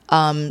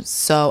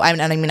 So I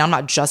mean, I'm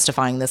not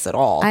justifying this at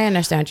all. I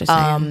understand what you're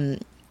saying.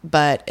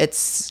 But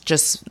it's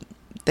just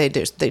they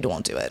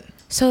won't do it.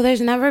 So there's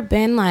never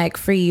been like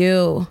for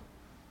you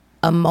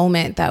a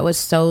moment that was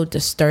so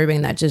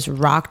disturbing that just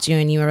rocked you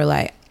and you were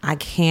like, I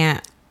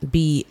can't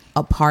be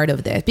a part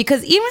of this.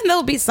 Because even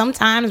there'll be some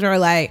times where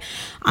like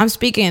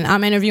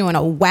I'm interviewing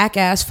a whack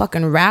ass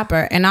fucking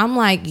rapper and I'm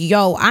like,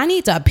 yo, I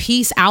need to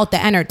piece out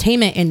the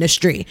entertainment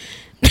industry.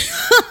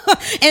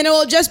 And it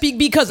will just be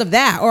because of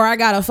that, or I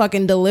gotta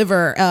fucking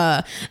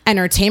deliver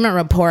entertainment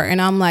report and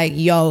I'm like,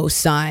 yo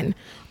son,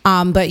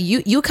 but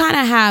you kind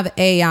of have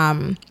a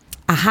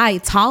high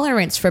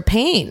tolerance for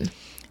pain.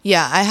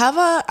 Yeah, I have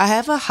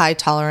a high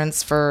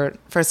tolerance for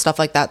stuff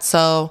like that.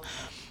 So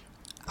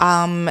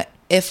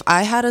if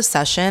I had a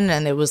session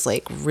and it was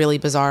like really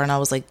bizarre and I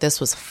was like, this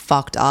was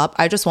fucked up,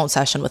 I just won't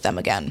session with them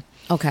again.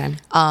 Okay.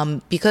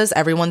 Because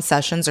everyone's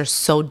sessions are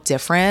so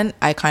different,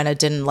 I kind of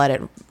didn't let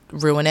it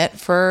ruin it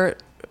for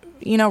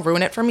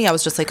me. I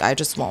was just like, I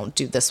just won't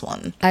do this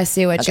one. I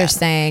see what you're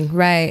saying.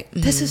 Right. Mm-hmm.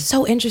 This is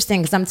so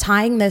interesting because I'm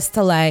tying this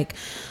to like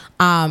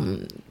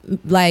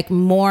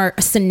more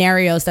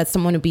scenarios that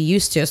someone would be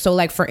used to. So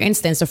like, for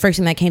instance, the first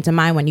thing that came to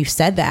mind when you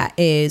said that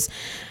is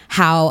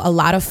how a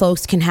lot of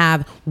folks can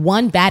have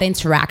one bad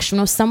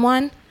interaction with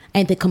someone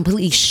and they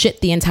completely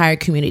shit the entire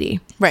community.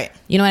 Right.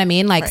 You know what I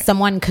mean? Like right.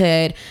 Someone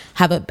could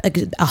have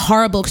a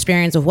horrible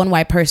experience with one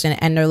white person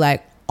and they're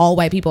like, all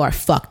white people are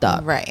fucked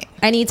up. Right.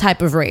 Any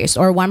type of race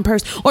or one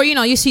person, or,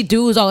 you see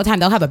dudes all the time.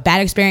 They'll have a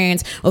bad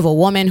experience with a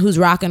woman who's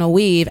rocking a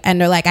weave and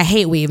they're like, I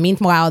hate weave.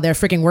 Meanwhile, they're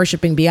freaking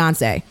worshiping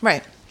Beyonce.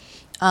 Right.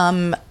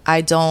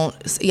 I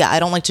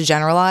don't like to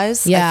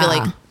generalize. Yeah. I feel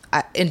like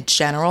in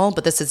general,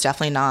 but this is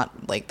definitely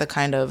not like the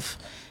kind of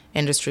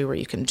industry where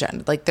you can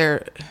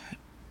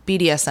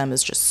BDSM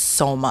is just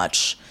so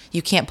much.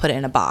 You can't put it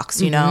in a box,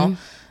 you know?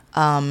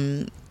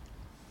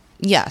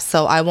 Yeah,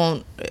 so I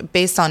won't,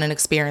 based on an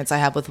experience I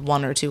have with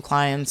one or two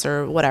clients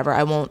or whatever,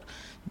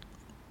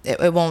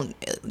 it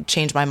won't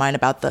change my mind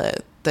about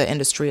the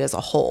industry as a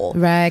whole.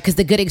 Right, because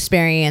the good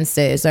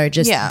experiences are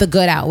just, the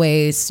good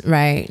outweighs,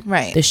 right,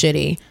 the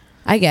shitty.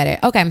 I get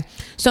it. Okay,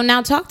 so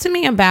now talk to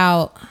me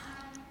about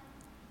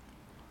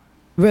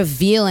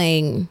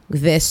revealing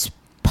this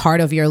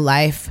part of your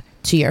life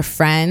to your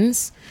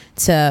friends.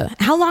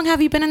 How long have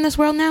you been in this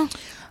world now?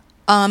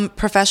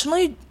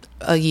 Professionally,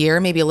 a year,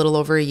 maybe a little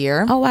over a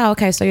year. Oh, wow.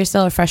 Okay. So you're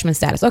still a freshman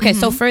status. Okay.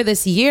 So for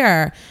this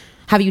year,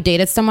 have you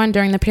dated someone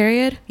during the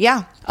period?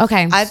 Yeah.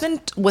 Okay. I've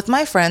been with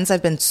my friends.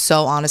 I've been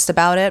so honest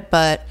about it,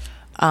 but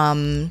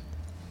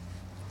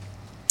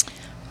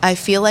I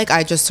feel like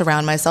I just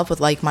surround myself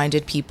with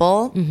like-minded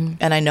people,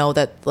 and I know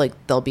that like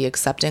they'll be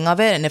accepting of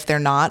it. And if they're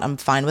not, I'm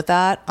fine with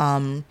that.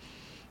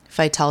 If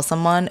I tell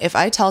someone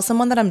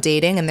that I'm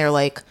dating and they're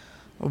like,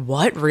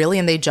 what, really?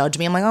 And they judge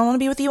me, I'm like, I don't want to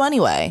be with you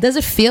anyway. Does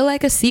it feel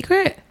like a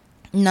secret?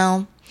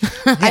 No.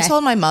 Okay. I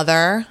told my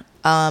mother.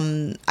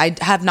 I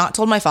have not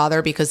told my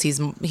father because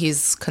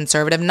he's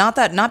conservative.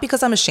 Not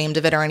because I'm ashamed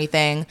of it or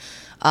anything,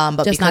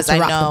 but just because I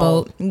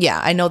know.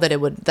 Yeah, I know that it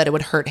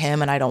would hurt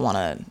him, and I don't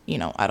want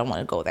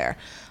to go there.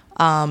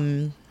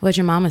 What'd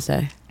your mama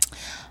say?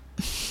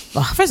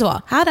 Well, first of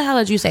all, how the hell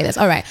did you say this?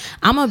 All right,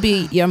 I'm gonna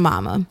be your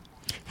mama.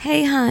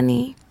 hey,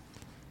 honey,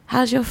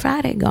 how's your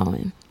Friday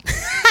going?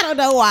 I don't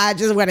know why I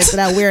just went into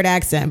that weird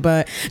accent,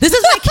 but this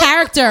is my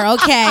character,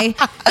 okay?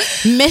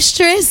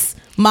 Mistress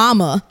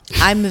Mama.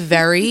 I'm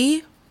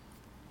very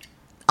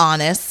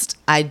honest.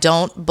 I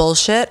don't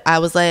bullshit. I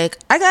was like,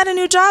 I got a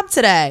new job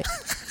today.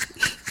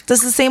 This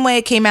is the same way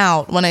it came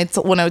out when I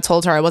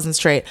told her I wasn't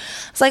straight.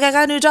 It's like, I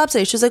got a new job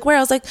today. She was like, where?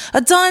 I was like,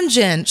 a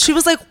dungeon. She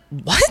was like,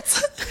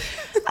 what?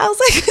 I was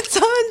like, a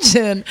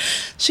dungeon.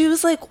 She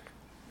was like,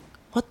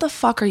 what the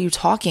fuck are you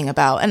talking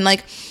about? And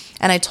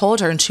I told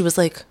her, and she was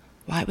like,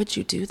 why would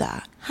you do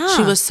that?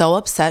 She was so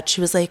upset.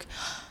 She was like,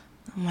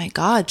 oh my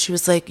God. She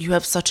was like, you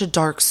have such a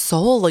dark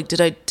soul. Like,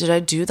 did I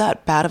do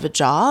that bad of a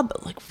job,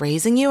 like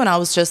raising you? And I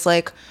was just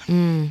like,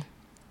 I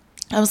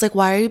was like,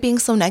 why are you being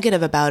so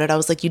negative about it? I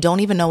was like, you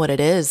don't even know what it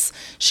is.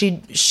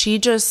 She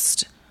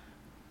just,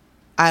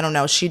 I don't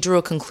know. She drew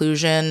a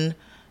conclusion.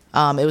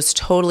 It was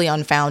totally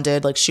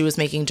unfounded. Like, she was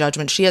making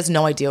judgment. She has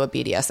no idea what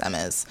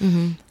BDSM is.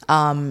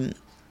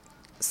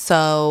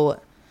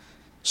 So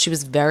she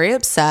was very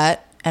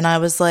upset. And I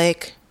was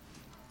like,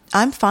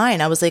 I'm fine.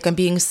 I was like, I'm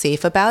being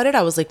safe about it.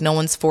 I was like, no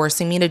one's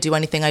forcing me to do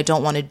anything I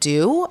don't want to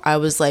do. I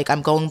was like,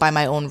 I'm going by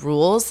my own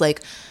rules.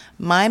 Like,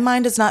 my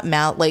mind is not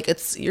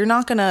you're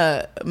not going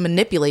to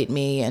manipulate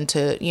me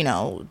into,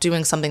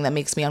 doing something that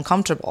makes me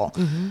uncomfortable.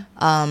 So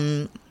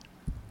I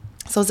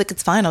was like,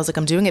 it's fine. I was like,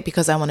 I'm doing it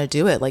because I want to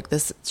do it. Like,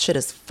 this shit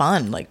is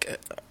fun. Like,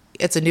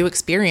 it's a new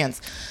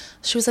experience.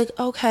 She was like,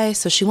 okay.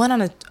 So she went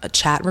on a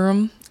chat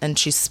room and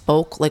she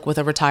spoke like with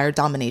a retired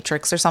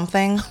dominatrix or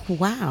something.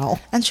 Wow.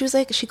 And she was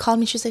like, she called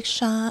me. She was like,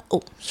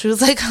 she was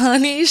like,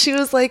 honey. She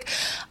was like,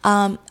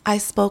 I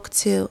spoke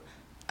to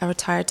a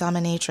retired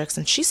dominatrix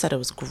and she said it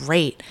was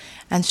great.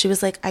 And she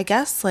was like, I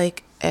guess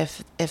like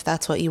if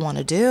that's what you want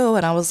to do.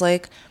 And I was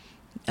like,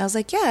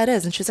 yeah, it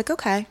is. And she was like,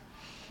 okay.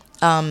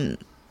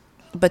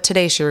 But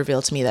today she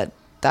revealed to me that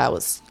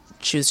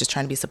she was just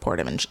trying to be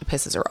supportive, and it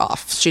pisses her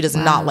off. She does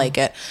not like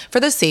it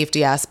for the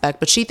safety aspect,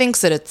 but she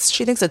thinks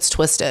it's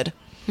twisted.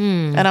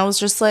 And I was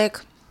just like,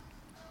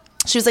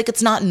 she was like,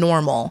 it's not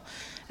normal.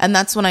 And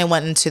that's when I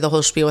went into the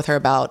whole spiel with her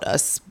about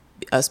us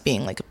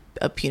being like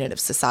a punitive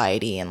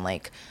society. And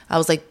like, I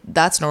was like,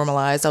 that's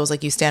normalized. I was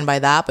like, you stand by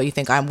that, but you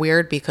think I'm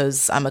weird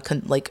because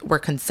we're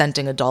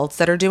consenting adults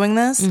that are doing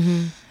this.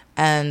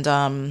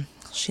 And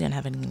she didn't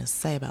have anything to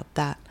say about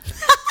that.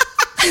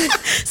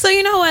 So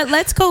you know what?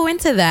 Let's go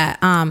into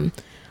that.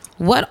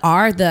 What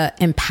are the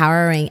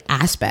empowering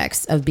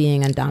aspects of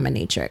being a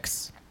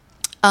dominatrix?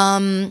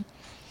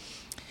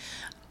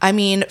 I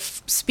mean,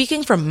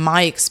 speaking from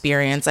my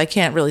experience, I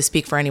can't really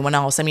speak for anyone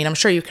else. I mean, I'm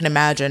sure you can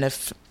imagine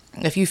if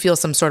you feel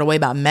some sort of way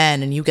about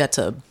men and you get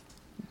to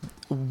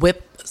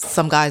whip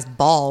some guy's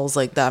balls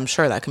like that, I'm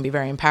sure that can be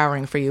very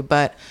empowering for you.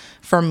 But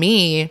for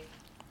me,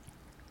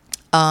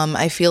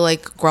 I feel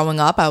like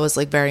growing up, I was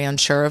like very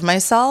unsure of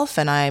myself,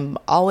 and I'm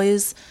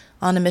always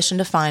on a mission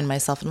to find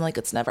myself. And I'm like,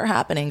 it's never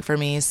happening for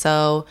me.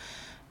 So,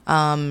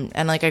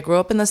 and like I grew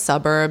up in the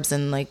suburbs,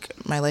 and like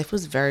my life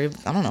was very,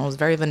 I don't know, it was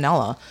very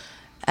vanilla.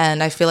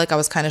 And I feel like I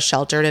was kind of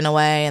sheltered in a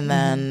way. And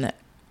then,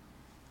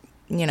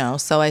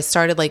 so I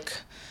started like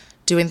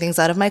doing things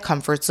out of my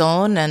comfort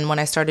zone. And when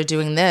I started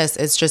doing this,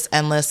 it's just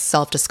endless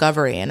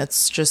self-discovery. And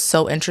it's just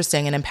so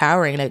interesting and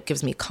empowering. And it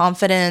gives me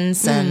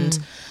confidence. And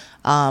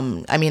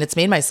I mean, it's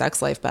made my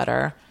sex life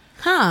better.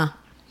 Huh.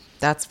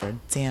 That's for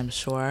damn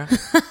sure.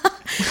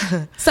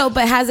 So,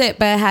 but has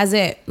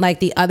it like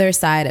the other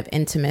side of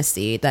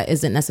intimacy that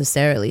isn't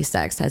necessarily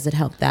sex? Has it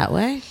helped that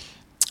way?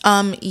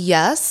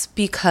 Yes,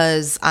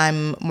 because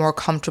I'm more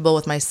comfortable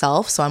with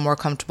myself. So I'm more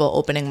comfortable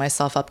opening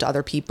myself up to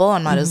other people.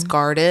 I'm not as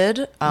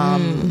guarded.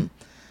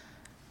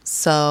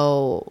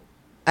 So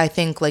I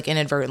think like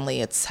inadvertently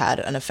it's had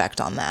an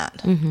effect on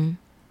that.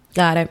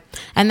 Got it.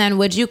 And then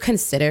would you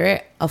consider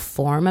it a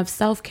form of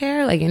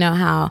self-care? Like, you know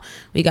how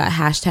we got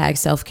hashtag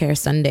self-care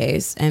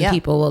Sundays, and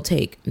people will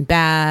take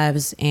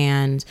baths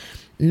and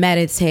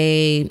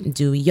meditate,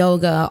 do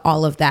yoga,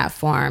 all of that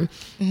form.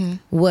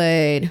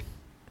 Would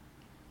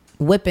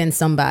whipping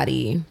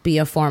somebody be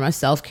a form of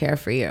self-care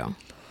for you?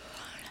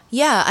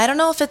 Yeah, I don't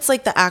know if it's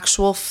like the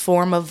actual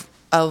form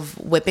of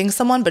whipping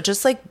someone, but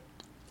just like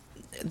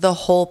the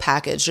whole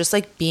package, just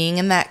like being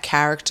in that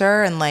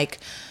character and like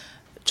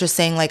just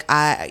saying like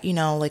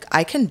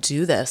I can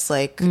do this,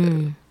 like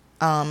and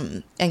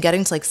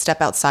getting to like step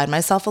outside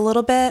myself a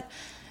little bit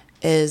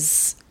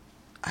is,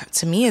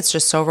 to me, it's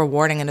just so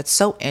rewarding, and it's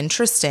so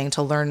interesting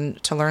to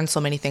learn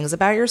so many things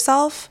about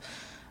yourself.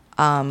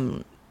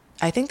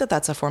 I think that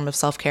that's a form of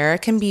self-care.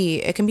 It can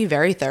be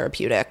very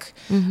therapeutic.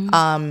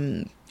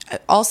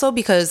 Also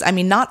because, I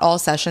mean, not all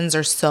sessions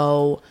are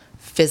so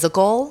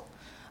physical.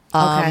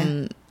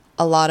 Okay.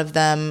 A lot of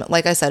them,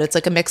 like I said, it's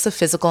like a mix of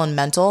physical and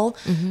mental.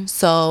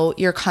 So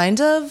you're kind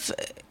of,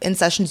 in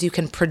sessions, you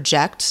can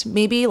project,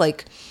 maybe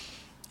like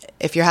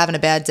if you're having a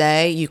bad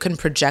day, you can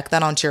project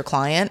that onto your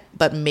client,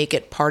 but make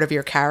it part of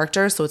your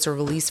character. So it's a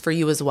release for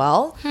you as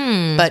well.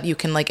 But you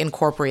can like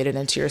incorporate it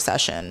into your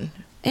session.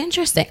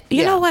 Interesting.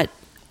 You know what?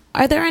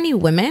 Are there any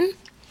women?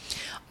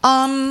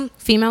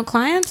 Female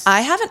clients?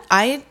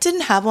 I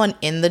didn't have one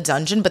in the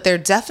dungeon, but there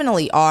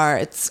definitely are.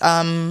 It's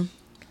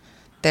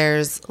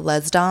there's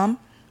lesdom,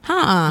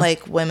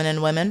 like women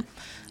and women.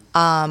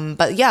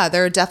 But yeah,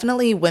 there are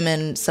definitely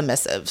women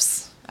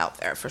submissives out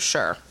there for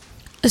sure.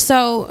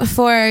 So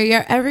for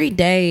your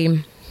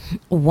everyday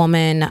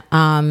woman,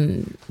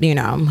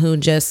 who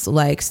just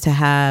likes to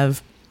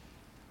have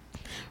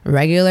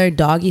regular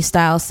doggy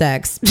style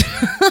sex.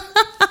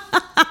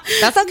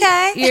 That's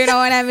okay. You know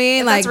what I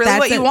mean? Like, that's really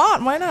what you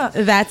want. Why not?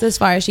 That's as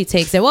far as she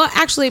takes it. Well,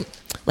 actually,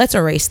 let's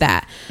erase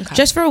that. Okay.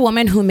 Just for a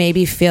woman who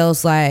maybe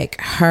feels like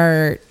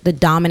the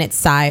dominant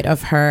side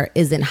of her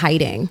is in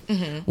hiding,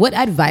 what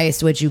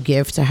advice would you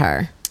give to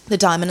her? The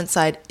dominant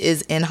side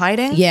is in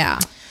hiding? Yeah.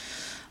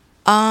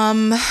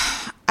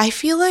 I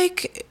feel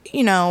like,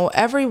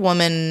 every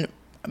woman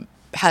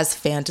has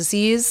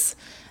fantasies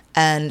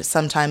and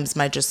sometimes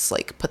might just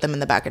like put them in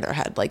the back of their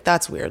head. Like,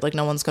 that's weird. Like,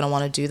 no one's going to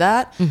want to do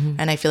that.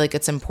 And I feel like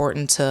it's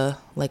important to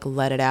like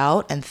let it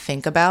out and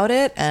think about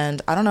it.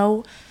 And I don't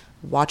know,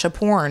 watch a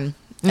porn.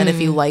 And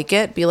if you like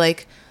it, be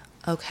like,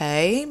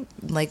 okay,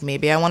 like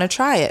maybe I want to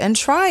try it, and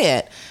try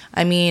it.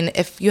 I mean,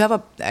 if you have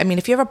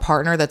a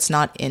partner that's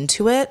not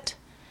into it,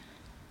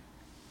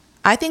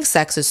 I think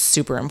sex is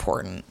super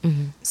important.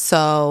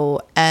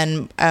 So,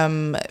 and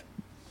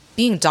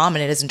being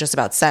dominant isn't just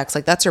about sex.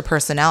 Like, that's your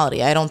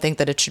personality. I don't think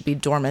that it should be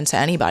dormant to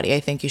anybody. I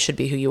think you should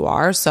be who you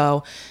are.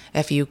 So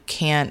if you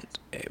can't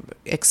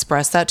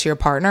express that to your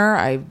partner,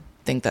 I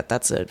think that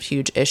that's a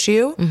huge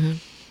issue.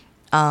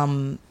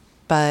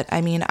 But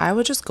I mean, I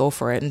would just go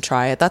for it and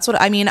try it. That's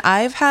what I mean.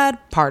 I've had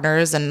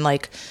partners and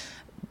like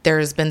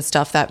there's been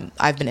stuff that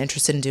I've been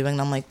interested in doing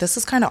and I'm like, this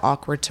is kind of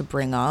awkward to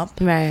bring up.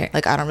 Right.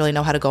 Like, I don't really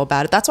know how to go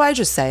about it. That's why I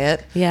just say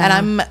it. Yeah.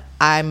 And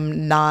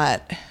I'm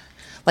not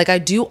like, I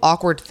do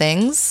awkward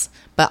things,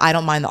 but I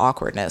don't mind the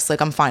awkwardness.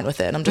 Like, I'm fine with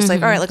it. I'm just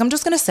like, all right, like, I'm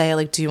just going to say,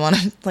 like, do you want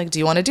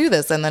to do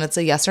this? And then it's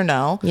a yes or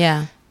no.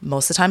 Yeah.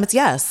 Most of the time it's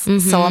yes.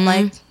 So I'm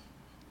like,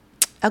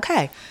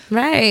 okay.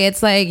 Right.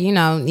 It's like,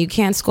 you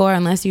can't score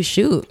unless you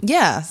shoot.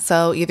 Yeah.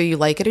 So either you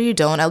like it or you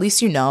don't. At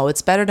least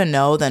it's better to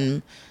know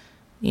than,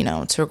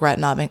 to regret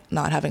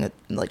not having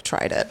like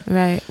tried it.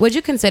 Right. Would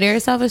you consider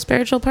yourself a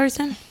spiritual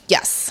person?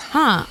 Yes.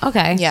 Huh.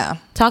 Okay. Yeah.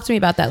 Talk to me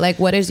about that. Like,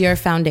 what is your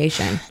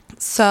foundation?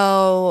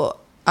 So,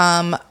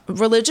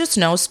 religious,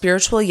 no.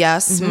 Spiritual,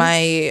 yes.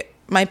 My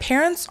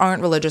parents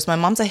aren't religious. My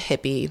mom's a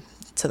hippie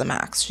to the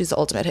max. She's the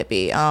ultimate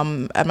hippie.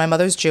 And my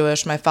mother's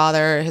Jewish. My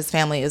father, his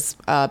family is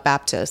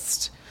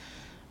Baptist.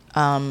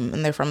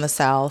 And they're from the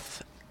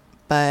South.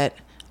 But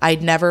I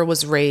never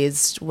was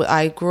raised.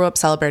 I grew up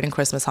celebrating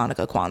Christmas,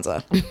 Hanukkah,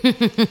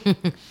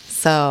 Kwanzaa.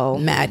 So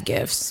mad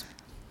gifts.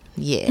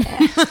 Yeah.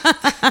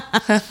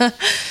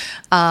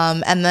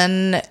 And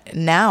then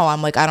now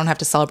I'm like, I don't have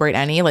to celebrate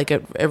any. Like,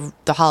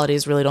 the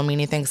holidays really don't mean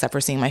anything except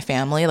for seeing my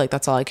family. Like,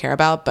 that's all I care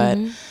about. But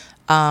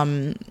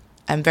I'm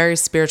very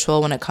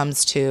spiritual when it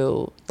comes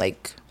to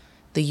like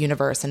the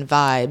universe and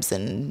vibes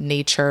and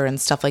nature and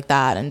stuff like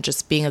that, and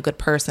just being a good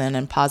person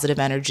and positive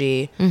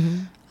energy.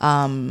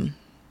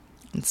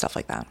 And stuff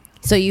like that.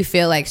 So you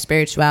feel like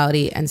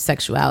spirituality and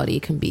sexuality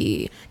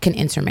can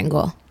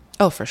intermingle?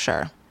 Oh, for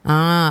sure.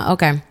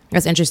 Okay.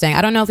 That's interesting.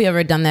 I don't know if you've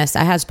ever done this.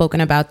 I had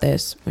spoken about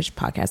this. Which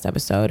podcast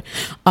episode?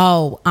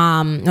 Oh,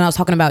 when I was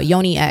talking about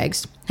yoni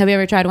eggs. Have you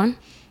ever tried one?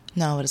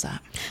 No, what is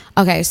that?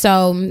 Okay,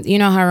 so you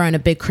know how we're on a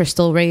big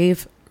crystal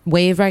wave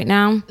right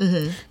now?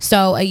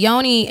 So a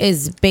yoni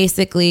is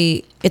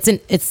basically, it's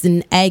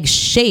an egg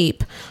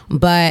shape,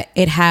 but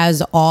it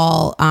has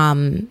all,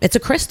 it's a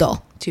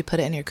crystal. Do you put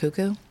it in your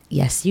cuckoo?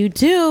 Yes, you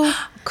do.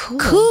 Cool.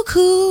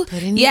 Cuckoo.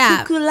 Put in your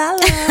cuckoo, la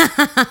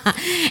la.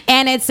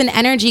 And it's an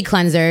energy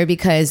cleanser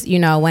because,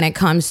 when it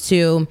comes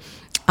to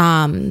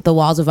the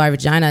walls of our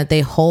vagina,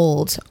 they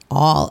hold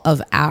all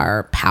of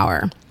our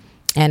power.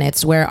 And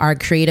it's where our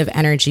creative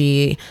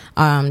energy,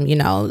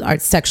 our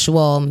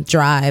sexual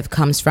drive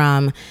comes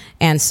from.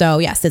 And so,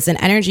 yes, it's an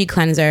energy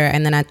cleanser.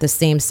 And then at the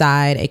same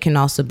side, it can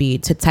also be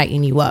to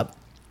tighten you up.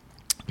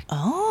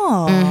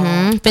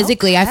 Oh,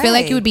 physically. okay. I feel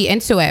like you would be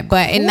into it.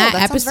 But in that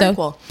episode,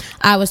 cool.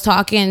 I was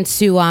talking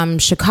to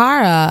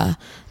Shakara,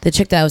 the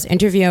chick that I was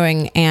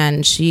interviewing,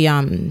 and she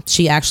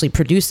actually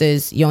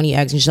produces yoni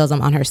eggs and she sells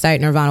them on her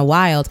site, Nirvana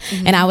Wild.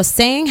 And I was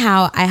saying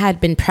how I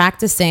had been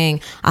practicing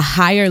a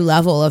higher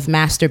level of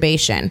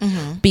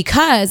masturbation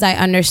because I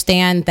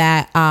understand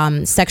that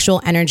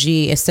sexual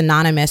energy is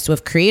synonymous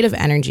with creative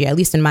energy, at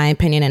least in my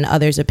opinion and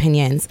others'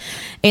 opinions.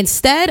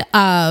 Instead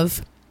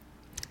of,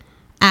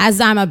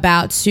 as I'm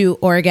about to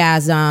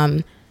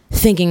orgasm,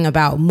 thinking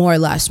about more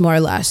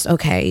lust.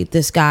 Okay,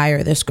 this guy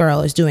or this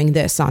girl is doing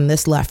this on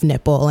this left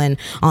nipple and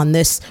on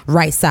this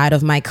right side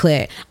of my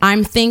clit.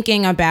 I'm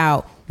thinking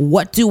about,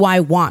 what do I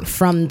want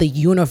from the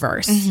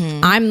universe?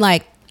 I'm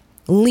like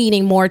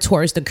leaning more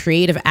towards the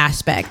creative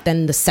aspect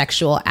than the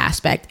sexual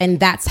aspect. And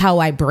that's how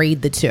I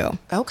braid the two.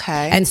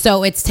 Okay. And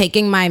so it's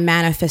taking my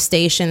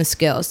manifestation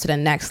skills to the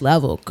next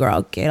level.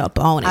 Girl, get up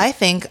on it. I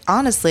think,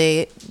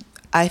 honestly,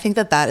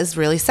 that is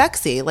really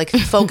sexy. Like,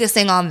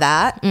 focusing on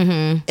that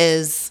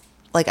is,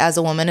 like, as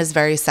a woman, is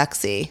very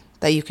sexy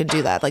that you can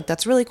do that. Like,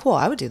 that's really cool.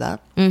 I would do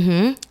that.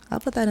 Mm-hmm. I'll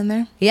put that in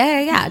there.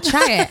 Yeah.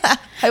 Try it.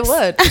 I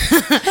would.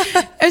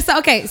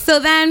 So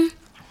then,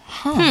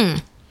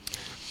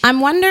 I'm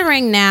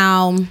wondering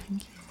now,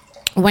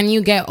 when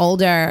you get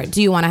older,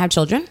 do you want to have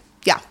children?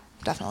 Yeah,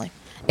 definitely.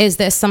 Is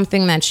this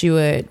something that you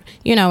would,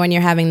 when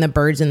you're having the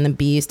birds and the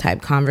bees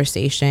type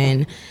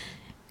conversation?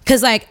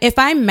 Because, like, if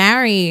I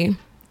marry,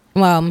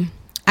 well,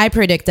 I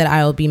predict that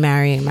I will be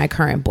marrying my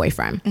current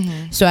boyfriend.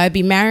 Mm-hmm. So I'd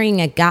be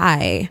marrying a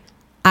guy.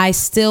 I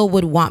still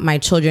would want my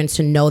children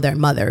to know their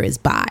mother is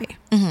bi.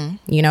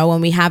 Mm-hmm.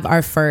 When we have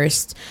our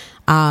first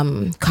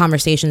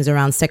conversations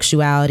around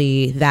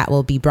sexuality, that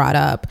will be brought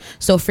up.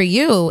 So for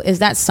you, is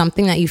that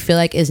something that you feel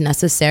like is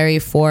necessary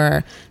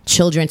for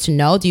children to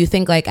know? Do you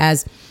think, like,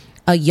 as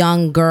a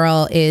young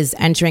girl is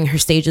entering her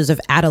stages of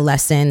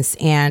adolescence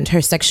and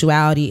her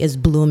sexuality is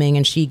blooming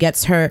and she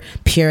gets her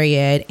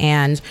period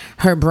and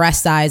her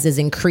breast size is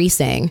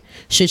increasing,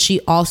 should she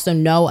also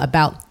know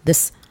about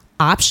this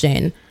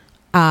option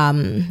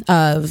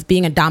of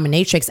being a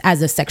dominatrix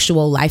as a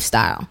sexual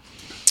lifestyle?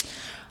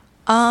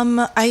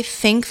 I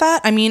think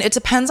that, it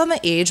depends on the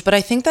age, but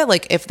I think that,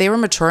 like, if they were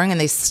maturing and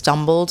they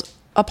stumbled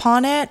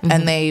upon it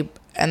and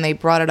they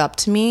brought it up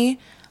to me,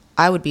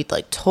 I would be,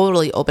 like,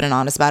 totally open and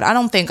honest about it. I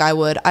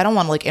don't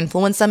want to, like,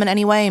 influence them in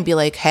any way and be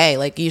like, hey,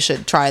 like, you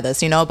should try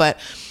this, but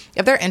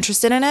if they're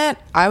interested in it,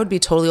 I would be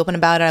totally open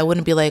about it. I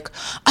wouldn't be like,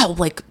 oh,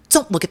 like,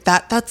 don't look at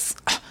that. That's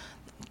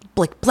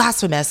like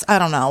blasphemous. I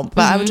don't know.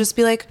 But I would just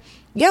be like,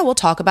 yeah, we'll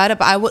talk about it.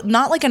 But I would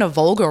not, like, in a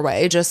vulgar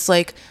way, just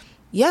like,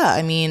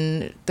 yeah,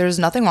 there's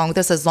nothing wrong with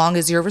this as long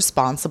as you're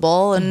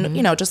responsible and,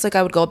 just like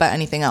I would go about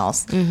anything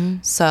else.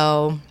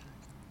 So,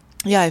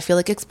 yeah, I feel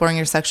like exploring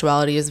your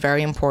sexuality is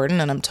very important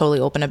and I'm totally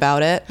open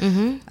about it.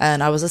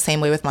 And I was the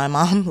same way with my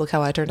mom. Look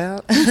how I turned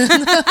out.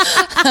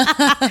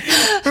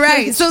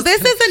 Right. So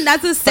this isn't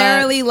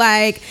necessarily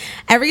like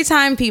every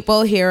time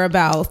people hear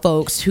about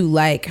folks who,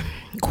 like,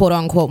 quote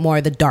unquote, more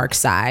the dark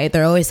side,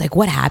 they're always like,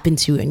 what happened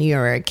to you when you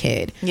were a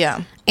kid?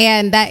 Yeah.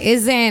 And that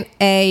isn't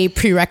a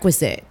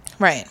prerequisite.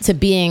 Right. To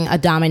being a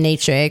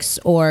dominatrix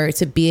or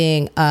to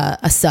being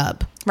a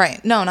sub.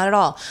 Right. No, not at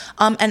all.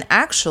 And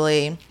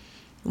actually,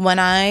 when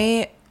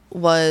I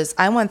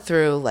went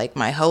through, like,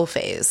 my hoe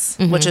phase,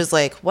 which is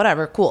like,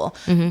 whatever, cool.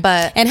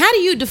 But and how do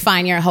you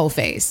define your hoe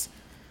phase?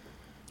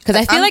 Because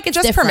I feel like it's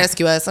just different.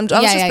 Promiscuous. I was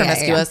just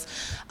promiscuous.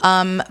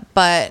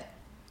 But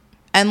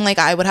and, like,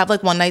 I would have,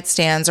 like, one night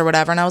stands or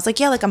whatever, and I was like,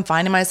 yeah, like, I'm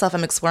finding myself,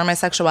 I'm exploring my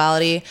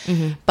sexuality.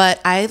 But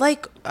I,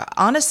 like,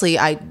 honestly,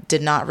 I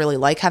did not really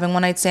like having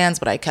one night stands,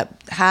 but I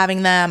kept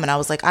having them, and I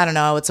was like, I don't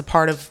know, it's a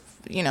part of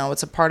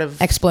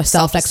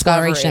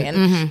self-exploration.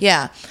 And,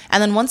 yeah. And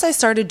then once I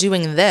started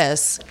doing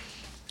this,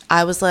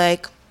 I was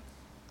like,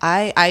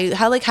 I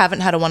haven't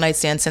had a one night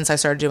stand since I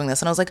started doing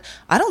this. And I was like,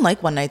 I don't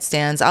like one night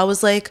stands. I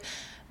was like,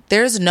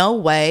 there's no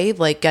way,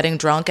 like, getting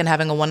drunk and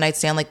having a one night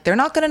stand, like, they're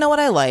not going to know what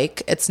I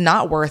like. It's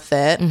not worth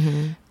it.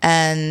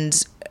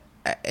 And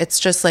it's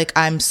just like,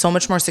 I'm so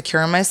much more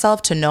secure in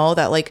myself to know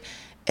that, like,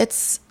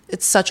 it's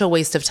such a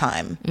waste of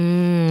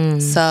time.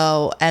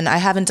 So, and I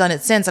haven't done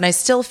it since. And I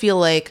still feel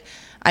like,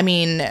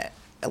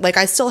 like,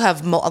 I still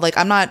have, like,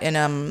 I'm not in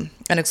an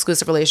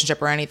exclusive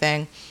relationship or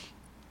anything,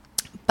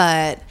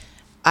 but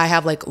I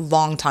have, like,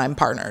 longtime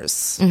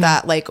partners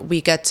that, like,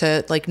 we get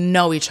to, like,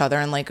 know each other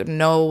and, like,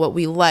 know what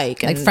we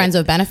like. Like, friends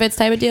with benefits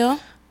type of deal?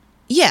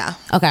 Yeah.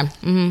 Okay.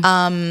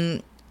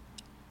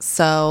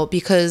 So,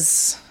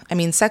 because,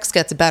 sex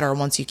gets better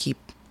once you keep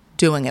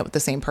doing it with the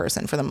same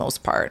person for the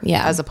most part.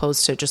 Yeah. As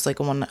opposed to just, like,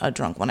 a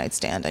drunk one night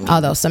stand.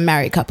 Although some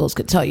married couples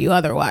could tell you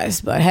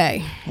otherwise, but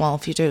hey. Well,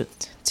 if you do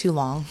too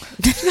long.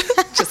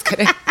 Just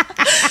kidding.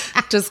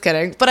 Just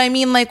kidding. But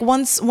like,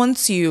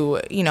 once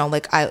you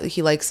like,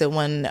 he likes it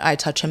when I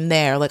touch him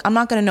there. Like, I'm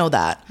not going to know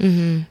that,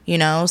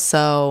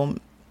 so,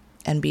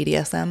 and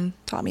BDSM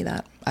taught me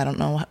that. I don't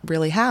know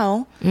really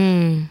how,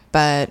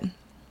 but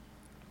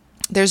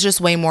there's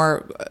just way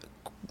more,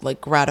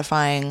 like,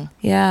 gratifying.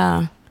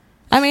 Yeah.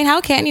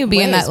 How can you be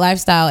in that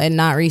lifestyle and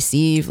not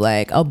receive,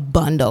 like, a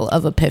bundle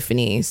of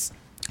epiphanies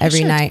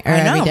every night or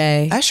every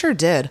day? I sure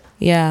did.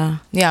 Yeah.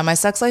 Yeah. My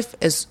sex life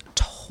is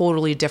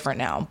totally different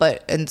now,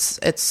 but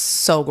it's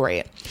so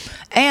great.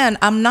 And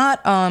I'm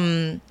not,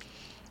 I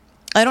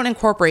don't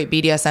incorporate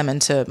BDSM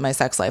into my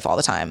sex life all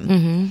the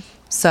time.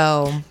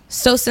 So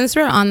since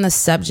we're on the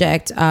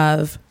subject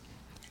of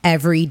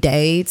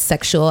everyday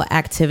sexual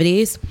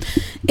activities,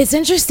 it's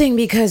interesting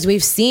because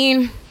we've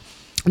seen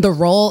the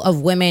role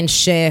of women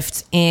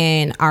shift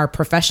in our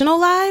professional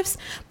lives,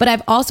 but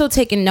I've also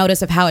taken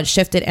notice of how it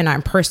shifted in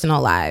our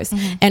personal lives.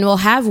 And we'll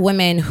have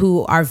women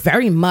who are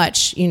very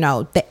much,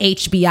 the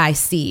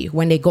HBIC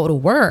when they go to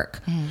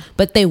work,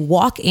 but they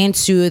walk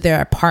into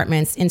their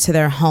apartments, into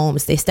their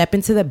homes, they step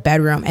into the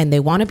bedroom and they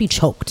want to be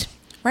choked.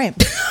 Right.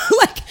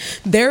 Like,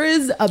 there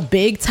is a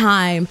big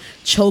time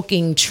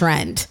choking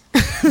trend.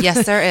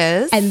 Yes,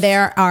 there is. And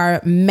there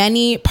are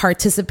many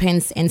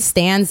participants and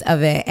stands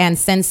of it. And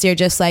since you're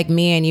just like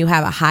me and you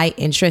have a high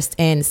interest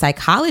in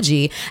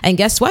psychology, and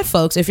guess what,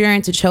 folks? If you're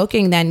into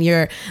choking, then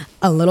you're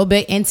a little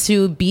bit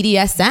into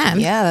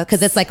BDSM. Yeah,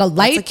 because it's like a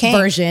light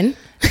version.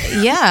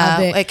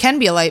 Yeah, it can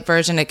be a light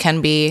version. It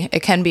can be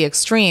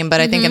extreme,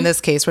 but I think in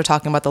this case we're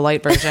talking about the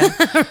light version.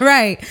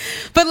 Right.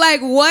 But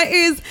like,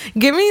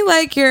 give me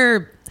like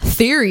your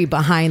theory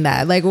behind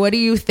that. Like, what do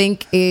you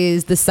think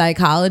is the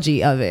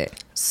psychology of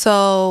it?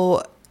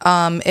 So,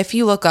 if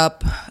you look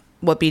up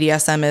what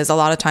BDSM is, a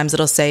lot of times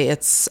it'll say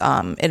it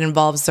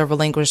involves the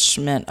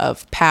relinquishment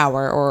of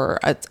power, or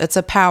it's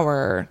a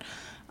power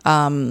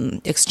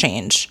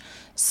exchange.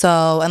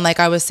 So, and like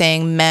I was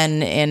saying,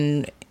 men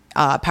in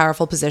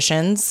powerful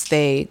positions,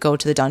 they go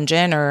to the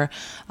dungeon, or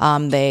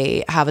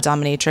they have a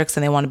dominatrix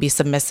and they want to be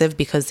submissive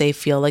because they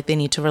feel like they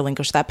need to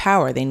relinquish that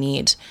power. They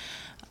need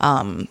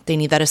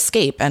that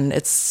escape, and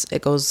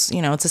it goes,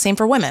 it's the same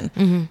for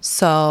women.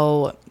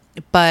 So,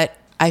 but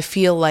I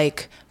feel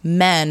like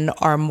men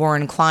are more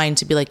inclined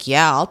to be like,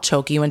 yeah, I'll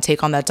choke you and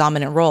take on that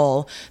dominant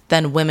role,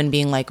 than women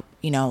being like,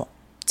 to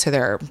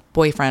their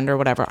boyfriend or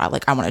whatever, I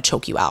want to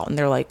choke you out, and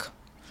they're like,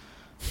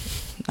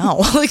 no,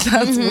 like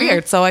that's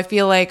weird. So I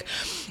feel like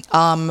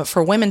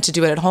for women to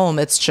do it at home,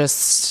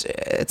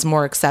 it's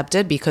more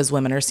accepted because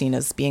women are seen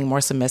as being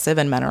more submissive,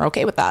 and men are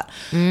okay with that.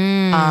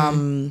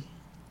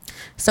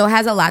 So it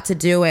has a lot to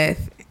do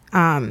with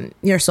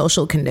your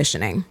social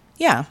conditioning.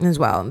 Yeah. As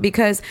well.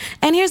 Because,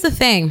 and here's the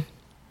thing,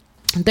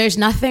 there's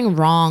nothing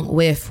wrong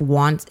with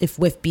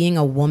being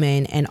a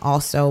woman and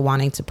also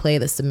wanting to play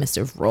the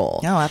submissive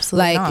role. No,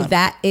 absolutely not.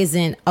 That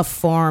isn't a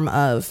form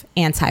of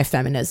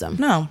anti-feminism.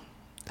 No,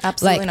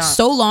 absolutely not.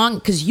 So long,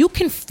 because you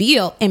can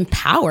feel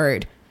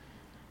empowered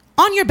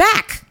on your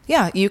back.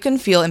 Yeah, you can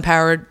feel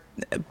empowered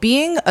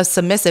being a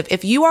submissive.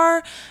 If you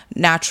are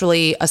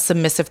naturally a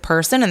submissive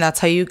person, and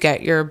that's how you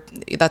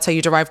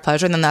derive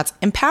pleasure, then that's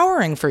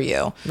empowering for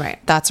you. Right.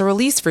 That's a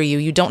release for you.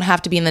 You don't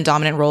have to be in the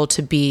dominant role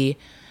to be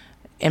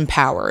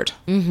empowered.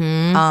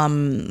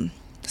 So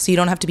you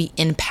don't have to be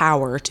in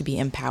power to be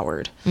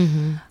empowered.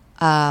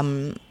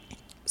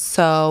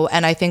 So,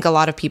 and I think a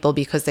lot of people,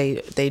 because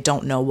they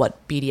don't know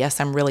what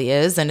BDSM really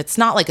is, and it's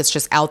not like it's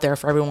just out there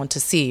for everyone to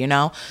see,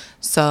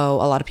 So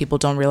a lot of people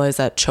don't realize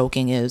that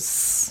choking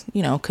is,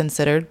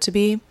 considered to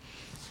be,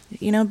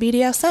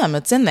 BDSM.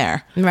 It's in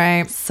there.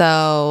 Right.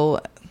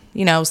 So,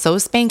 so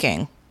is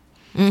spanking.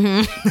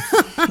 And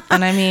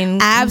I mean,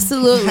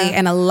 absolutely.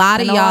 And a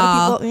lot of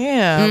y'all,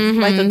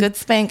 people, like a good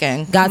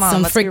spanking. Got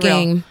some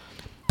freaking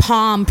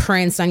palm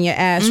prints on your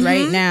ass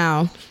right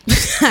now.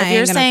 If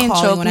you're saying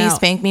choke me,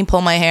 spank me,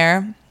 pull my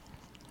hair,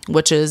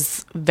 which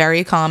is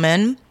very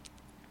common,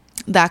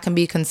 that can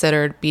be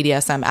considered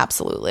BDSM.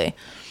 Absolutely.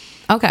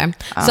 Okay.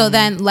 So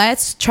then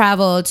let's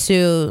travel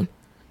to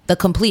the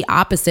complete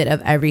opposite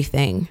of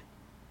everything.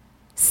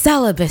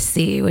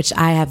 Celibacy, which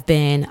I have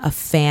been a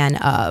fan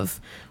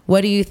of.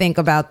 What do you think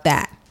about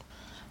that?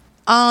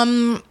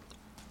 I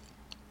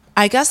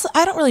guess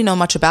I don't really know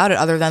much about it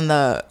other than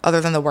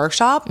the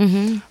workshop.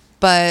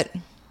 But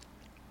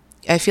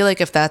I feel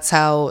like if that's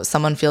how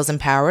someone feels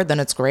empowered, then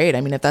it's great.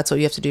 I mean, if that's what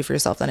you have to do for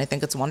yourself, then I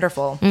think it's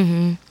wonderful.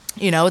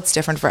 It's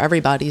different for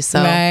everybody.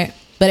 So, right.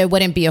 But it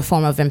wouldn't be a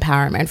form of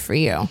empowerment for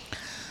you.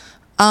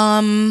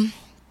 I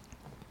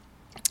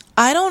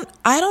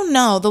don't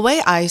know. The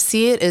way I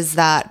see it is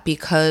that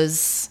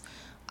because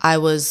I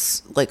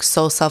was like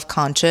so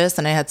self-conscious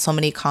and I had so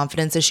many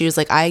confidence issues,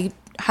 like I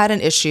had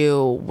an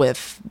issue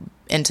with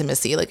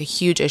intimacy, like a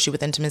huge issue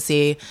with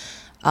intimacy.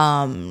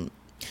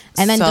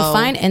 And then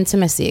define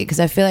intimacy, because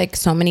I feel like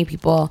so many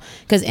people,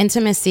 because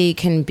intimacy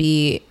can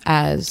be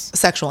as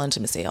sexual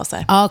intimacy, I'll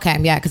say. Oh, okay,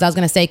 yeah, because I was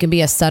gonna say it can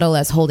be as subtle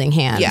as holding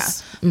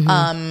hands.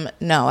 Yeah.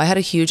 No, I had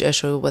a huge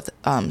issue with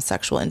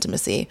sexual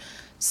intimacy,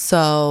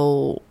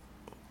 so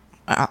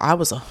I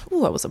was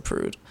a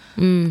prude.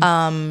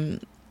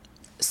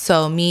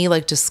 So me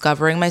like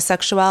discovering my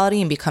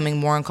sexuality and becoming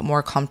more and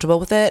more comfortable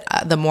with it,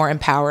 the more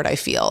empowered I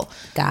feel.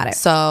 Got it.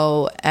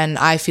 So, and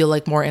I feel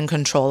like more in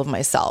control of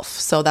myself.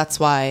 So that's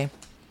why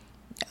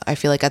I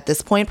feel like at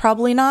this point,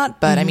 probably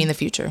not. But I mean, the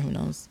future, who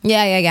knows?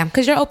 Yeah.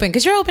 Because you're open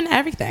to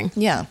everything.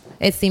 Yeah.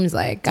 It seems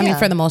like, I mean,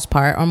 for the most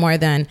part, or more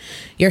than,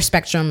 your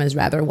spectrum is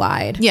rather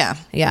wide. Yeah.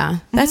 Yeah.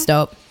 That's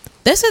dope.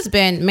 This has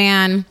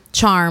been,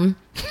 Charm.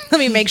 Let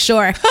me make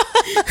sure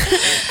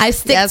I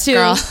stick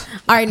to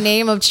our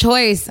name of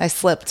choice. I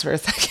slipped for a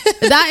second.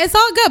 It's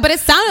all good, but it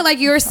sounded like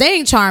you were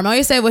saying Charm. All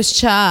you said was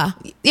Cha.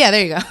 Yeah,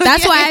 there you go.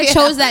 That's why I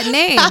chose that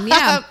name.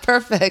 Yeah.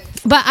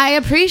 Perfect. But I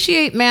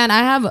appreciate, I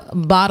have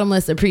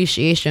bottomless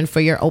appreciation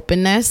for your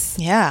openness.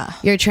 Yeah.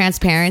 Your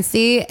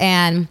transparency.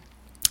 And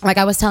like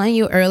I was telling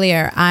you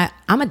earlier,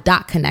 I'm a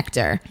dot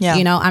connector. Yeah.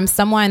 I'm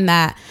someone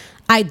that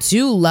I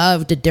do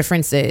love the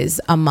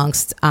differences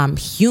amongst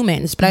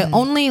humans, but I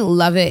only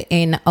love it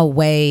in a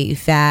way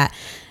that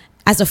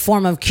as a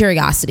form of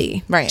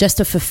curiosity, Right. just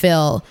to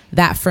fulfill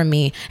that for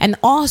me. And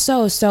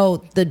also,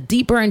 so the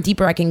deeper and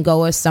deeper I can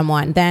go with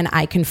someone, then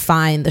I can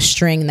find the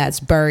string that's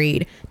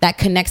buried that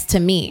connects to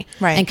me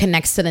Right. and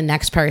connects to the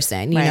next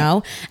person, you Right.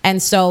 know?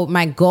 And so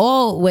my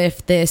goal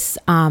with this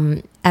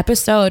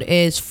episode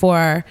is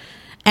for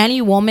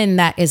any woman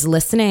that is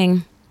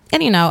listening.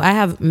 And, you know, I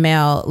have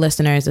male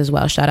listeners as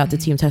well. Shout out to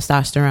Team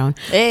Testosterone.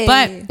 Hey.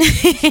 But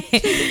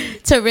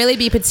to really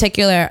be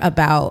particular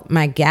about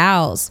my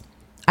gals,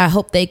 I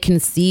hope they can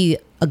see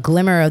a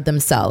glimmer of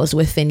themselves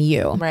within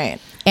you. Right.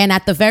 And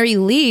at the very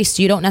least,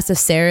 you don't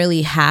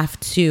necessarily have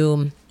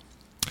to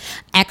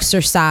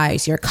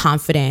exercise your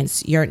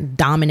confidence, your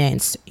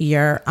dominance,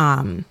 your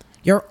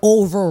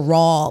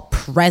overall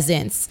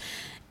presence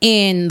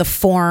in the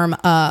form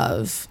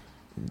of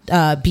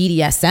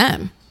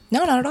BDSM.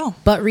 No, not at all.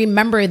 But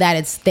remember that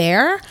it's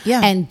there,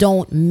 Yeah. and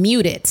don't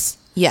mute it.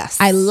 Yes.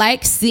 I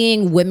like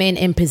seeing women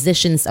in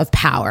positions of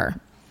power.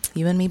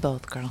 You and me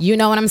both, girl. You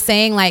know what I'm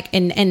saying? Like,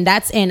 and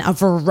that's in a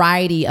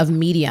variety of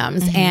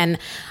mediums. And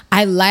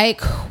I like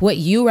what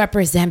you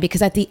represent,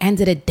 because at the end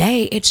of the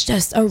day, it's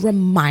just a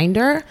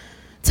reminder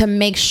to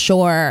make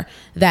sure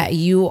that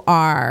you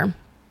are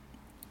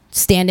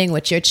standing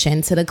with your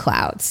chin to the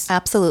clouds.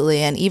 Absolutely.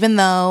 And even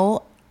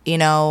though, you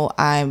know,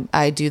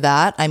 I do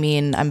that, I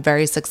mean, I'm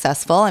very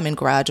successful. I'm in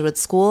graduate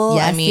school.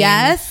 Yes, I mean,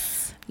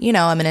 yes. you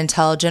know, I'm an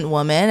intelligent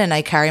woman and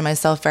I carry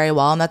myself very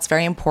well, and that's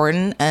very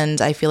important. And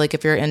I feel like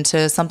if you're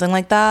into something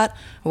like that,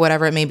 or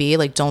whatever it may be,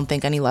 like, don't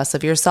think any less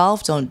of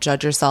yourself. Don't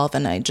judge yourself.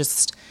 And I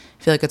just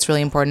feel like it's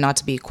really important not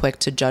to be quick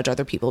to judge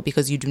other people,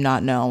 because you do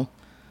not know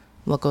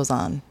what goes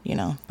on, you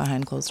know,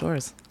 behind closed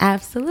doors.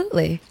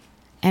 Absolutely.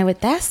 And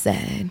with that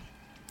said,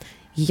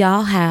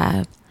 y'all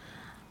have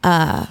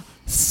a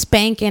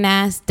spanking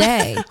ass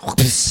day.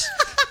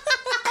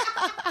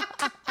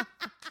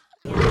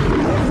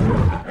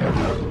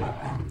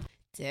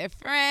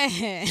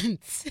 Different.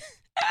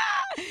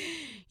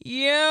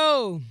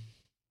 You.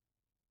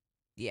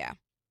 Yeah.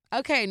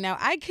 Okay, now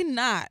I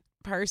cannot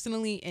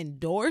personally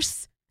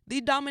endorse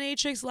the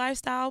dominatrix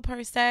lifestyle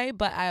per se,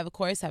 but I, of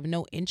course, have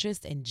no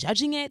interest in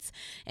judging it.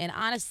 And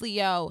honestly,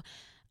 yo,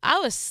 I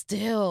was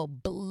still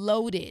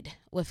bloated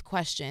with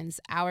questions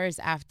hours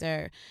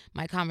after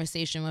my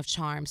conversation with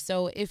Charm.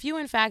 So if you,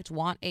 in fact,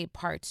 want a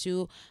part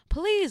 2,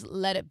 please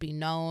let it be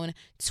known.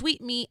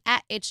 Tweet me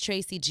at It's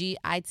Tracy G,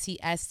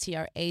 ITSTRACYG,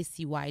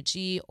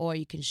 or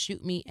you can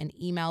shoot me an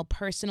email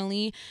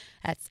personally.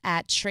 That's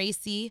at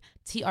Tracy,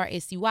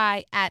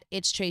 TRACY, at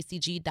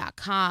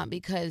itstracyg.com,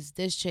 because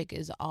this chick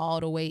is all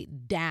the way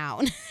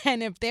down.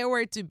 And if there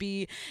were to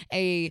be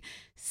a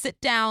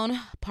sit down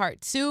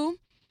part 2,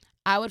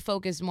 I would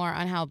focus more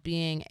on how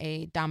being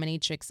a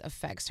dominatrix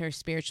affects her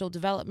spiritual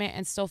development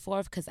and so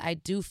forth, because I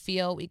do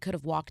feel we could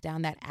have walked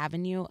down that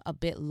avenue a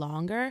bit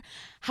longer.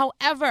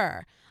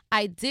 However,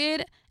 I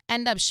did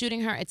end up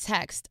shooting her a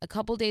text a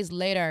couple days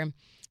later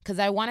because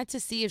I wanted to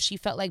see if she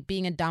felt like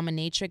being a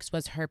dominatrix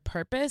was her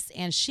purpose,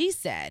 and she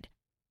said,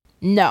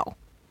 No.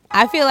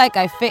 I feel like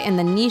I fit in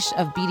the niche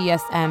of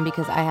BDSM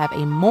because I have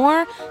a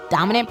more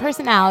dominant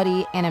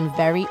personality and I'm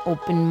very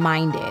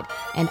open-minded,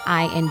 and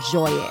I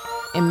enjoy it.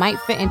 It might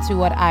fit into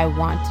what I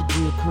want to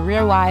do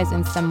career-wise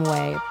in some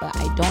way, but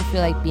I don't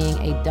feel like being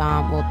a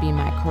dom will be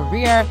my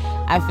career.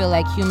 I feel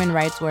like human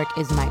rights work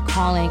is my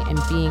calling, and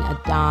being a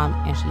dom,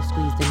 and she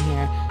squeezed in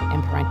here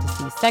in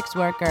parentheses, sex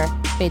worker,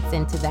 fits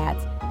into that.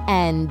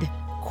 End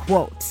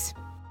quote.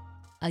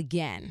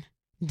 again,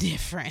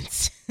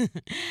 different.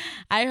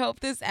 I hope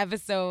this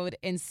episode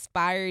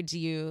inspired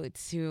you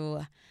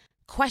to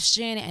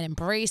question and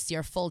embrace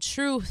your full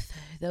truth,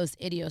 those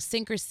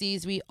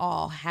idiosyncrasies we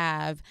all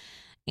have,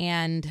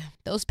 and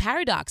those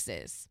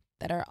paradoxes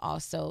that are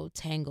also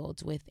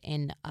tangled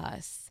within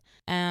us.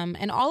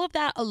 And all of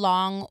that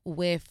along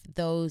with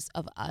those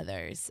of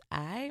others.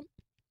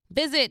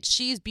 Visit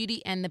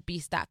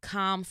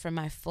shesbeautyandthebeast.com for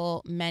my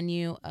full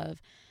menu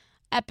of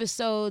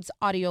episodes,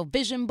 audio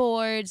vision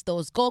boards,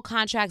 those gold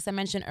contracts I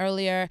mentioned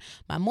earlier,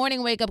 my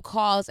morning wake-up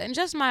calls, and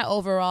just my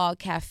overall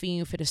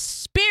caffeine for the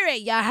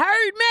spirit. You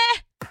heard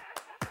me?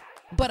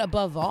 But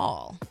above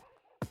all,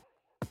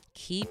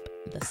 keep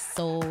the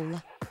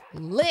soul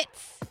lit.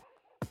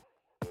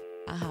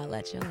 I'll holla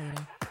at you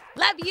later.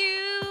 Love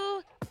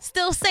you.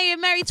 Still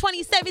saying Merry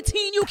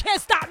 2017. You can't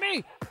stop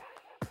me.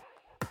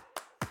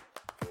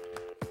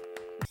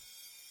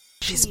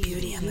 She's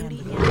Beauty and the